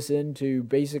turned this into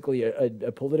basically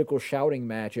a political shouting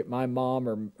match at my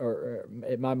mom or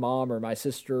at my mom or my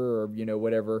sister or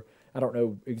whatever. I don't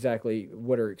know exactly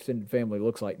what her extended family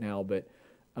looks like now, but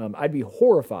I'd be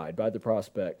horrified by the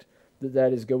prospect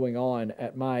that is going on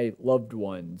at my loved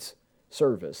one's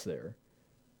service there.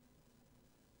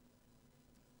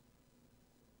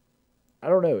 I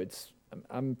don't know.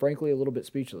 I'm frankly a little bit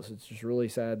speechless. It's just really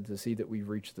sad to see that we've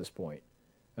reached this point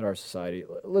in our society.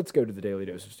 Let's go to the Daily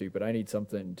Dose of Stupid. I need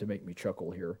something to make me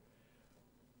chuckle here.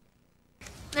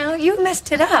 No, you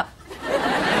messed it up.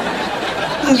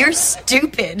 You're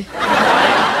stupid.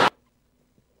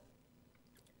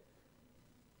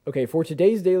 Okay, for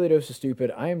today's Daily Dose of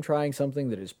Stupid, I am trying something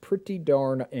that is pretty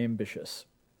darn ambitious.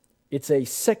 It's a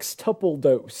sextuple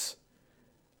dose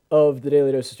of the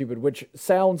Daily Dose of Stupid, which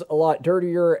sounds a lot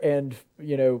dirtier and,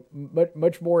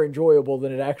 much more enjoyable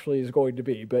than it actually is going to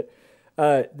be. But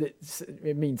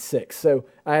it means 6. So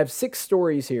I have 6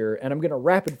 stories here, and I'm going to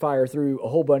rapid fire through a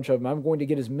whole bunch of them. I'm going to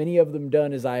get as many of them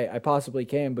done as I possibly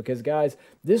can because, guys,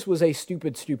 this was a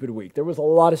stupid week. There was a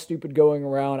lot of stupid going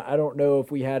around. I don't know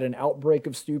if we had an outbreak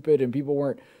of stupid and people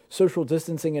weren't social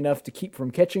distancing enough to keep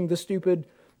from catching the stupid,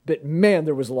 but man,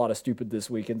 there was a lot of stupid this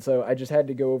week, and so I just had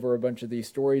to go over a bunch of these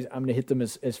stories. I'm going to hit them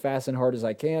as fast and hard as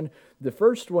I can. The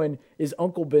first one is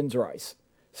Uncle Ben's rice.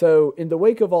 So in the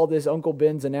wake of all this, Uncle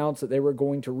Ben's announced that they were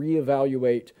going to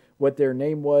reevaluate what their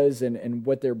name was and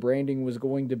what their branding was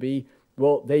going to be.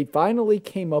 Well, they finally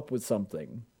came up with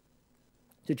something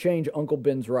to change Uncle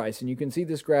Ben's rice. And you can see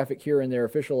this graphic here in their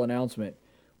official announcement.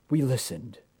 We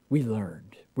listened. We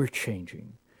learned. We're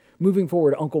changing. Moving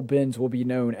forward, Uncle Ben's will be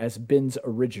known as Ben's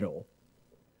Original.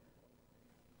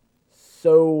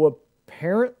 So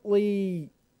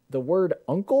apparently the word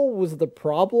uncle was the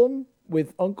problem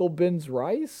with Uncle Ben's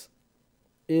rice?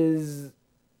 Is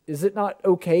it not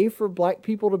okay for black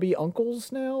people to be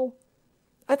uncles now?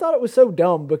 I thought it was so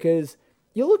dumb because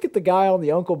you look at the guy on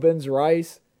the Uncle Ben's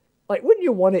rice, like, wouldn't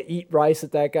you want to eat rice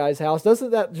at that guy's house?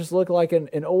 Doesn't that just look like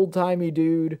an old-timey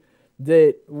dude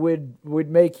that would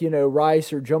make,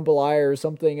 rice or jambalaya or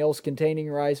something else containing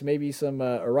rice, maybe some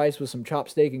a rice with some chopped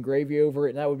steak and gravy over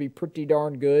it, and that would be pretty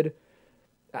darn good.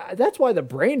 That's why the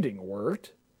branding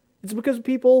worked. It's because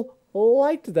people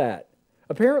liked that.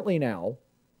 Apparently now,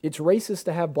 it's racist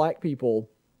to have black people,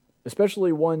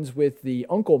 especially ones with the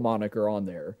uncle moniker on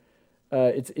there.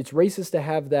 It's racist to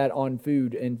have that on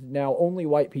food, and now only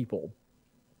white people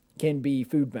can be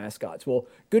food mascots. Well,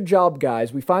 good job,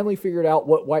 guys. We finally figured out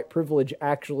what white privilege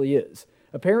actually is.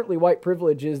 Apparently, white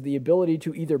privilege is the ability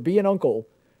to either be an uncle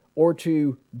or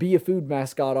to be a food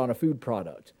mascot on a food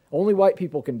product. Only white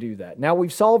people can do that. Now,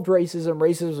 we've solved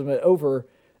racism over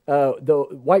the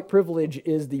white privilege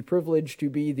is the privilege to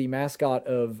be the mascot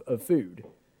of food.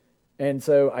 And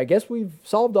so I guess we've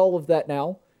solved all of that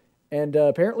now. And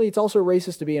apparently it's also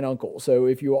racist to be an uncle. So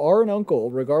if you are an uncle,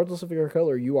 regardless of your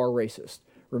color, you are racist.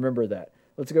 Remember that.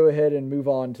 Let's go ahead and move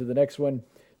on to the next one.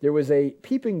 There was a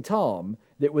peeping Tom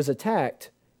that was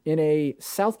attacked in a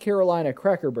South Carolina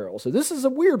Cracker Barrel. So this is a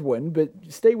weird one, but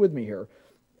stay with me here.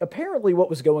 Apparently what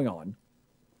was going on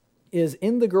is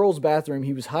in the girl's bathroom,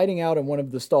 he was hiding out in one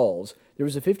of the stalls. There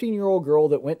was a 15-year-old girl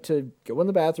that went to go in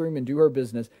the bathroom and do her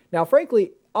business. Now,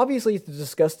 frankly, obviously it's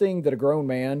disgusting that a grown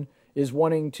man is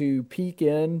wanting to peek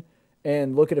in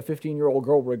and look at a 15-year-old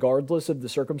girl regardless of the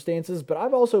circumstances, but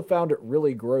I've also found it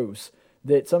really gross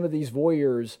that some of these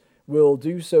voyeurs will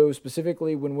do so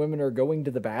specifically when women are going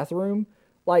to the bathroom.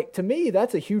 Like, to me,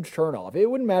 that's a huge turnoff. It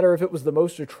wouldn't matter if it was the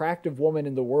most attractive woman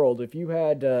in the world. If you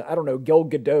had, Gal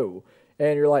Gadot,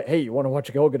 and you're like, hey, you want to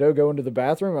watch Gal Gadot go into the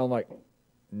bathroom? I'm like,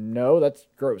 no, that's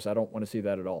gross. I don't want to see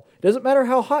that at all. It doesn't matter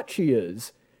how hot she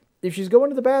is. If she's going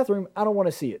to the bathroom, I don't want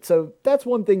to see it. So that's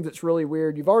one thing that's really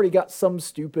weird. You've already got some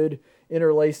stupid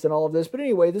interlaced in all of this. But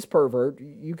anyway, this pervert,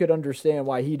 you could understand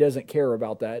why he doesn't care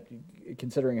about that,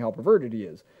 considering how perverted he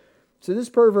is. So this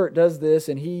pervert does this,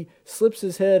 and he slips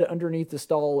his head underneath the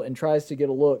stall and tries to get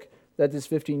a look at this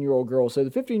 15-year-old girl. So the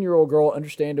 15-year-old girl,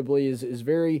 understandably, is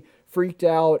very freaked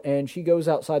out, and she goes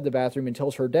outside the bathroom and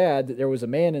tells her dad that there was a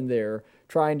man in there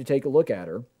trying to take a look at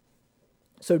her.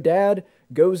 So dad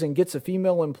goes and gets a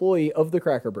female employee of the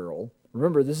Cracker Barrel.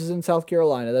 Remember, this is in South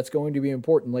Carolina. That's going to be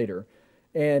important later.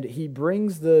 And he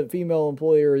brings the female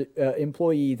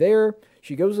employee there.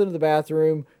 She goes into the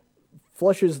bathroom,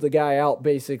 flushes the guy out,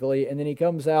 basically, and then he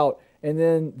comes out, and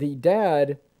then the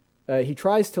dad, he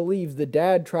tries to leave. The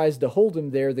dad tries to hold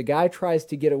him there. The guy tries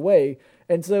to get away.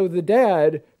 And so the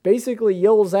dad basically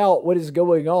yells out what is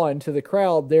going on to the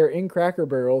crowd there in Cracker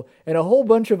Barrel, and a whole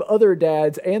bunch of other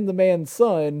dads and the man's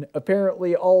son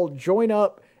apparently all join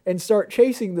up and start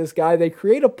chasing this guy. They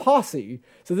create a posse.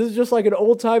 So this is just like an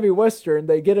old-timey Western.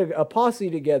 They get a posse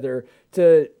together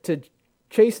to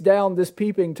chase down this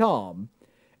peeping Tom.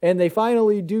 And they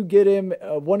finally do get him.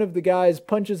 One of the guys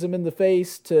punches him in the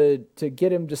face to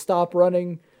get him to stop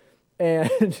running.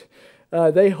 And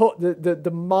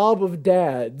the mob of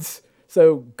dads.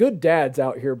 So good dads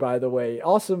out here, by the way.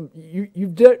 Awesome.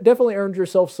 You've definitely earned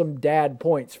yourself some dad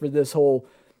points for this whole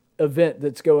event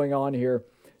that's going on here.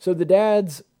 So the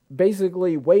dads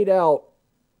basically wait out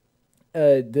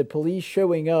the police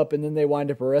showing up, and then they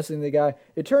wind up arresting the guy.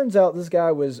 It turns out this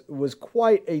guy was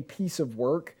quite a piece of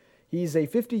work. He's a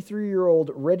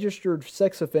 53-year-old registered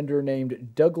sex offender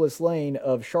named Douglas Lane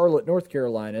of Charlotte, North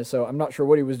Carolina. So I'm not sure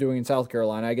what he was doing in South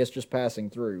Carolina. I guess just passing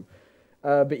through.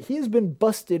 But he has been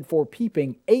busted for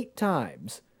peeping 8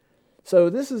 times. So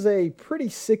this is a pretty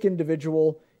sick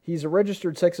individual. He's a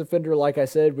registered sex offender, like I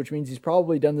said, which means he's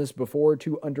probably done this before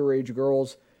to underage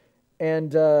girls.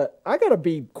 And I gotta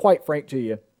be quite frank to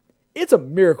you. It's a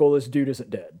miracle this dude isn't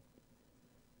dead.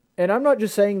 And I'm not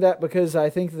just saying that because I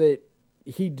think that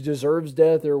he deserves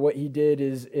death or what he did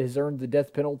has earned the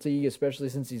death penalty, especially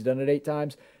since he's done it 8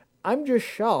 times. I'm just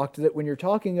shocked that when you're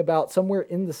talking about somewhere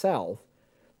in the South,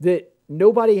 that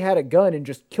nobody had a gun and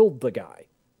just killed the guy.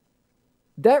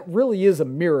 That really is a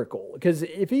miracle, because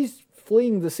if he's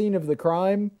fleeing the scene of the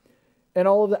crime and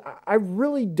all of that, I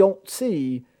really don't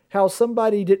see how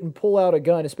somebody didn't pull out a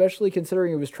gun, especially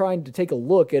considering he was trying to take a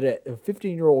look at a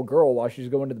 15-year-old girl while she's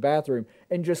going to the bathroom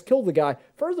and just kill the guy.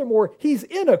 Furthermore, he's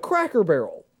in a Cracker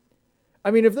Barrel.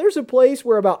 I mean, if there's a place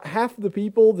where about half the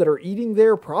people that are eating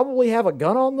there probably have a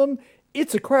gun on them,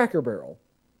 it's a Cracker Barrel.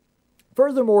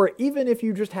 Furthermore, even if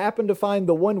you just happen to find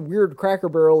the one weird Cracker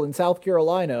Barrel in South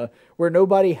Carolina where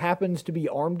nobody happens to be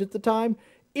armed at the time,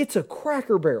 it's a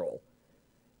Cracker Barrel.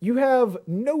 You have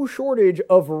no shortage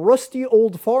of rusty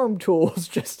old farm tools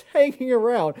just hanging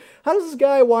around. How does this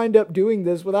guy wind up doing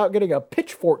this without getting a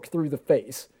pitchfork through the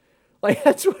face? Like,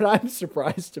 that's what I'm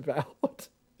surprised about.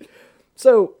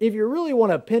 So, if you really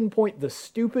want to pinpoint the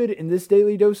stupid in this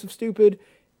daily dose of stupid,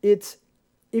 it's,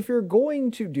 if you're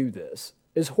going to do this,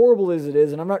 as horrible as it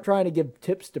is, and I'm not trying to give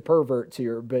tips to perverts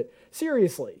here, but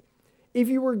seriously, if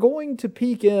you were going to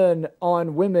peek in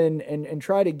on women and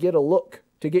try to get a look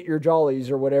to get your jollies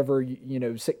or whatever,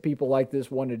 sick people like this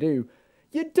want to do,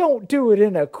 you don't do it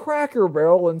in a Cracker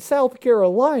Barrel in South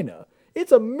Carolina.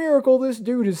 It's a miracle this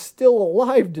dude is still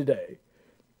alive today.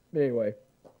 Anyway,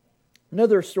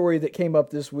 another story that came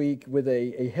up this week with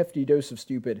a hefty dose of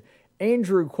stupid,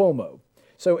 Andrew Cuomo.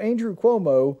 So Andrew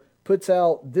Cuomo puts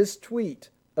out this tweet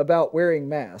about wearing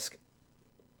masks.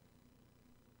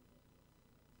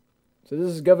 So this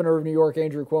is Governor of New York,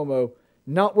 Andrew Cuomo.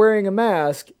 Not wearing a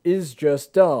mask is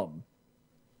just dumb.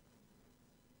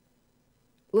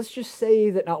 let's just say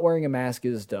that not wearing a mask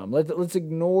is dumb. Let's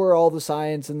ignore all the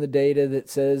science and the data that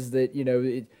says that,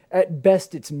 at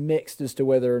best it's mixed as to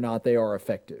whether or not they are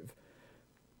effective.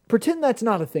 Pretend that's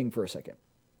not a thing for a second.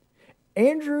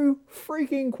 Andrew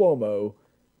freaking Cuomo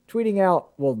tweeting out,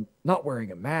 well, not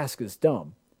wearing a mask is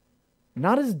dumb.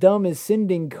 Not as dumb as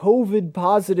sending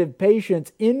COVID-positive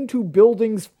patients into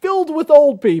buildings filled with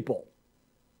old people.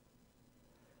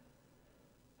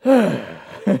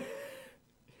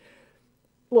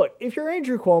 Look, if you're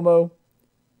Andrew Cuomo,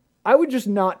 I would just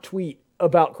not tweet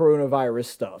about coronavirus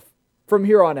stuff from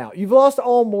here on out. You've lost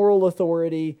all moral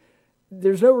authority.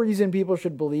 There's no reason people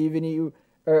should believe in you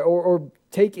or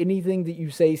take anything that you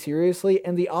say seriously.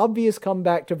 And the obvious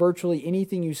comeback to virtually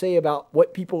anything you say about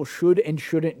what people should and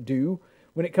shouldn't do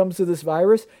when it comes to this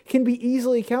virus can be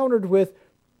easily countered with,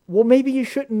 well, maybe you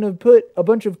shouldn't have put a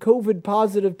bunch of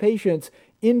COVID-positive patients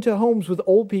into homes with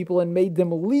old people and made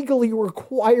them legally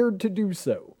required to do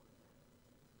so.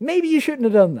 Maybe you shouldn't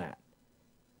have done that.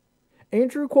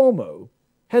 Andrew Cuomo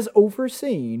has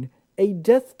overseen a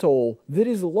death toll that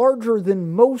is larger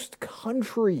than most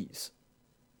countries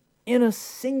in a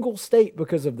single state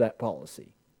because of that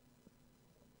policy.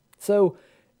 So,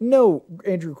 no,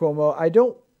 Andrew Cuomo, I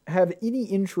don't have any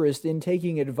interest in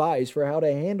taking advice for how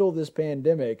to handle this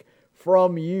pandemic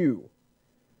from you.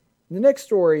 The next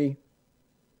story,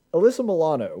 Alyssa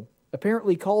Milano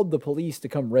apparently called the police to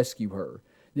come rescue her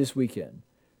this weekend,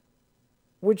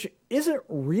 which isn't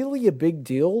really a big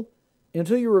deal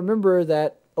until you remember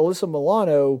that Alyssa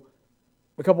Milano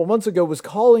a couple months ago was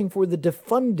calling for the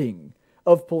defunding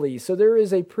of police. So there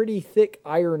is a pretty thick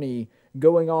irony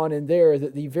going on in there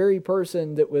that the very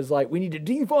person that was like, we need to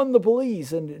defund the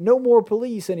police and no more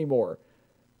police anymore,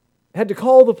 had to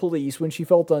call the police when she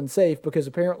felt unsafe because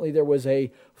apparently there was a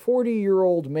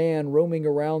 40-year-old man roaming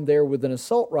around there with an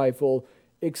assault rifle,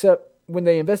 except when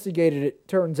they investigated it,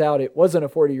 turns out it wasn't a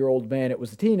 40-year-old man, it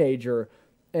was a teenager,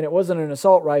 and it wasn't an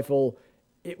assault rifle,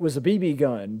 it was a BB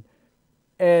gun,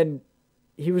 and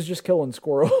he was just killing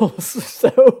squirrels.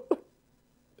 So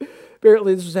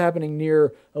apparently this was happening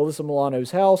near Alyssa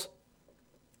Milano's house.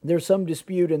 There's some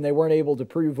dispute and they weren't able to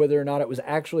prove whether or not it was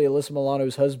actually Alyssa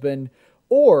Milano's husband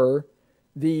or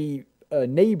the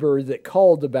neighbor that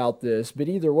called about this. But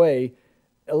either way,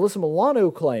 Alyssa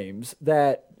Milano claims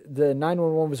that the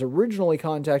 911 was originally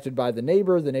contacted by the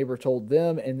neighbor told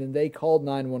them, and then they called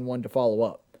 911 to follow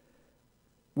up.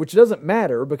 Which doesn't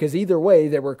matter because either way,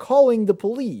 they were calling the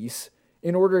police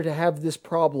in order to have this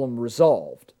problem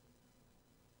resolved.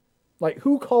 Like,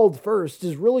 who called first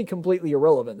is really completely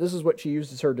irrelevant. This is what she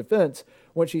used as her defense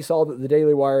when she saw that the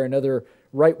Daily Wire and other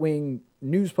right-wing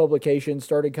news publications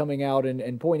started coming out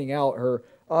and pointing out her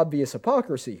obvious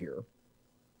hypocrisy here.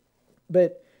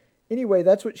 But anyway,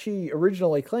 that's what she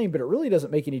originally claimed, but it really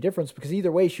doesn't make any difference because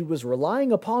either way, she was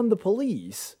relying upon the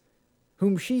police,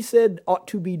 whom she said ought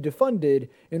to be defunded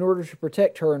in order to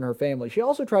protect her and her family. She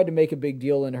also tried to make a big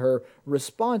deal in her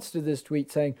response to this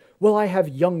tweet saying, well, I have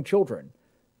young children.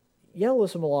 Yeah,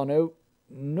 Alyssa Milano,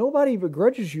 nobody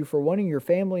begrudges you for wanting your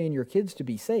family and your kids to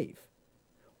be safe.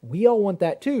 We all want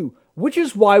that too, which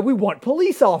is why we want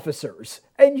police officers.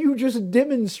 And you just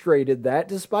demonstrated that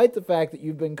despite the fact that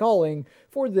you've been calling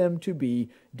for them to be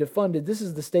defunded. This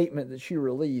is the statement that she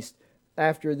released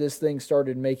after this thing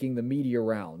started making the media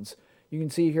rounds. You can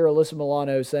see here Alyssa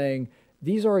Milano saying,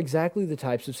 these are exactly the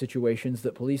types of situations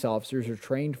that police officers are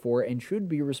trained for and should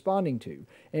be responding to,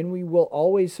 and we will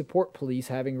always support police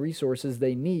having resources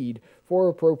they need for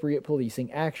appropriate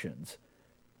policing actions.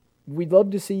 We'd love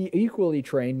to see equally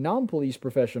trained non-police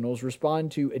professionals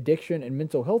respond to addiction and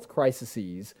mental health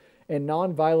crises and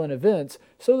non-violent events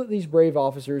so that these brave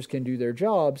officers can do their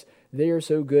jobs they are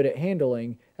so good at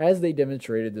handling, as they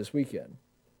demonstrated this weekend.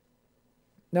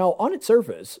 Now, on its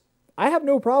surface, I have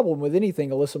no problem with anything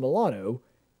Alyssa Milano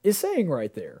is saying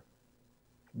right there.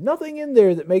 Nothing in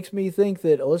there that makes me think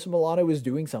that Alyssa Milano is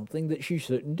doing something that she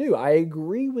shouldn't do. I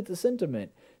agree with the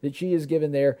sentiment that she is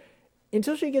given there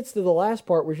until she gets to the last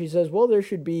part where she says, well, there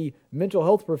should be mental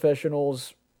health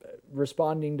professionals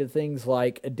responding to things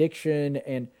like addiction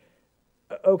and,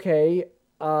 okay,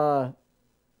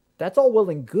 that's all well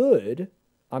and good.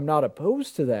 I'm not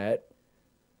opposed to that.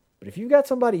 But if you've got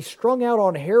somebody strung out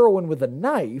on heroin with a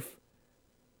knife,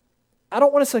 I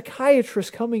don't want a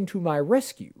psychiatrist coming to my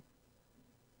rescue.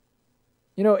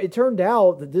 You know, it turned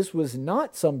out that this was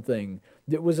not something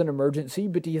that was an emergency,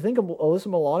 but do you think Alyssa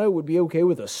Milano would be okay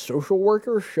with a social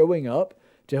worker showing up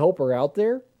to help her out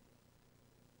there?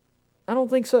 I don't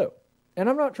think so. And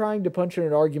I'm not trying to punch in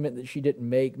an argument that she didn't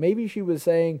make. Maybe she was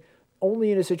saying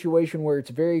only in a situation where it's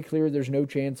very clear there's no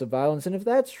chance of violence. And if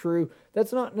that's true,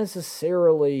 that's not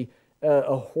necessarily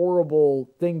a horrible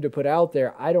thing to put out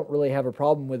there. I don't really have a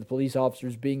problem with police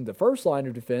officers being the first line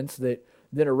of defense that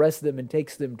then arrests them and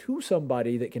takes them to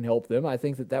somebody that can help them. I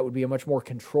think that that would be a much more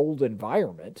controlled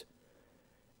environment.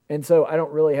 And so I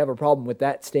don't really have a problem with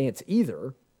that stance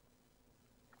either.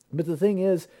 But the thing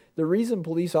is, the reason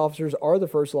police officers are the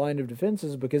first line of defense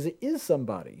is because it is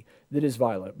somebody that is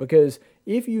violent. Because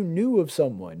if you knew of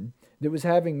someone that was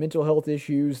having mental health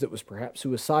issues, that was perhaps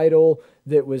suicidal,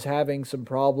 that was having some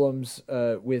problems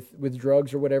with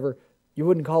drugs or whatever, you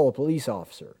wouldn't call a police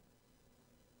officer.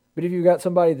 But if you've got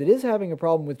somebody that is having a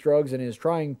problem with drugs and is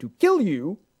trying to kill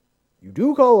you, you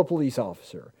do call a police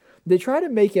officer. They try to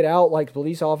make it out like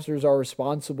police officers are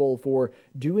responsible for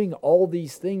doing all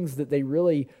these things that they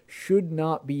really should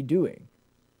not be doing.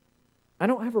 I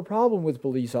don't have a problem with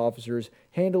police officers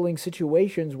handling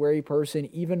situations where a person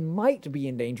even might be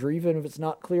in danger, even if it's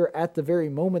not clear at the very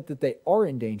moment that they are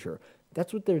in danger.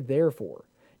 That's what they're there for.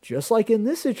 Just like in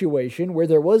this situation where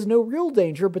there was no real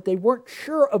danger, but they weren't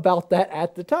sure about that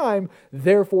at the time,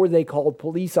 therefore they called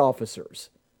police officers.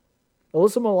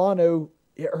 Alyssa Milano,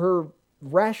 her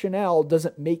rationale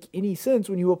doesn't make any sense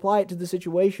when you apply it to the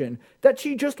situation that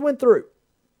she just went through.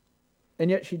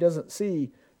 And yet she doesn't see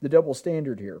the double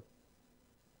standard here.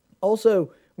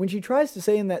 Also, when she tries to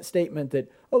say in that statement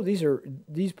that, oh,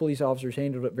 these police officers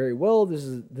handled it very well, this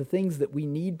is the things that we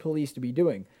need police to be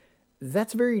doing,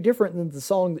 that's very different than the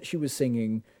song that she was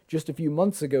singing just a few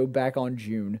months ago back on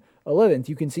June 11th.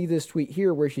 You can see this tweet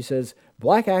here where she says,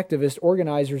 Black activists,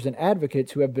 organizers, and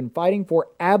advocates who have been fighting for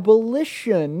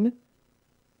abolition,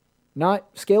 not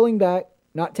scaling back,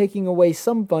 not taking away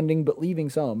some funding, but leaving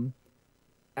some,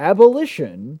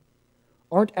 abolition,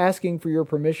 aren't asking for your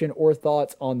permission or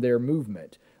thoughts on their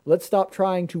movement. Let's stop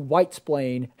trying to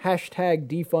white-splain, hashtag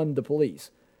defund the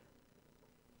police.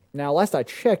 Now, last I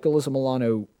checked, Alyssa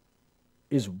Milano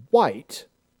is white,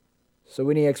 so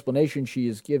any explanation she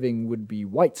is giving would be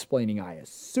white-splaining, I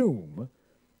assume.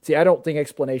 See, I don't think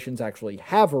explanations actually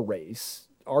have a race.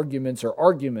 Arguments are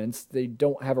arguments. They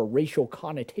don't have a racial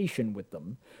connotation with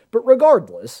them. But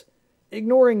regardless,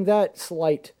 ignoring that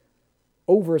slight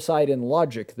oversight in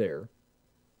logic there,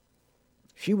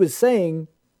 she was saying,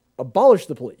 abolish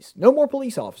the police. No more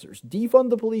police officers. Defund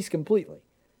the police completely.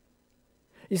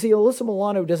 You see, Alyssa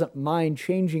Milano doesn't mind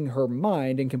changing her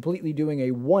mind and completely doing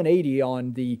a 180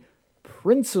 on the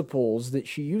principles that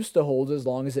she used to hold as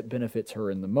long as it benefits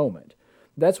her in the moment.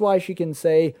 That's why she can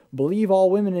say, believe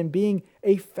all women in being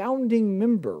a founding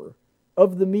member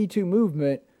of the Me Too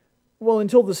movement, well,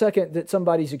 until the second that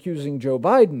somebody's accusing Joe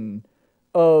Biden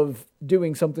of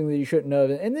doing something that he shouldn't have,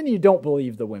 and then you don't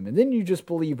believe the women. Then you just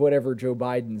believe whatever Joe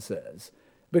Biden says.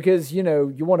 Because, you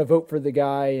want to vote for the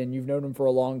guy and you've known him for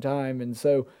a long time. And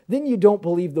so then you don't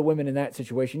believe the women in that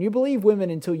situation. You believe women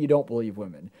until you don't believe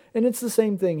women. And it's the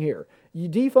same thing here. You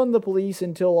defund the police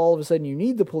until all of a sudden you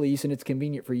need the police and it's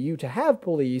convenient for you to have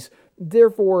police.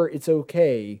 Therefore, it's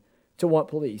okay to want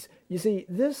police. You see,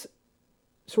 this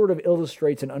sort of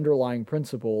illustrates an underlying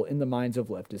principle in the minds of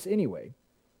leftists anyway.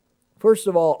 First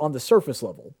of all, on the surface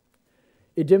level,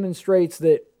 it demonstrates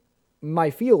that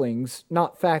my feelings,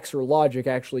 not facts or logic,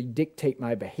 actually dictate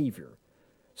my behavior.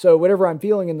 So whatever I'm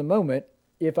feeling in the moment,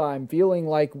 if I'm feeling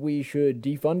like we should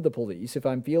defund the police, if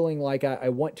I'm feeling like I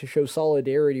want to show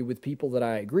solidarity with people that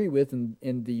I agree with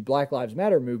in the Black Lives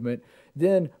Matter movement,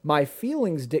 then my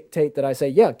feelings dictate that I say,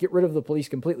 yeah, get rid of the police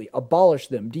completely, abolish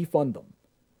them, defund them.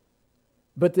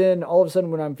 But then all of a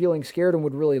sudden when I'm feeling scared and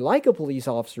would really like a police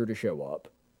officer to show up,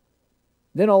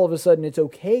 then all of a sudden it's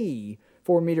okay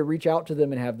for me to reach out to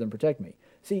them and have them protect me.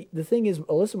 See, the thing is,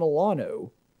 Alyssa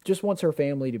Milano just wants her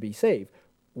family to be safe,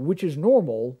 which is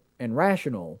normal and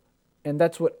rational, and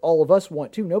that's what all of us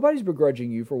want too. Nobody's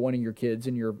begrudging you for wanting your kids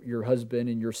and your husband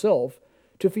and yourself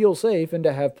to feel safe and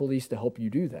to have police to help you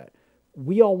do that.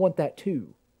 We all want that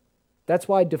too. That's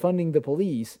why defunding the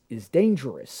police is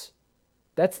dangerous.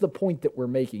 That's the point that we're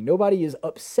making. Nobody is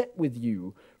upset with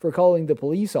you for calling the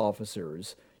police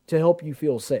officers to help you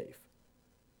feel safe.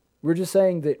 We're just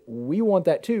saying that we want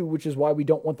that too, which is why we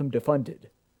don't want them defunded.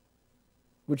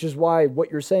 Which is why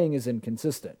what you're saying is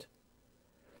inconsistent.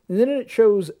 And then it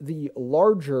shows the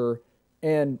larger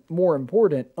and more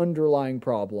important underlying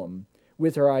problem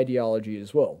with her ideology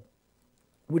as well,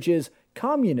 which is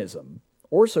communism,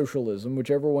 or socialism,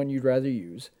 whichever one you'd rather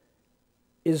use,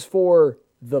 is for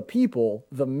the people,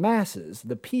 the masses,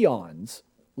 the peons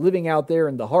living out there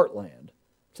in the heartland.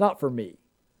 It's not for me.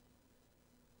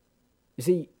 You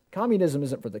see, communism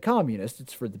isn't for the communists,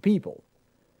 it's for the people.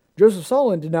 Joseph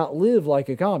Stalin did not live like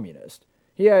a communist.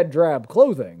 He had drab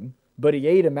clothing, but he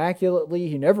ate immaculately,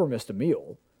 he never missed a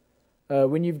meal.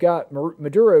 When you've got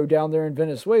Maduro down there in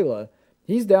Venezuela,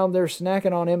 He's down there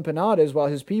snacking on empanadas while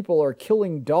his people are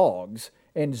killing dogs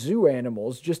and zoo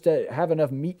animals just to have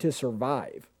enough meat to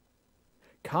survive.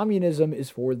 Communism is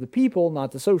for the people,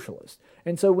 not the socialists.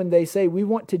 And so when they say we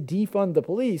want to defund the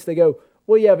police, they go,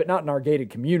 well, yeah, but not in our gated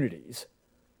communities.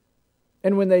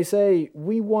 And when they say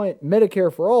we want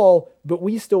Medicare for all, but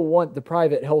we still want the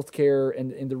private health care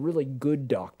and the really good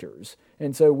doctors.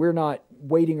 And so we're not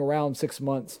waiting around 6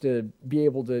 months to be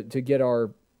able to get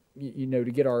our,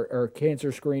 our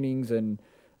cancer screenings and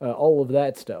all of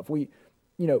that stuff.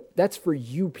 That's for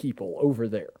you people over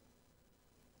there.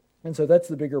 And so that's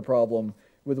the bigger problem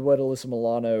with what Alyssa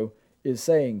Milano is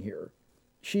saying here.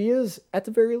 She is, at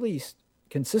the very least,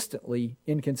 consistently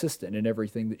inconsistent in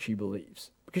everything that she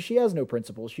believes. Because she has no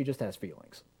principles, she just has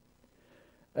feelings.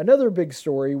 Another big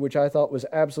story, which I thought was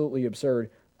absolutely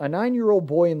absurd, a 9-year-old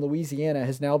boy in Louisiana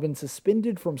has now been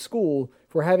suspended from school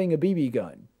for having a BB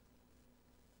gun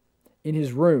in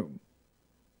his room.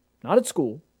 Not at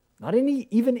school, not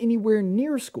even anywhere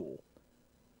near school.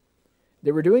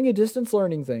 They were doing a distance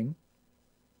learning thing,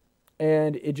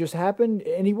 and it just happened,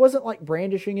 and he wasn't like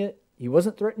brandishing it, he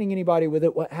wasn't threatening anybody with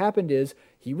it. What happened is,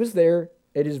 he was there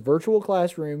at his virtual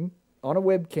classroom on a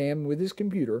webcam with his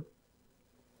computer,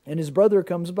 and his brother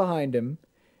comes behind him,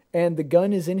 and the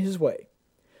gun is in his way.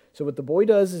 So what the boy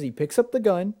does is he picks up the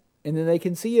gun, and then they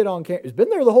can see it on camera. It's been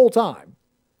there the whole time.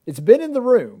 It's been in the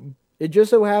room. It just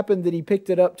so happened that he picked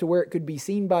it up to where it could be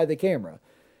seen by the camera.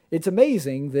 It's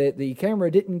amazing that the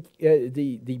camera didn't,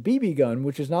 the BB gun,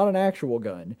 which is not an actual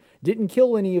gun, didn't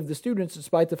kill any of the students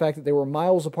despite the fact that they were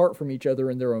miles apart from each other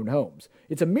in their own homes.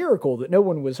 It's a miracle that no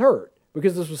one was hurt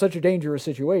because this was such a dangerous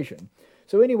situation.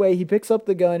 So anyway, he picks up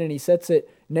the gun and he sets it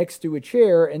next to a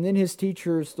chair, and then his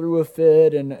teachers threw a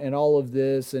fit and all of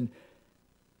this, and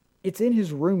it's in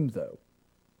his room though.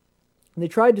 And they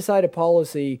tried to cite a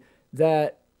policy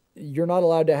that you're not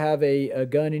allowed to have a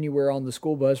gun anywhere on the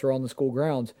school bus or on the school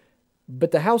grounds,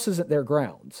 but the house isn't their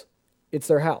grounds. It's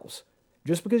their house.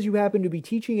 Just because you happen to be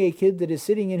teaching a kid that is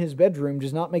sitting in his bedroom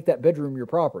does not make that bedroom your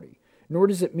property, nor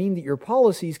does it mean that your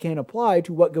policies can't apply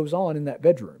to what goes on in that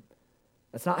bedroom.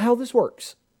 That's not how this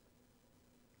works.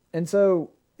 And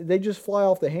so they just fly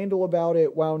off the handle about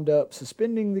it, wound up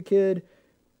suspending the kid,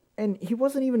 and he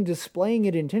wasn't even displaying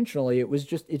it intentionally.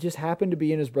 It just happened to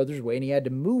be in his brother's way, and he had to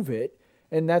move it,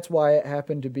 and that's why it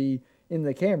happened to be in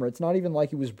the camera. It's not even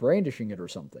like he was brandishing it or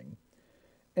something.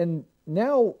 And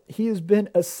now he has been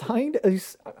assigned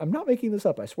I'm not making this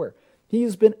up, I swear. He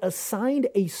has been assigned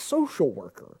a social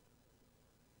worker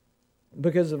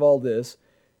because of all this.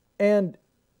 And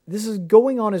this is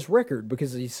going on his record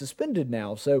because he's suspended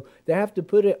now. So they have to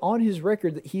put it on his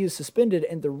record that he is suspended.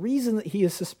 And the reason that he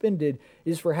is suspended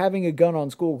is for having a gun on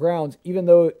school grounds, even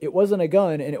though it wasn't a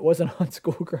gun and it wasn't on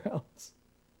school grounds.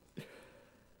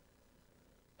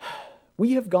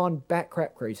 We have gone bat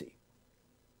crap crazy.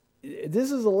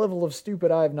 This is a level of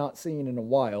stupid I have not seen in a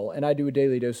while, and I do a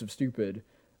daily dose of stupid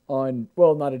on,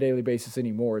 well, not a daily basis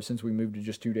anymore since we moved to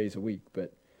just 2 days a week,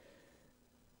 but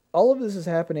all of this is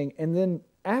happening, and then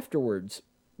afterwards,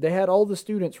 they had all the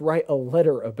students write a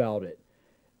letter about it.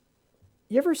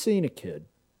 You ever seen a kid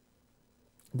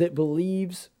that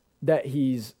believes that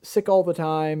he's sick all the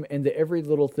time and that every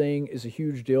little thing is a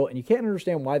huge deal, and you can't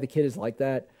understand why the kid is like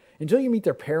that until you meet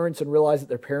their parents and realize that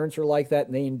their parents are like that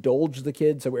and they indulge the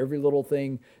kid, so every little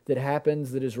thing that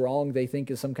happens that is wrong they think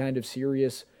is some kind of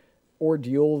serious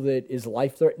ordeal that is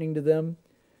life-threatening to them.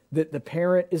 That the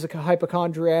parent is a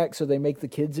hypochondriac, so they make the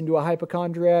kids into a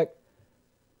hypochondriac.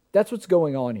 That's what's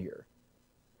going on here.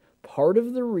 Part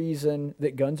of the reason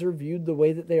that guns are viewed the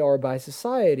way that they are by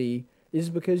society is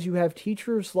because you have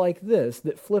teachers like this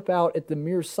that flip out at the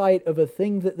mere sight of a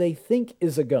thing that they think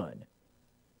is a gun.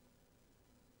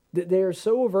 That they are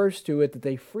so averse to it that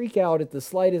they freak out at the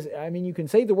slightest. I mean, you can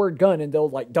say the word gun and they'll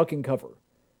like duck and cover.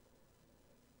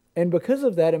 And because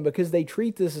of that, and because they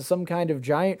treat this as some kind of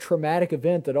giant traumatic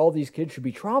event that all these kids should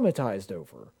be traumatized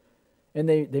over, and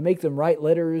they make them write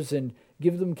letters and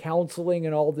give them counseling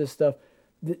and all this stuff,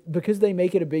 because they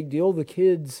make it a big deal, the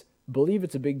kids believe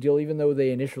it's a big deal even though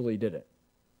they initially didn't.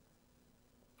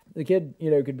 The kid,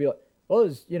 could be like, well,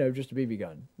 it's, just a BB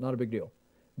gun, not a big deal.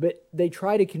 But they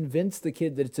try to convince the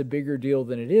kid that it's a bigger deal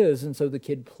than it is, and so the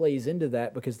kid plays into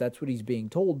that because that's what he's being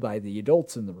told by the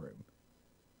adults in the room.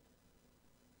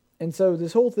 And so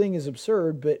this whole thing is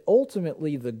absurd, but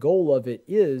ultimately the goal of it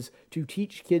is to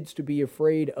teach kids to be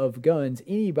afraid of guns,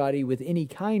 anybody with any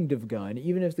kind of gun,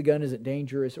 even if the gun isn't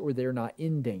dangerous or they're not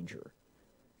in danger.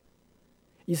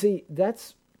 You see,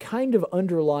 that's kind of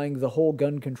underlying the whole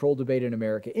gun control debate in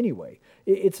America anyway.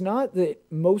 It's not that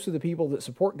most of the people that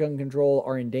support gun control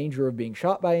are in danger of being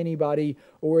shot by anybody,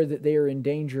 or that they are in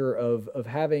danger of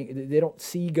they don't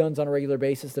see guns on a regular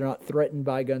basis, they're not threatened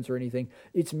by guns or anything.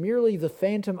 It's merely the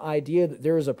phantom idea that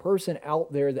there is a person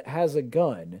out there that has a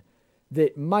gun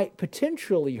that might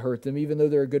potentially hurt them, even though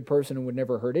they're a good person and would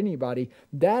never hurt anybody.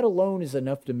 That alone is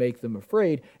enough to make them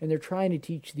afraid, and they're trying to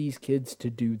teach these kids to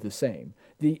do the same.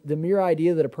 The mere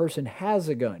idea that a person has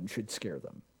a gun should scare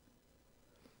them.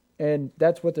 And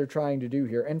that's what they're trying to do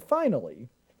here. And finally,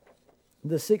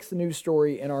 the sixth news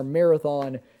story in our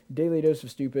marathon Daily Dose of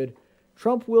Stupid: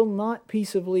 Trump will not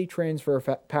peaceably transfer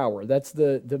power. That's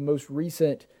the most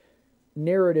recent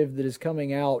narrative that is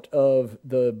coming out of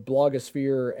the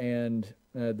blogosphere and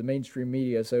the mainstream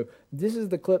media. So this is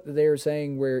the clip that they are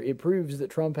saying where it proves that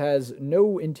Trump has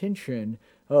no intention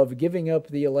of giving up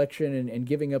the election and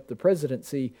giving up the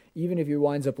presidency, even if he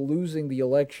winds up losing the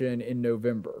election in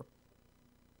November.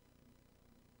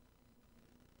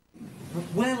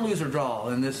 Win, lose, or draw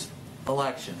in this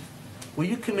election, will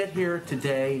you commit here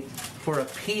today for a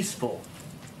peaceful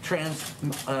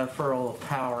transferal of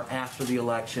power after the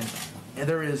election?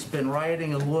 There has been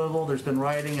rioting in Louisville. There's been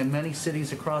rioting in many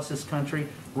cities across this country,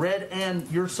 red and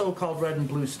your so-called red and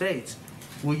blue states.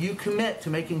 Will you commit to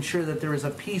making sure that there is a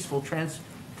peaceful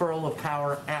transferal of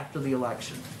power after the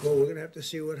election? Well, we're going to have to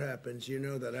see what happens. You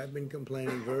know that I've been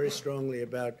complaining very strongly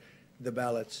about the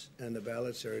ballots, and the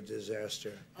ballots are a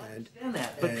disaster. I understand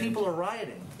that, but people are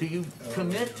rioting. Do you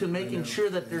commit to making sure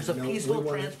that there's a peaceful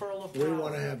transferal of power? We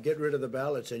want to get rid of the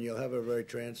ballots, and we'll have a very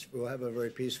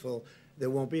peaceful. There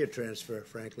won't be a transfer,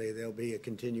 frankly. There'll be a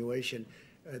continuation.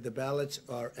 The ballots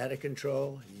are out of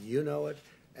control. You know it.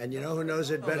 And you know who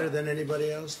knows it better than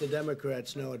anybody else? The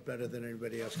Democrats know it better than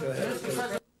anybody else. Go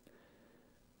ahead.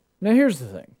 Now, here's the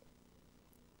thing.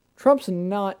 Trump's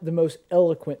not the most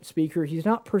eloquent speaker. He's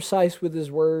not precise with his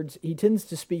words. He tends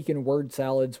to speak in word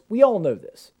salads. We all know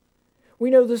this. We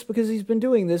know this because he's been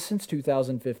doing this since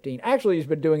 2015. Actually, he's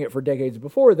been doing it for decades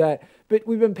before that, but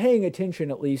we've been paying attention,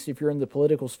 at least if you're in the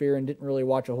political sphere and didn't really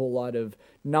watch a whole lot of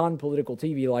non-political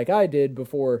TV like I did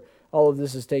before all of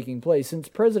this is taking place. Since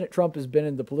President Trump has been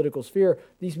in the political sphere,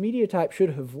 these media types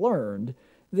should have learned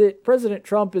that President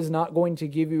Trump is not going to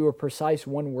give you a precise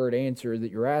one-word answer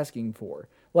that you're asking for,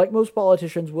 like most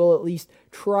politicians will at least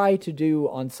try to do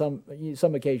on some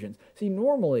occasions. See,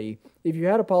 normally, if you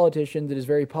had a politician that is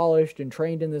very polished and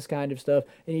trained in this kind of stuff,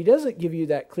 and he doesn't give you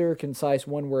that clear, concise,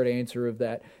 one-word answer of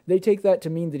that, they take that to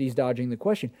mean that he's dodging the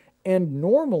question. And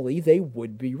normally, they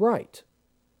would be right.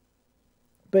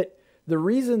 But the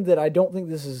reason that I don't think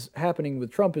this is happening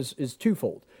with Trump is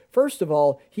twofold. First of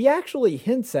all, he actually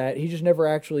hints at, he just never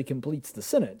actually completes the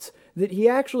sentence, that he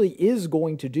actually is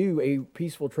going to do a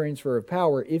peaceful transfer of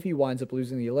power if he winds up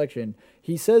losing the election.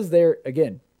 He says there,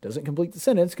 again, doesn't complete the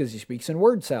sentence because he speaks in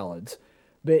word salads,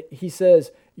 but he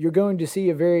says, you're going to see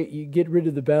you get rid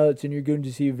of the ballots and you're going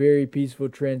to see a very peaceful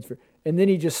transfer. And then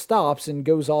he just stops and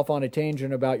goes off on a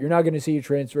tangent about, you're not going to see a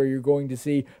transfer, you're going to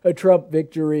see a Trump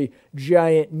victory,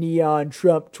 giant neon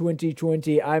Trump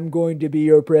 2020, I'm going to be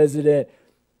your president.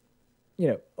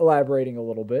 Elaborating a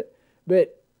little bit.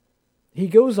 But he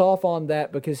goes off on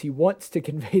that because he wants to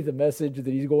convey the message that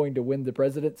he's going to win the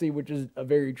presidency, which is a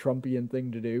very Trumpian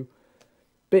thing to do.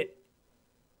 But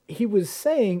he was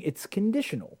saying it's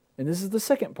conditional. And this is the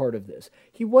second part of this.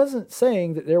 He wasn't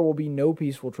saying that there will be no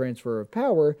peaceful transfer of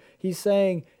power. He's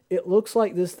saying it looks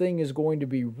like this thing is going to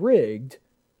be rigged.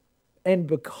 And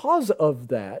because of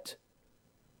that,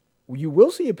 you will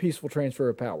see a peaceful transfer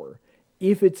of power.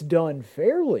 If it's done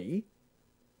fairly,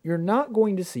 you're not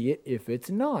going to see it if it's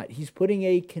not. He's putting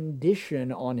a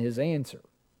condition on his answer.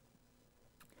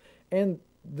 And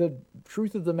the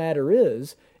truth of the matter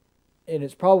is, and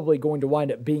it's probably going to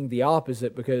wind up being the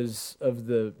opposite because of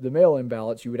the mail-in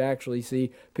ballots, you would actually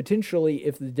see, potentially,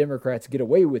 if the Democrats get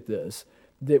away with this,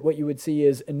 that what you would see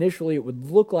is initially it would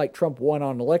look like Trump won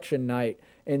on election night,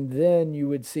 and then you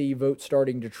would see votes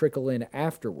starting to trickle in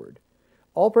afterward.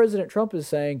 All President Trump is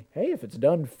saying, hey, if it's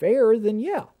done fair, then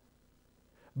yeah.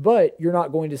 But you're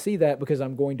not going to see that because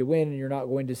I'm going to win, and you're not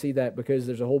going to see that because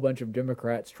there's a whole bunch of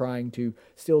Democrats trying to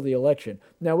steal the election.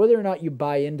 Now, whether or not you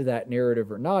buy into that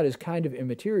narrative or not is kind of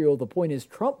immaterial. The point is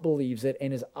Trump believes it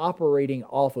and is operating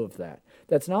off of that.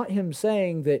 That's not him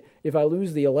saying that if I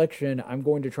lose the election, I'm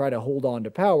going to try to hold on to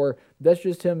power. That's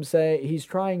just him saying he's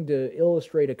trying to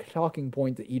illustrate a talking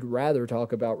point that he'd rather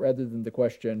talk about rather than the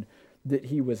question that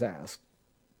he was asked.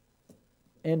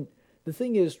 And the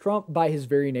thing is, Trump, by his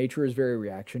very nature, is very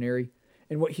reactionary.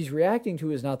 And what he's reacting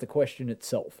to is not the question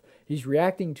itself. He's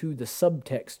reacting to the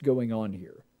subtext going on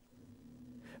here.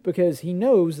 because he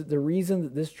knows that the reason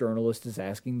that this journalist is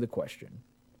asking the question.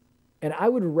 And I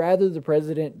would rather the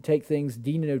president take things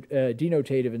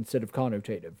denotative instead of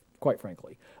connotative, quite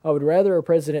frankly. I would rather a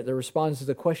president that responds to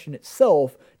the question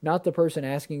itself, not the person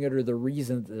asking it or the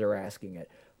reason that they're asking it.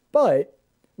 But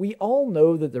we all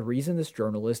know that the reason this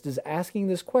journalist is asking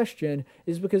this question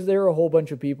is because there are a whole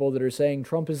bunch of people that are saying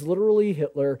Trump is literally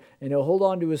Hitler and he'll hold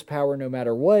on to his power no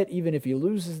matter what. Even if he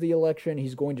loses the election,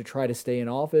 he's going to try to stay in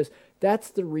office. That's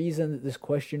the reason that this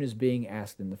question is being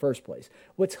asked in the first place.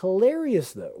 What's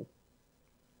hilarious, though,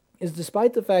 is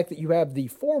despite the fact that you have the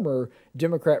former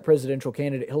Democrat presidential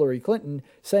candidate Hillary Clinton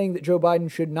saying that Joe Biden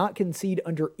should not concede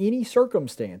under any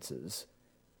circumstances,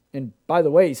 and by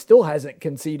the way, still hasn't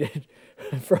conceded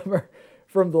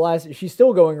from the last, she's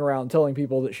still going around telling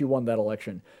people that she won that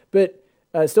election, but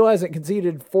still hasn't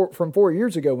conceded from 4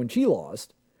 years ago when she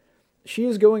lost. She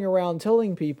is going around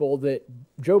telling people that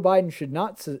Joe Biden should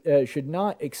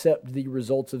not accept the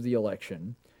results of the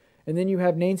election. And then you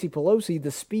have Nancy Pelosi,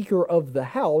 the Speaker of the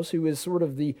House, who is sort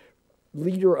of the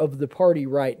leader of the party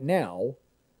right now.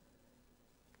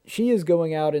 She is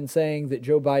going out and saying that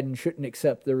Joe Biden shouldn't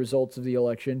accept the results of the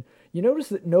election. You notice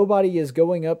that nobody is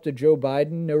going up to Joe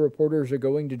Biden. No reporters are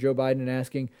going to Joe Biden and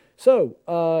asking, so,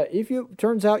 if it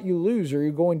turns out you lose, are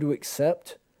you going to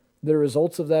accept the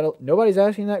results of that? Nobody's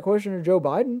asking that question to Joe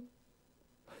Biden.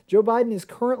 Joe Biden is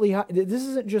currently, this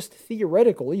isn't just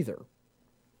theoretical either.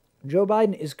 Joe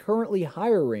Biden is currently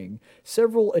hiring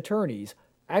several attorneys,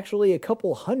 actually a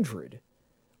couple hundred,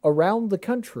 around the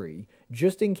country,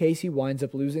 just in case he winds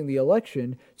up losing the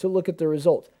election, to look at the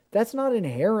results. That's not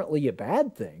inherently a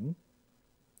bad thing.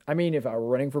 I mean, if I were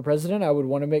running for president, I would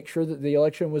want to make sure that the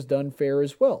election was done fair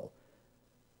as well.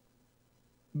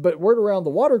 But word around the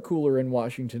water cooler in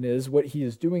Washington is what he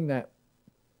is doing that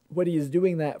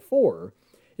for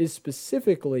is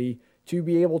specifically to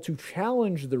be able to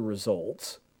challenge the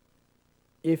results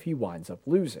if he winds up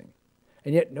losing.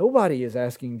 And yet nobody is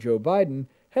asking Joe Biden,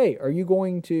 hey, are you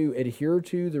going to adhere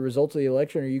to the results of the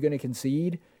election? Are you going to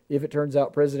concede if it turns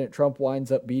out President Trump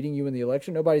winds up beating you in the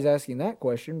election? Nobody's asking that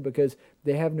question because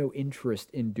they have no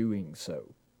interest in doing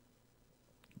so.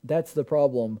 That's the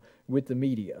problem with the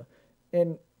media.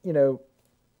 And, you know,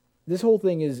 this whole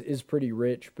thing is pretty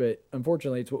rich, but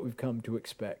unfortunately it's what we've come to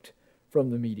expect from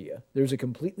the media. There's a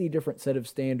completely different set of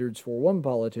standards for one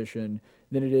politician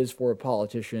than it is for a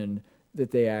politician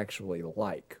that they actually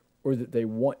like or that they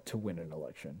want to win an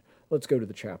election. Let's go to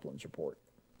the Chaplain's Report.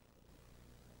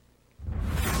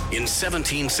 In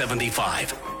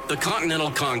 1775, the Continental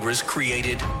Congress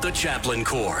created the Chaplain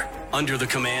Corps. Under the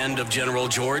command of General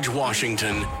George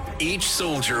Washington, each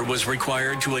soldier was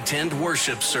required to attend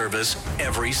worship service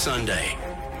every Sunday.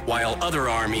 While other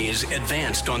armies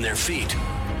advanced on their feet,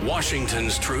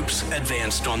 Washington's troops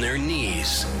advanced on their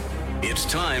knees. It's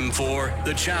time for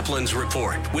the Chaplain's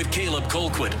Report with Caleb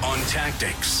Colquitt on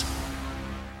tactics.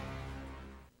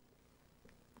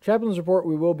 Chaplain's Report,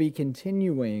 we will be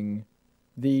continuing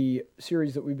the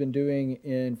series that we've been doing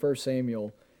in 1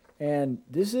 Samuel. And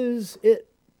this is it.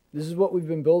 This is what we've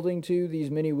been building to these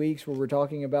many weeks where we're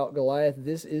talking about Goliath.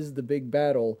 This is the big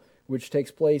battle which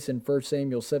takes place in 1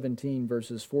 Samuel 17,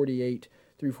 verses 48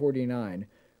 through 49,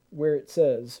 where it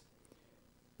says,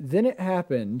 Then it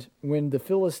happened, when the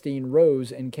Philistine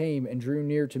rose and came and drew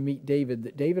near to meet David,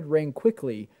 that David ran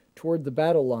quickly toward the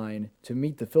battle line to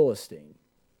meet the Philistine.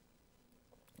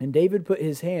 And David put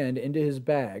his hand into his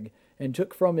bag, and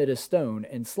took from it a stone,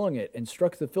 and slung it, and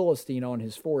struck the Philistine on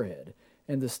his forehead.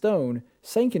 And the stone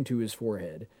sank into his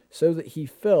forehead, so that he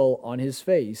fell on his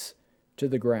face to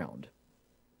the ground.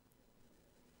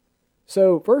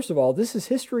 So, first of all, this is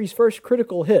history's first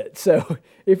critical hit. So,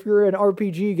 if you're an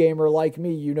RPG gamer like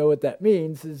me, you know what that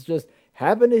means. It's just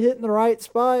happen to hit in the right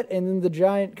spot, and then the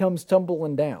giant comes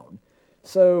tumbling down.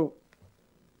 So,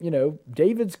 you know,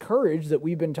 David's courage that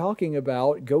we've been talking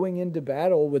about, going into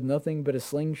battle with nothing but a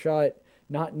slingshot,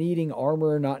 not needing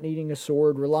armor, not needing a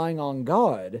sword, relying on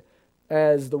God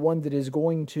as the one that is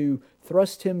going to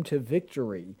thrust him to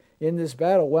victory in this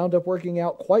battle, wound up working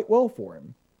out quite well for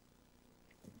him.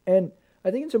 And I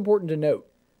think it's important to note,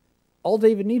 all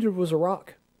David needed was a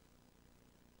rock.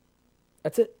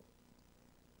 That's it.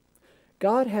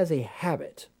 God has a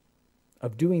habit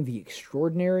of doing the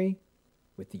extraordinary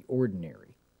with the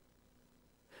ordinary.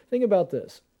 Think about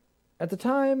this. At the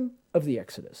time of the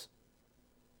Exodus,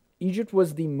 Egypt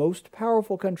was the most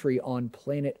powerful country on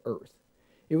planet Earth.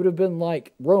 It would have been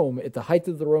like Rome at the height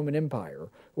of the Roman Empire,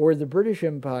 or the British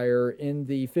Empire in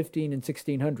the 15 and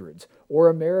 1600s, or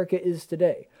America is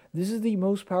today. This is the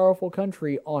most powerful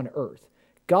country on Earth.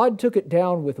 God took it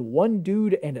down with one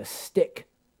dude and a stick.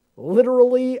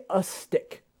 Literally a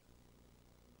stick.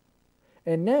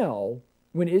 And now,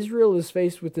 when Israel is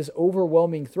faced with this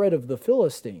overwhelming threat of the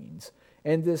Philistines,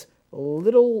 and this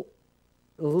little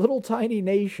tiny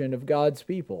nation of God's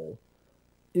people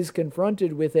is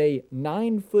confronted with a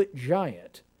 9-foot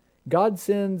giant, God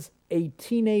sends a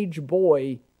teenage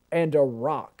boy and a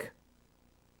rock.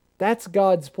 That's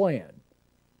God's plan.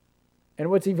 And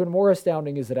what's even more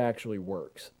astounding is it actually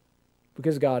works.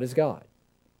 Because God is God.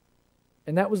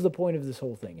 And that was the point of this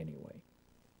whole thing anyway.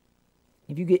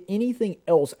 If you get anything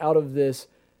else out of this,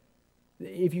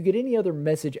 if you get any other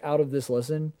message out of this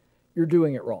lesson, you're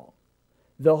doing it wrong.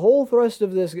 The whole thrust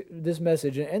of this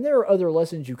message, and there are other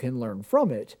lessons you can learn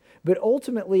from it, but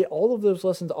ultimately all of those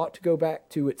lessons ought to go back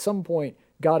to, at some point,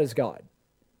 God is God.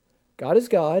 God is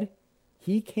God.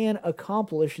 He can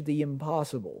accomplish the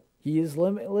impossible. He is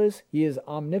limitless. He is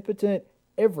omnipotent.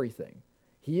 Everything.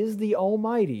 He is the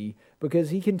Almighty because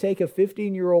he can take a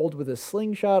 15-year-old with a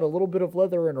slingshot, a little bit of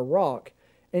leather, and a rock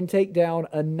and take down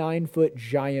a 9-foot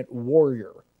giant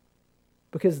warrior.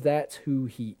 Because that's who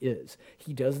he is.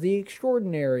 He does the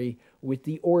extraordinary with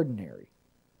the ordinary.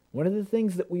 One of the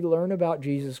things that we learn about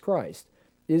Jesus Christ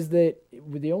is that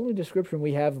the only description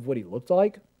we have of what he looked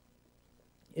like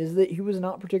is that he was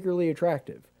not particularly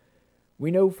attractive.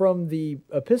 We know from the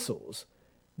epistles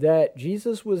that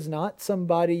Jesus was not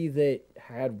somebody that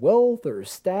had wealth or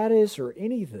status or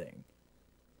anything.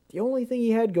 The only thing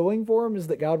he had going for him is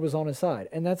that God was on his side.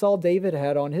 And that's all David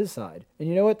had on his side. And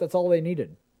you know what? That's all they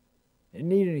needed. They didn't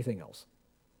need anything else.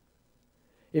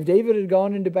 If David had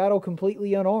gone into battle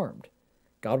completely unarmed,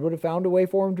 God would have found a way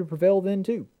for him to prevail then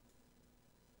too.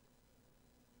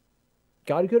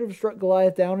 God could have struck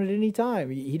Goliath down at any time.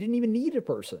 He didn't even need a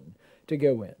person to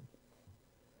go in.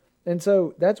 And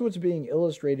so that's what's being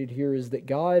illustrated here, is that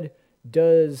God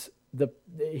does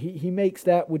he makes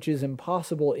that which is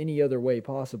impossible any other way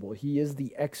possible. He is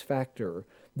the X factor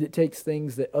that takes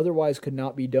things that otherwise could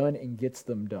not be done and gets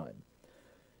them done.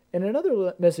 And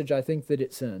another message I think that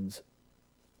it sends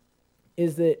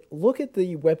is that look at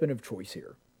the weapon of choice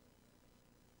here.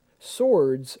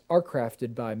 Swords are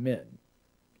crafted by men.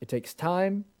 It takes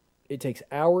time, it takes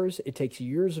hours, it takes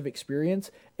years of experience.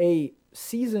 A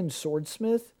seasoned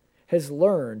swordsmith has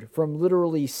learned from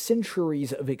literally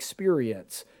centuries of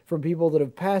experience from people that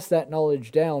have passed that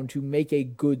knowledge down to make a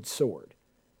good sword.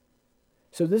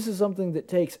 So this is something that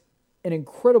takes an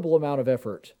incredible amount of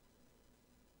effort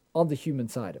on the human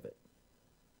side of it.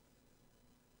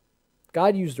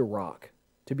 God used a rock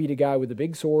to beat a guy with a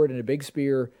big sword and a big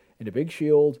spear and a big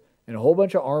shield and a whole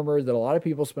bunch of armor that a lot of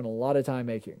people spend a lot of time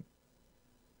making.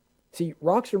 See,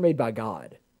 rocks are made by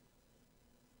God,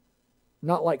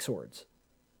 not like swords.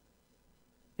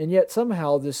 And yet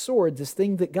somehow this sword, this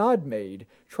thing that God made,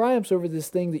 triumphs over this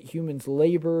thing that humans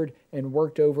labored and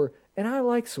worked over. And I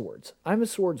like swords. I'm a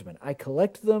swordsman. I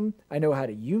collect them. I know how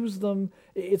to use them.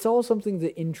 It's all something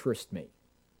that interests me.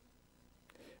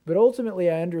 But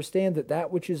ultimately I understand that that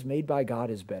which is made by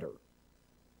God is better.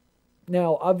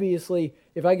 Now, obviously,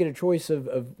 if I get a choice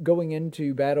of going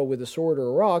into battle with a sword or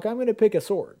a rock, I'm going to pick a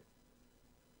sword.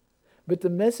 But the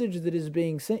message that is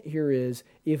being sent here is,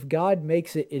 if God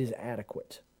makes it, it is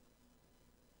adequate.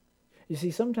 You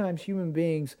see, sometimes human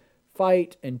beings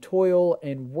fight and toil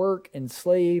and work and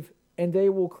slave, and they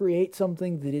will create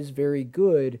something that is very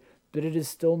good, but it is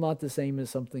still not the same as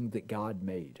something that God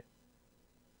made.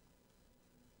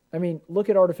 I mean, look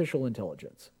at artificial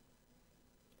intelligence.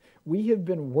 We have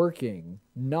been working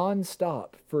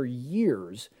nonstop for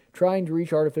years trying to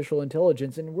reach artificial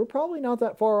intelligence, and we're probably not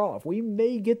that far off. We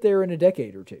may get there in a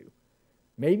decade or two.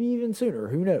 Maybe even sooner,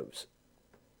 who knows?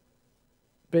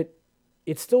 But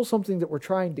it's still something that we're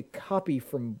trying to copy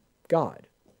from God.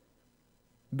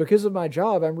 Because of my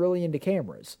job, I'm really into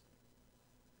cameras.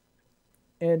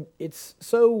 And it's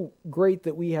so great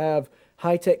that we have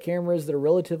high-tech cameras that are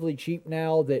relatively cheap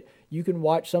now, that you can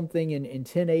watch something in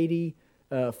 1080,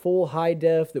 full high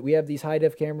def, that we have these high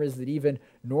def cameras that even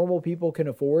normal people can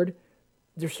afford.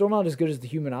 They're still not as good as the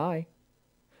human eye.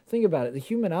 Think about it. The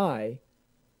human eye,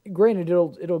 granted,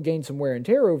 it'll gain some wear and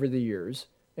tear over the years,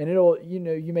 and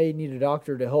you may need a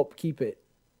doctor to help keep it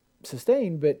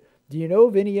sustained, but do you know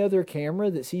of any other camera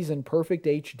that sees in perfect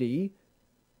HD,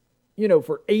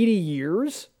 for 80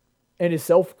 years and is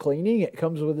self-cleaning? It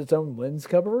comes with its own lens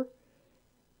cover.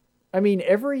 I mean,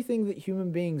 everything that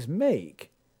human beings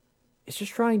make, it's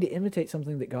just trying to imitate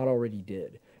something that God already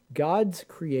did. God's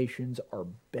creations are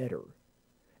better.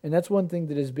 And that's one thing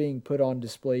that is being put on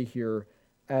display here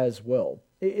as well.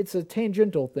 It's a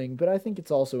tangential thing, but I think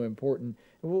it's also important.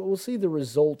 We'll see the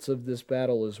results of this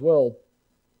battle as well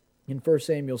in 1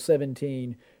 Samuel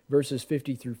 17, verses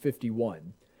 50 through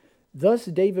 51. Thus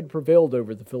David prevailed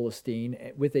over the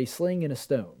Philistine with a sling and a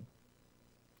stone.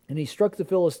 And he struck the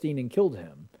Philistine and killed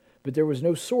him, but there was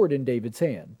no sword in David's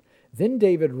hand. Then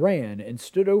David ran and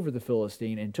stood over the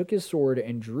Philistine and took his sword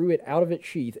and drew it out of its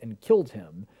sheath and killed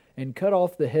him and cut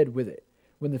off the head with it.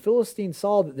 When the Philistines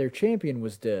saw that their champion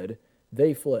was dead,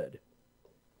 they fled.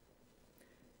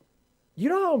 You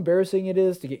know how embarrassing it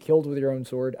is to get killed with your own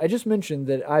sword? I just mentioned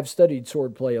that I've studied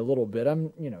swordplay a little bit.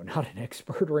 I'm, not an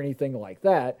expert or anything like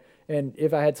that. And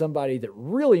if I had somebody that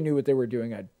really knew what they were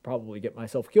doing, I'd probably get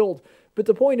myself killed. But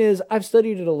the point is, I've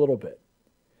studied it a little bit.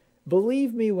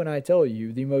 Believe me when I tell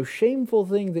you, the most shameful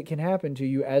thing that can happen to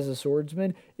you as a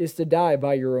swordsman is to die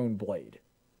by your own blade.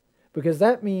 Because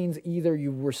that means either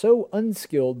you were so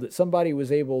unskilled that somebody was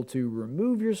able to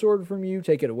remove your sword from you,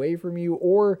 take it away from you,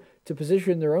 or to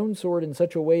position their own sword in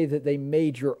such a way that they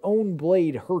made your own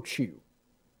blade hurt you.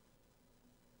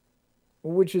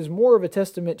 Which is more of a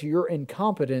testament to your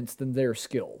incompetence than their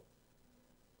skill.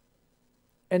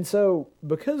 And so,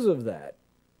 because of that,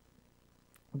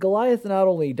 Goliath not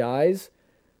only dies,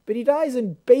 but he dies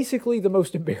in basically the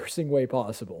most embarrassing way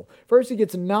possible. First, he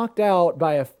gets knocked out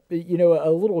by a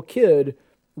little kid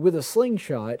with a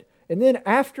slingshot, and then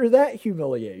after that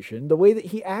humiliation, the way that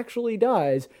he actually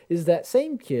dies is that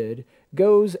same kid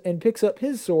goes and picks up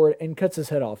his sword and cuts his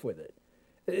head off with it.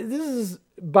 This is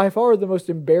by far the most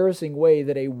embarrassing way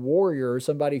that a warrior,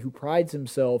 somebody who prides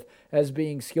himself as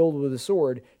being skilled with a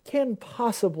sword, can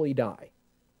possibly die.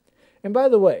 And by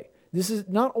the way, this is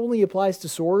not only applies to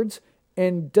swords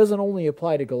and doesn't only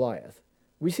apply to Goliath.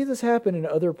 We see this happen in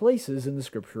other places in the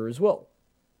scripture as well.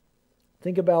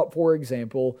 Think about, for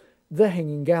example, the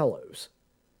hanging gallows.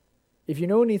 If you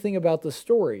know anything about the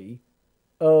story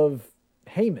of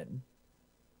Haman,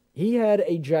 he had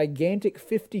a gigantic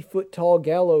 50-foot tall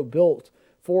gallows built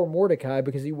for Mordecai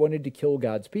because he wanted to kill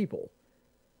God's people.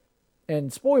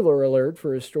 And spoiler alert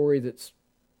for a story that's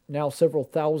now several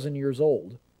thousand years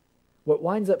old, what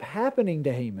winds up happening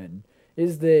to Haman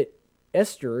is that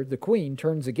Esther, the queen,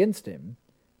 turns against him,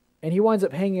 and he winds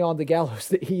up hanging on the gallows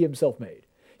that he himself made.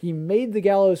 He made the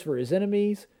gallows for his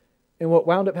enemies, and what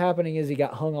wound up happening is he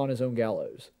got hung on his own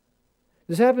gallows.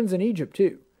 This happens in Egypt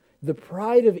too. The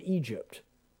pride of Egypt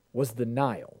was the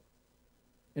Nile.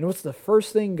 And what's the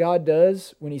first thing God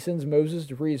does when he sends Moses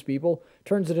to free his people?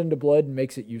 Turns it into blood and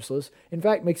makes it useless. In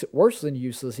fact, makes it worse than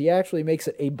useless. He actually makes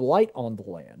it a blight on the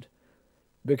land.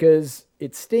 Because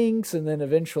it stinks, and then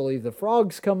eventually the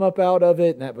frogs come up out of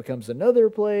it, and that becomes another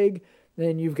plague.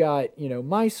 Then you've got,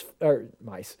 lice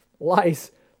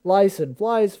and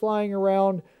flies flying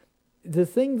around. The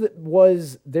thing that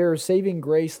was their saving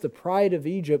grace, the pride of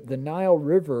Egypt, the Nile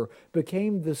River,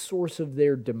 became the source of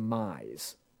their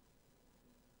demise.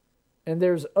 And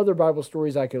there's other Bible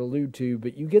stories I could allude to,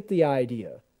 but you get the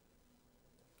idea.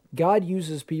 God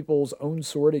uses people's own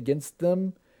sword against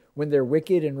them when they're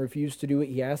wicked and refuse to do what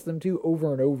he asks them to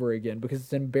over and over again, because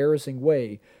it's an embarrassing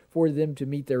way for them to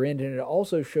meet their end, and it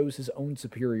also shows his own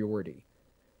superiority.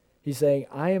 He's saying,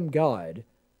 I am God,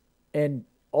 and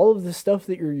all of this stuff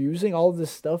that you're using, all of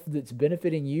this stuff that's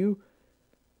benefiting you,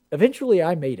 eventually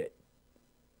I made it.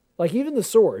 Like even the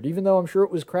sword, even though I'm sure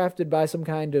it was crafted by some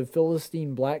kind of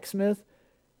Philistine blacksmith,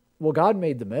 well, God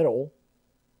made the metal.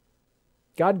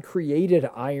 God created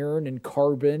iron and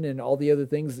carbon and all the other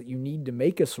things that you need to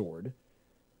make a sword.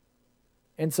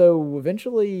 And so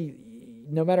eventually,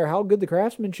 no matter how good the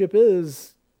craftsmanship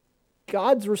is,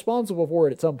 God's responsible for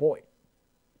it at some point.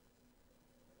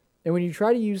 And when you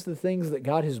try to use the things that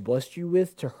God has blessed you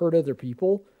with to hurt other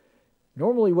people,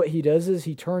 normally what he does is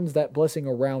he turns that blessing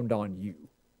around on you.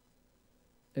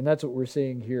 And that's what we're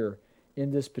seeing here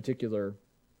in this particular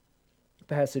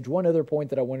passage. One other point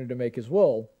that I wanted to make as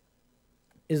well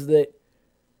is that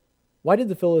why did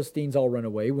the Philistines all run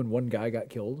away when one guy got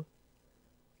killed?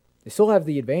 They still have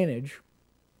the advantage.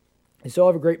 They still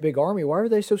have a great big army. Why are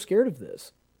they so scared of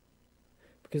this?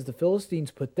 Because the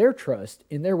Philistines put their trust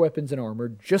in their weapons and armor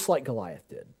just like Goliath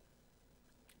did.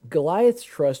 Goliath's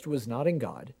trust was not in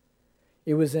God.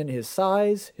 It was in his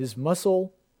size, his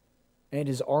muscle, and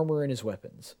his armor and his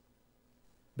weapons.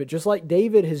 But just like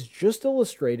David has just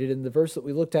illustrated in the verse that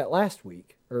we looked at last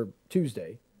week, or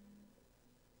Tuesday,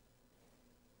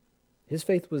 his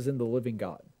faith was in the living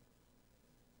God.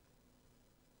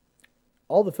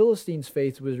 All the Philistines'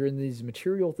 faith was in these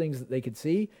material things that they could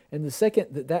see, and the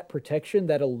second that protection,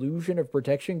 that illusion of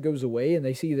protection goes away, and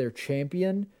they see their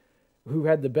champion, who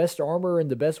had the best armor and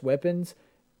the best weapons,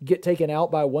 get taken out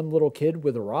by one little kid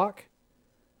with a rock,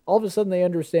 all of a sudden they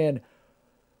understand,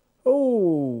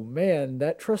 oh man,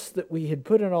 that trust that we had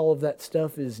put in all of that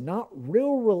stuff is not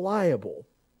real reliable.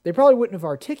 They probably wouldn't have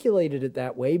articulated it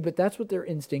that way, but that's what their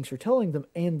instincts are telling them,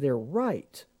 and they're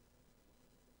right.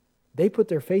 they put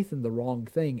their faith in the wrong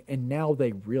thing, and now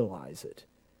they realize it.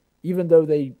 Even though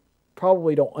they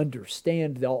probably don't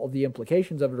understand all the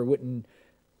implications of it or wouldn't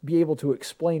be able to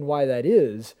explain why that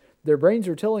is, their brains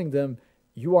are telling them,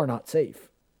 you are not safe.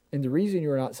 And the reason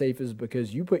you're not safe is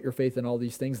because you put your faith in all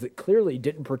these things that clearly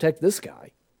didn't protect this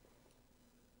guy.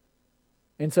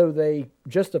 And so they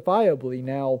justifiably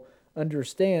now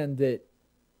understand that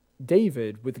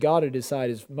David, with God at his side,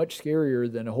 is much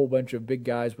scarier than a whole bunch of big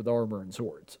guys with armor and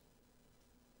swords.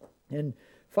 And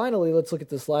finally, let's look at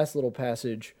this last little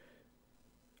passage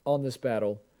on this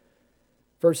battle.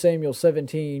 1 Samuel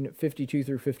 17, 52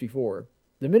 through 54.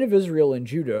 The men of Israel and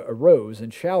Judah arose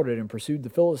and shouted and pursued the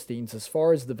Philistines as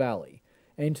far as the valley,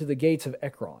 and to the gates of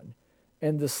Ekron.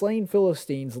 And the slain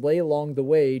Philistines lay along the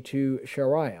way to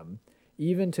Sharaim,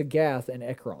 even to Gath and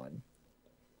Ekron.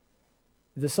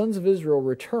 The sons of Israel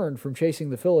returned from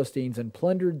chasing the Philistines and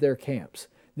plundered their camps.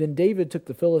 Then David took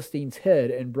the Philistines'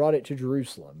 head and brought it to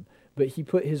Jerusalem, but he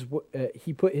put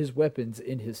his weapons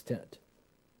in his tent.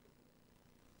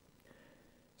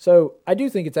 So I do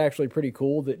think it's actually pretty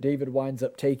cool that David winds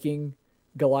up taking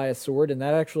Goliath's sword, and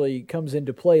that actually comes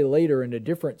into play later in a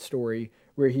different story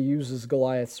where he uses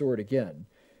Goliath's sword again.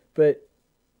 But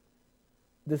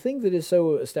the thing that is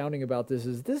so astounding about this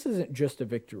isn't just a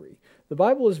victory. The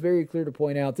Bible is very clear to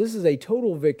point out this is a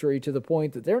total victory to the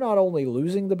point that they're not only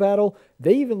losing the battle,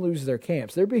 they even lose their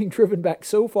camps. They're being driven back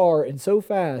so far and so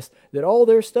fast that all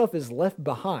their stuff is left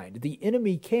behind. The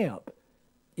enemy camp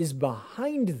is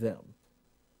behind them,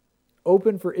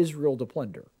 open for Israel to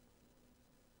plunder.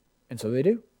 And so they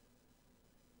do.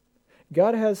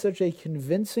 God has such a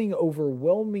convincing,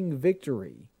 overwhelming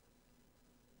victory,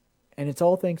 and it's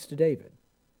all thanks to David.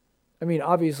 I mean,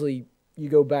 obviously, you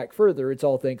go back further, it's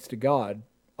all thanks to God,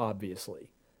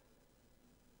 obviously.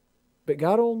 But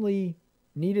God only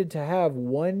needed to have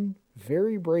one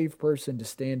very brave person to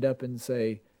stand up and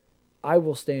say, I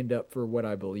will stand up for what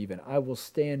I believe in. I will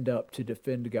stand up to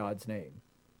defend God's name.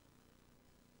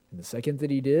 And the second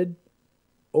that he did,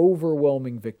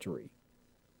 overwhelming victory,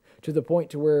 to the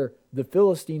point to where the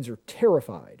Philistines are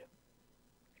terrified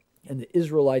and the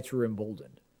Israelites are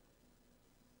emboldened.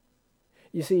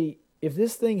 You see, if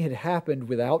this thing had happened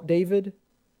without David,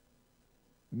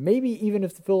 maybe even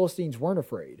if the Philistines weren't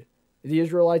afraid, the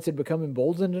Israelites had become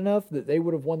emboldened enough that they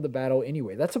would have won the battle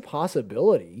anyway. That's a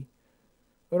possibility.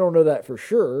 We don't know that for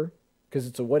sure, because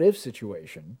it's a what-if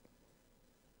situation.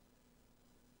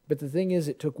 But the thing is,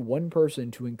 it took one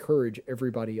person to encourage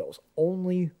everybody else.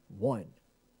 Only one.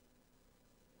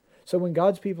 So when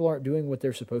God's people aren't doing what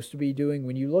they're supposed to be doing,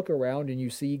 when you look around and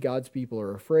you see God's people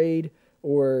are afraid,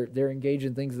 or they're engaged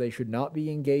in things they should not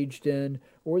be engaged in,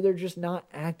 or they're just not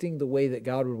acting the way that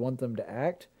God would want them to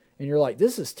act, and you're like,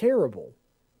 this is terrible.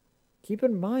 Keep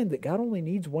in mind that God only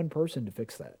needs one person to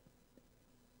fix that.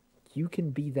 You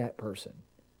can be that person.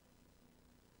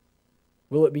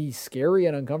 Will it be scary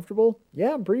and uncomfortable?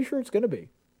 Yeah, I'm pretty sure it's going to be.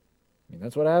 I mean,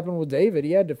 that's what happened with David.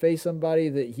 He had to face somebody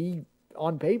that he,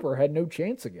 on paper, had no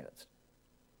chance against.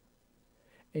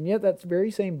 And yet that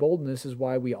very same boldness is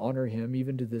why we honor him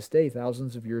even to this day,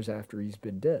 thousands of years after he's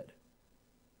been dead.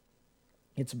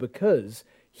 It's because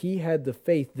he had the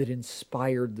faith that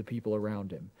inspired the people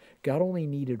around him. God only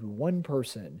needed one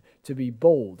person to be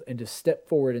bold and to step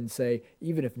forward and say,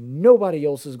 even if nobody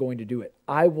else is going to do it,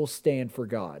 I will stand for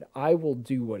God. I will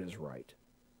do what is right.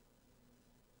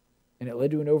 And it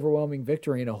led to an overwhelming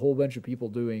victory and a whole bunch of people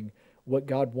doing what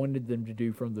God wanted them to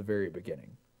do from the very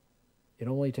beginning. It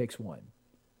only takes one.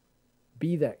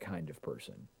 Be that kind of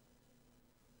person.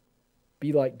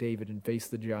 Be like David and face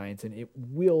the giants, and it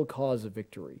will cause a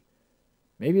victory.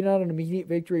 Maybe not an immediate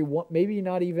victory, maybe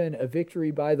not even a victory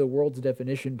by the world's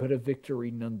definition, but a victory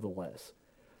nonetheless.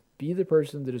 Be the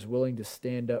person that is willing to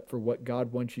stand up for what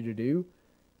God wants you to do.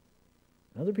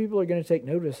 Other people are going to take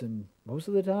notice, and most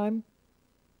of the time,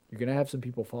 you're going to have some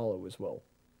people follow as well.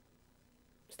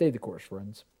 Stay the course,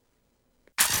 friends.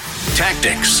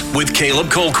 Tactics with Caleb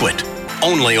Colquitt.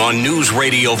 Only on News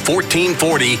Radio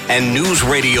 1440 and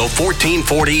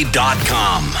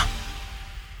NewsRadio1440.com.